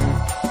up.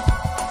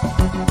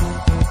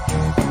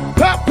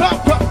 Clap,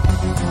 clap, clap.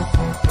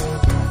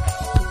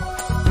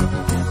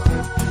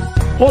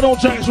 Hold on,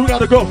 James. We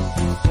gotta go.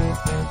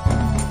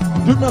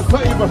 Do me a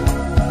favor.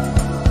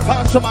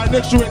 Find somebody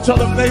next to you and tell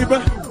them,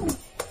 neighbor,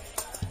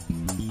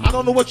 I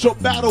don't know what your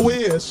battle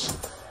is,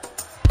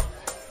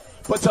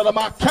 but tell them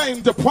I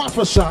came to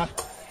prophesy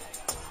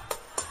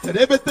that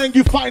everything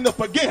you fight up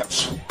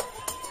against,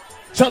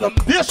 tell them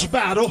this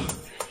battle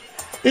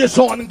is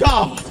on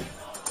God.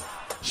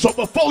 So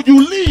before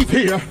you leave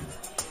here,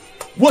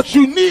 what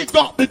you need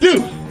God to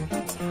do,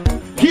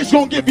 He's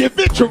going to give you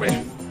victory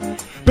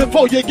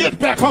before you get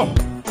back home.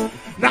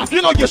 Now, if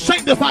you know you're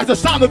sanctified, the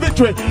sign of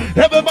victory,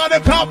 everybody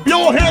clap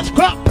your hands,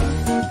 clap.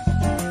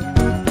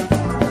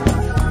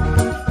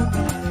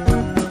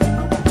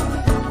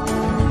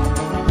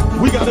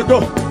 We got to go.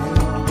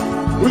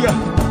 We got,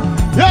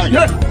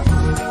 yeah.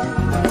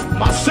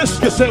 My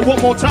sister said one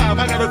more time,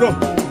 I got to go.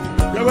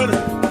 You ready?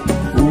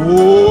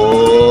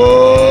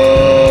 Whoa.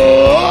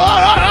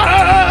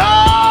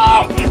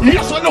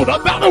 Yes, I know the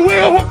battle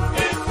will.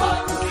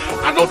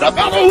 I know the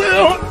battle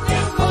will.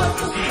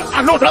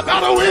 I know the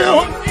battle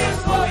will.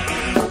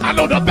 I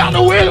know the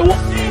battle will.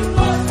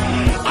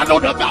 I know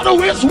the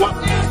battle is won.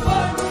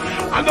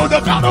 I know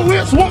the battle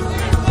is won.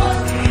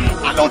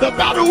 I know the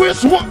battle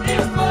is won.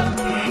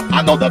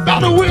 I know the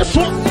battle is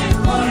won.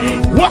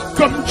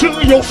 Welcome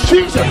to your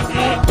season.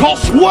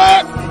 Cause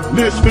what?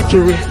 This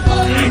victory.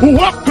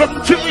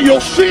 Welcome to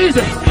your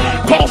season.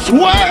 Cause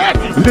what?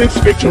 This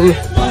victory.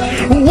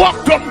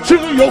 Welcome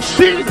to your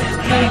season.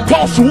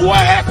 Cause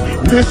what?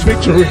 This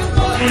victory.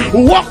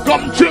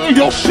 Welcome to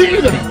your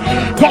season.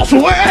 Cause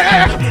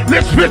where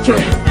this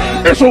victory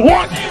is a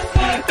one.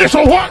 It's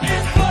a one.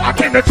 I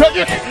came to tell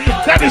you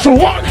that is a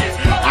one.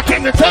 I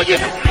came to tell you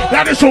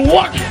that is a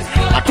one.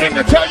 I came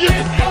to tell you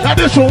that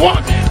is a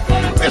one.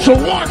 It's a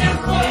one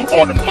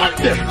on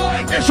Monday.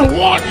 It's a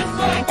one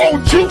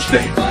on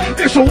Tuesday.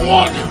 It's a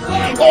one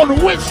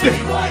on Wednesday.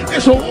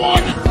 It's a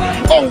one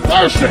on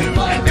Thursday.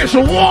 It's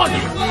a one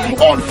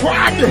on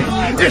Friday.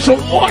 It's a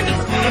one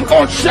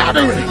on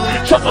Saturday.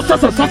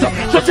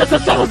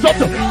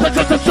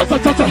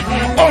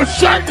 On on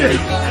Sunday,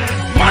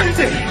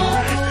 Monday,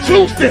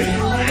 Tuesday,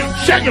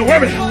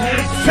 January,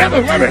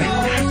 February,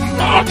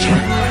 March,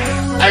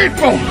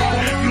 April,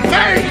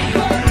 May,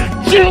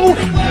 June,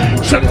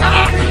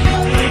 July,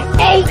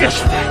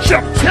 August,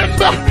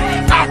 September,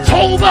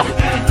 October,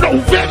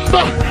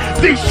 November,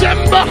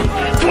 December,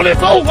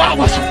 24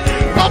 hours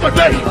of a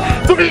day,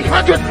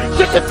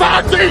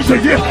 365 days a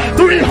year,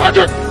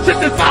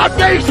 365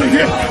 days a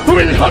year,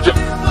 300.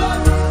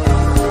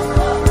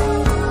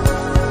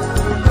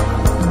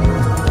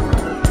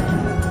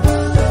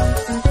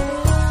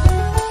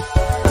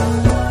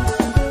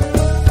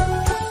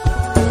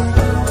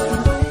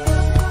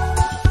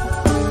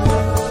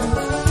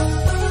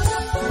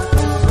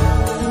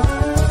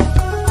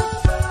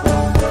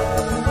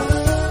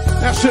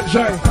 That's it,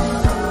 Jay.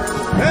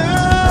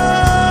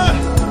 Yeah.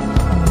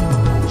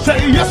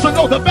 Say yes or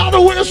no, the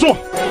battle is on.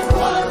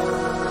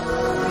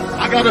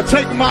 I gotta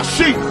take my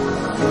seat.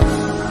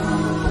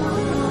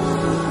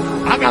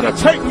 I gotta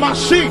take my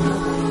seat.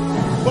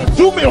 But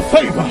do me a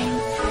favor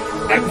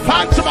and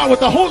find somebody with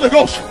the Holy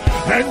Ghost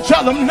and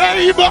tell them,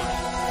 neighbor,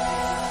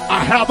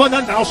 I have an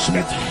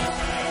announcement.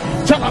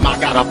 Tell them I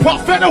got a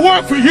prophetic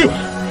word for you.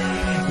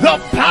 The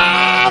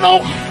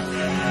battle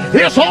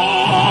is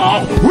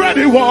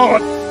already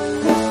won.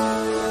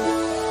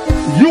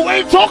 You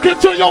ain't talking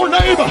to your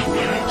neighbor.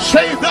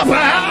 Say the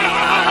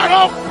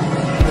battle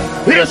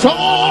is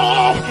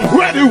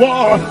already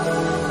won.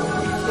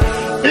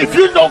 If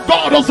you know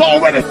God has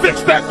already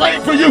fixed that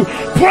thing for you,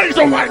 praise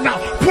him right now.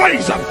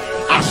 Praise him.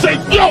 I say,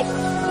 yo,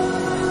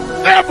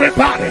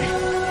 everybody,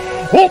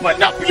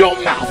 open up your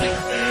mouth.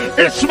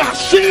 It's my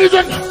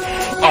season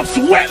of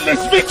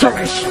sweatless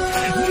victories.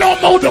 No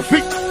more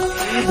defeat.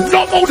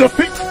 No more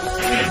defeat.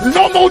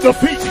 No more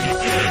defeat.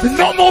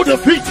 No more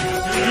defeat.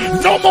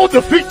 No more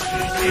defeat.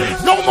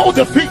 No more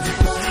defeat.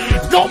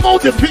 No more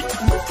defeat.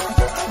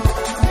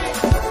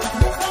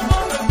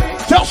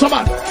 Tell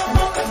somebody.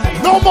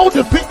 No more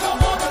defeat.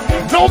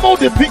 No more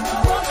defeat.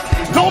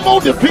 No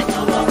more defeat.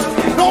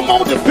 No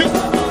more defeat.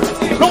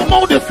 No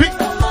more defeat.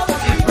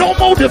 No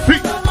more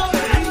defeat.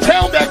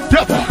 Tell that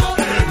devil.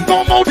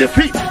 No more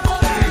defeat.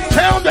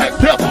 Tell that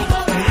devil.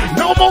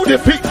 No more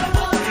defeat.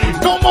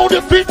 No more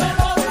defeat.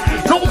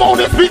 No more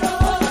defeat.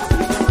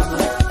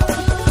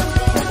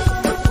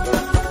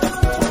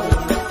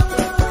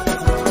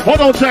 Hold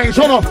on, James,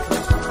 hold on.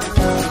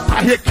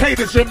 I hear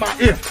cadence in my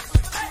ear.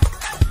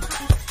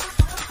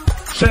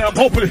 Sam,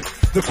 hopefully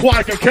the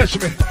choir can catch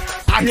me.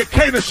 I hear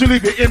cadence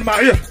leaving in my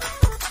ear.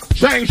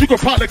 James, you can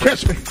probably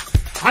catch me.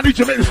 I need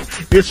you to make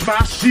this. It's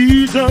my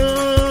season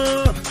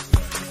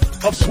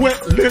of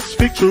sweatless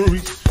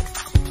victories.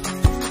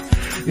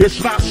 It's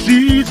my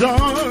season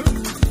of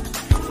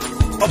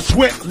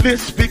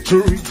sweatless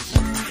victories.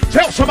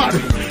 Tell somebody,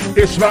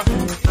 it's my...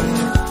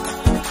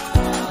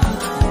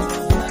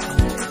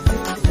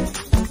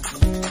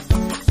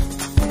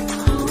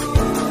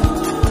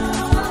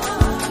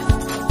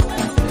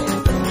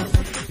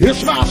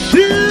 It's my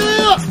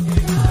shield.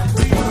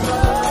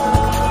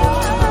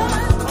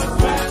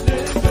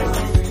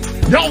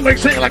 Y'all ain't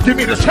saying like you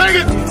mean to sing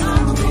it.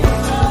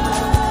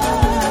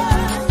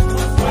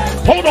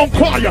 Hold on,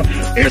 choir.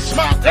 It's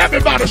my,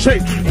 everybody say,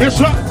 it's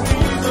my.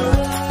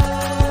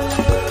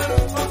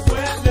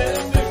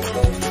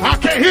 I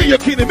can't hear you,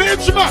 Kenny.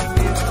 It's my.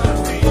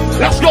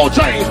 Let's go,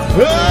 James.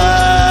 Hey!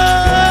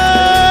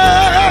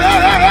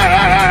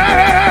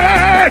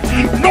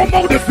 No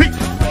more defeat.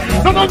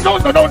 No, no, no,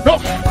 no, no, no.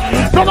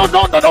 No, no,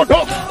 no, no, no,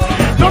 no.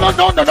 No, no,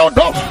 no, no, no,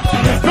 no.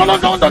 No, no,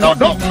 no, no, no,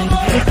 no.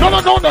 No, no,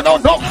 no, no, no,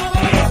 no.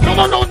 No,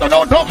 no, no, no,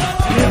 no, no.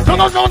 No,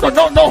 no, no, no,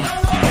 no, no.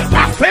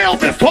 I failed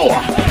before.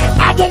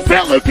 I won't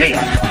fail again.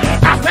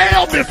 I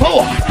failed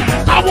before.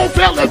 I won't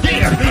fail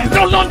again.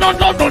 No, no, no,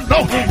 no, no,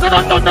 no. No,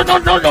 no, no, no, no,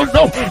 no, no,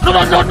 no. No,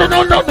 no, no, no,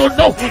 no, no, no,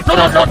 no. No,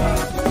 no, no.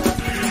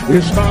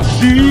 It's my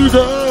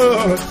season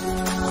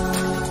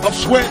of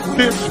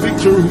sweatless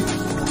victory.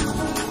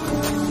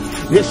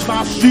 It's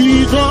my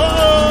season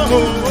of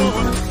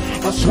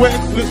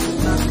sweatless.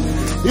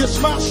 It's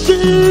my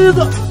season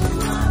of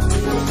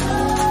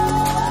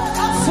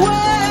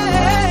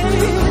sweat.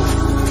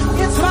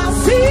 It's my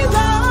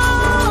season.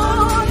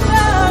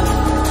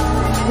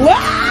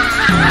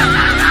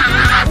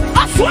 A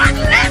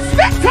sweatless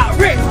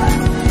victory.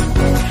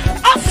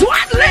 A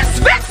sweatless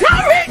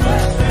victory.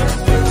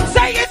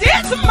 Say it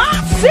is my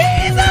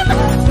season.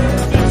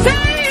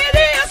 Say it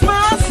is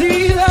my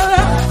season.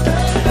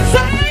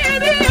 Say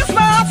it is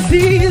my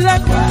season.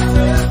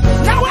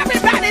 Now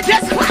everybody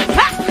just clap,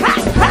 clap,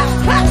 clap, clap,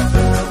 clap.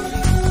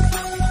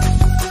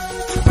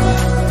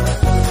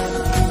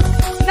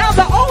 Now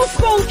the old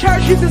school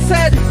church used to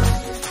say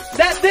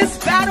that this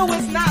battle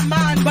is not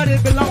mine, but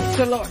it belongs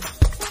to the Lord.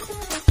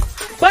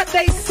 But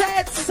they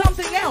said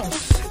something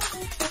else.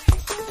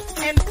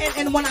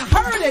 And when I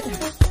heard it,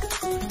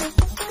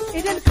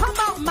 it didn't come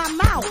out my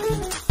mouth.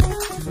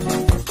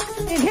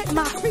 It hit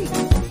my feet.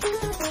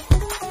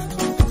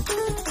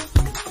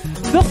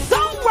 The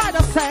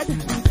songwriter said,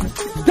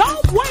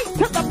 don't wait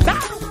till the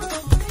battle.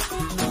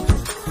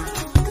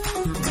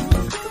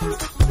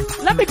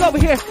 Let me go over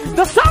here.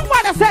 The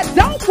songwriter said,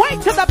 don't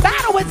wait till the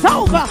battle is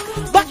over,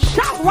 but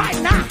shout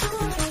right now.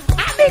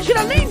 I need you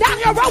to lean down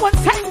your row and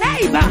say,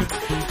 neighbor,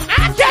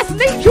 I just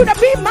need you to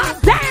be my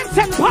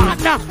dancing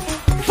partner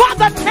for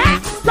the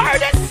next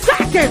 30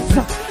 seconds.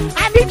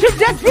 I need you to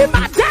just be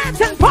my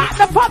dancing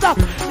partner for the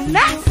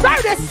next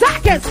 30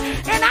 seconds.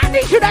 And I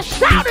need you to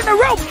shout in the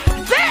room,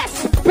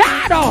 this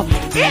battle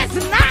is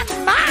not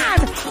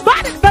mine,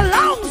 but it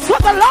belongs to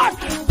the Lord.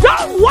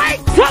 Don't wait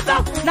till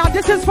the... Now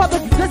this is for the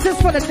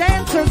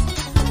dancers.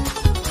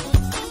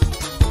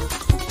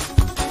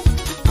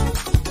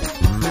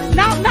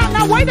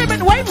 Now wait a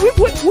minute, wait, we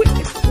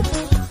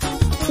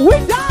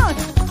done.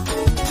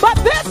 But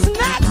this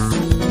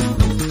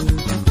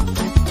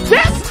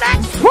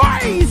next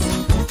praise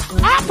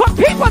are for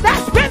people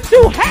that's been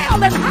through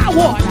hell and high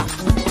water.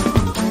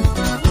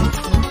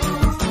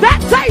 That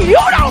say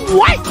you don't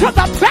wait till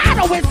the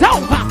battle is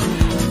over.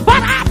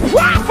 But I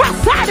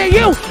prophesy to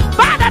you,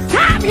 by the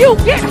time you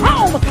get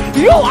home,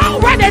 you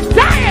already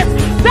dance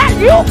that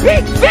you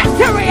beat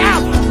victory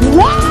out.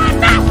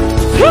 1,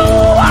 2,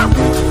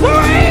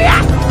 3.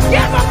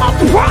 Give them a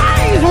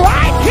praise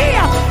right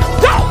here.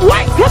 Don't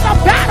wait till the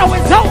battle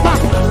is over,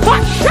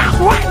 but shout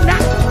right now.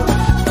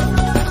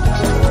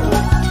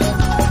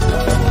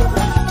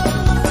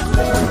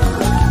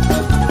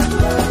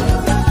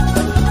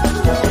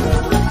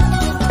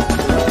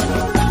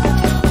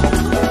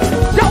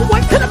 Don't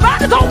wait till the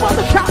battle's over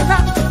to shout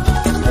now.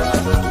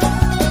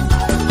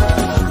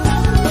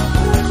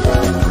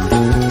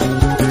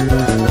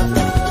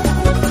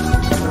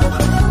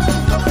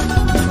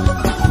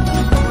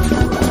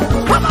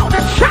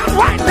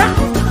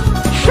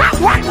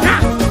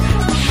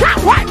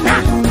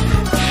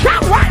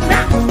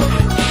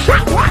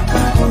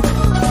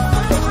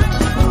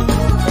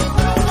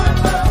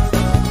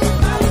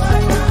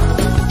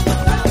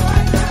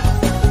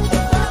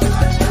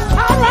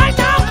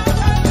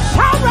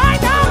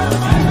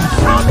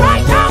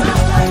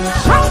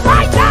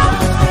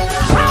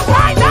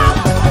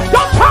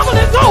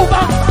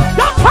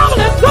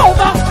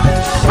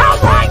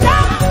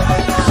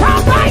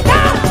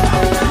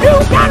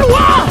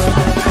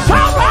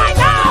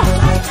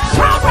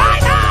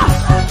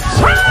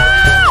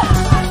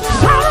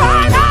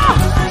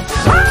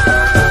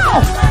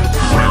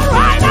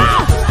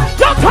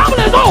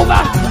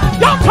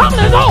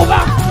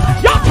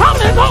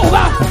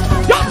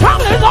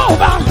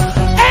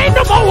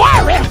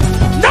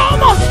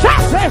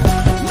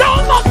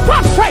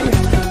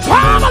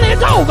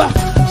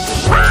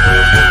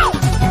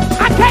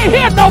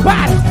 Do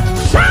it.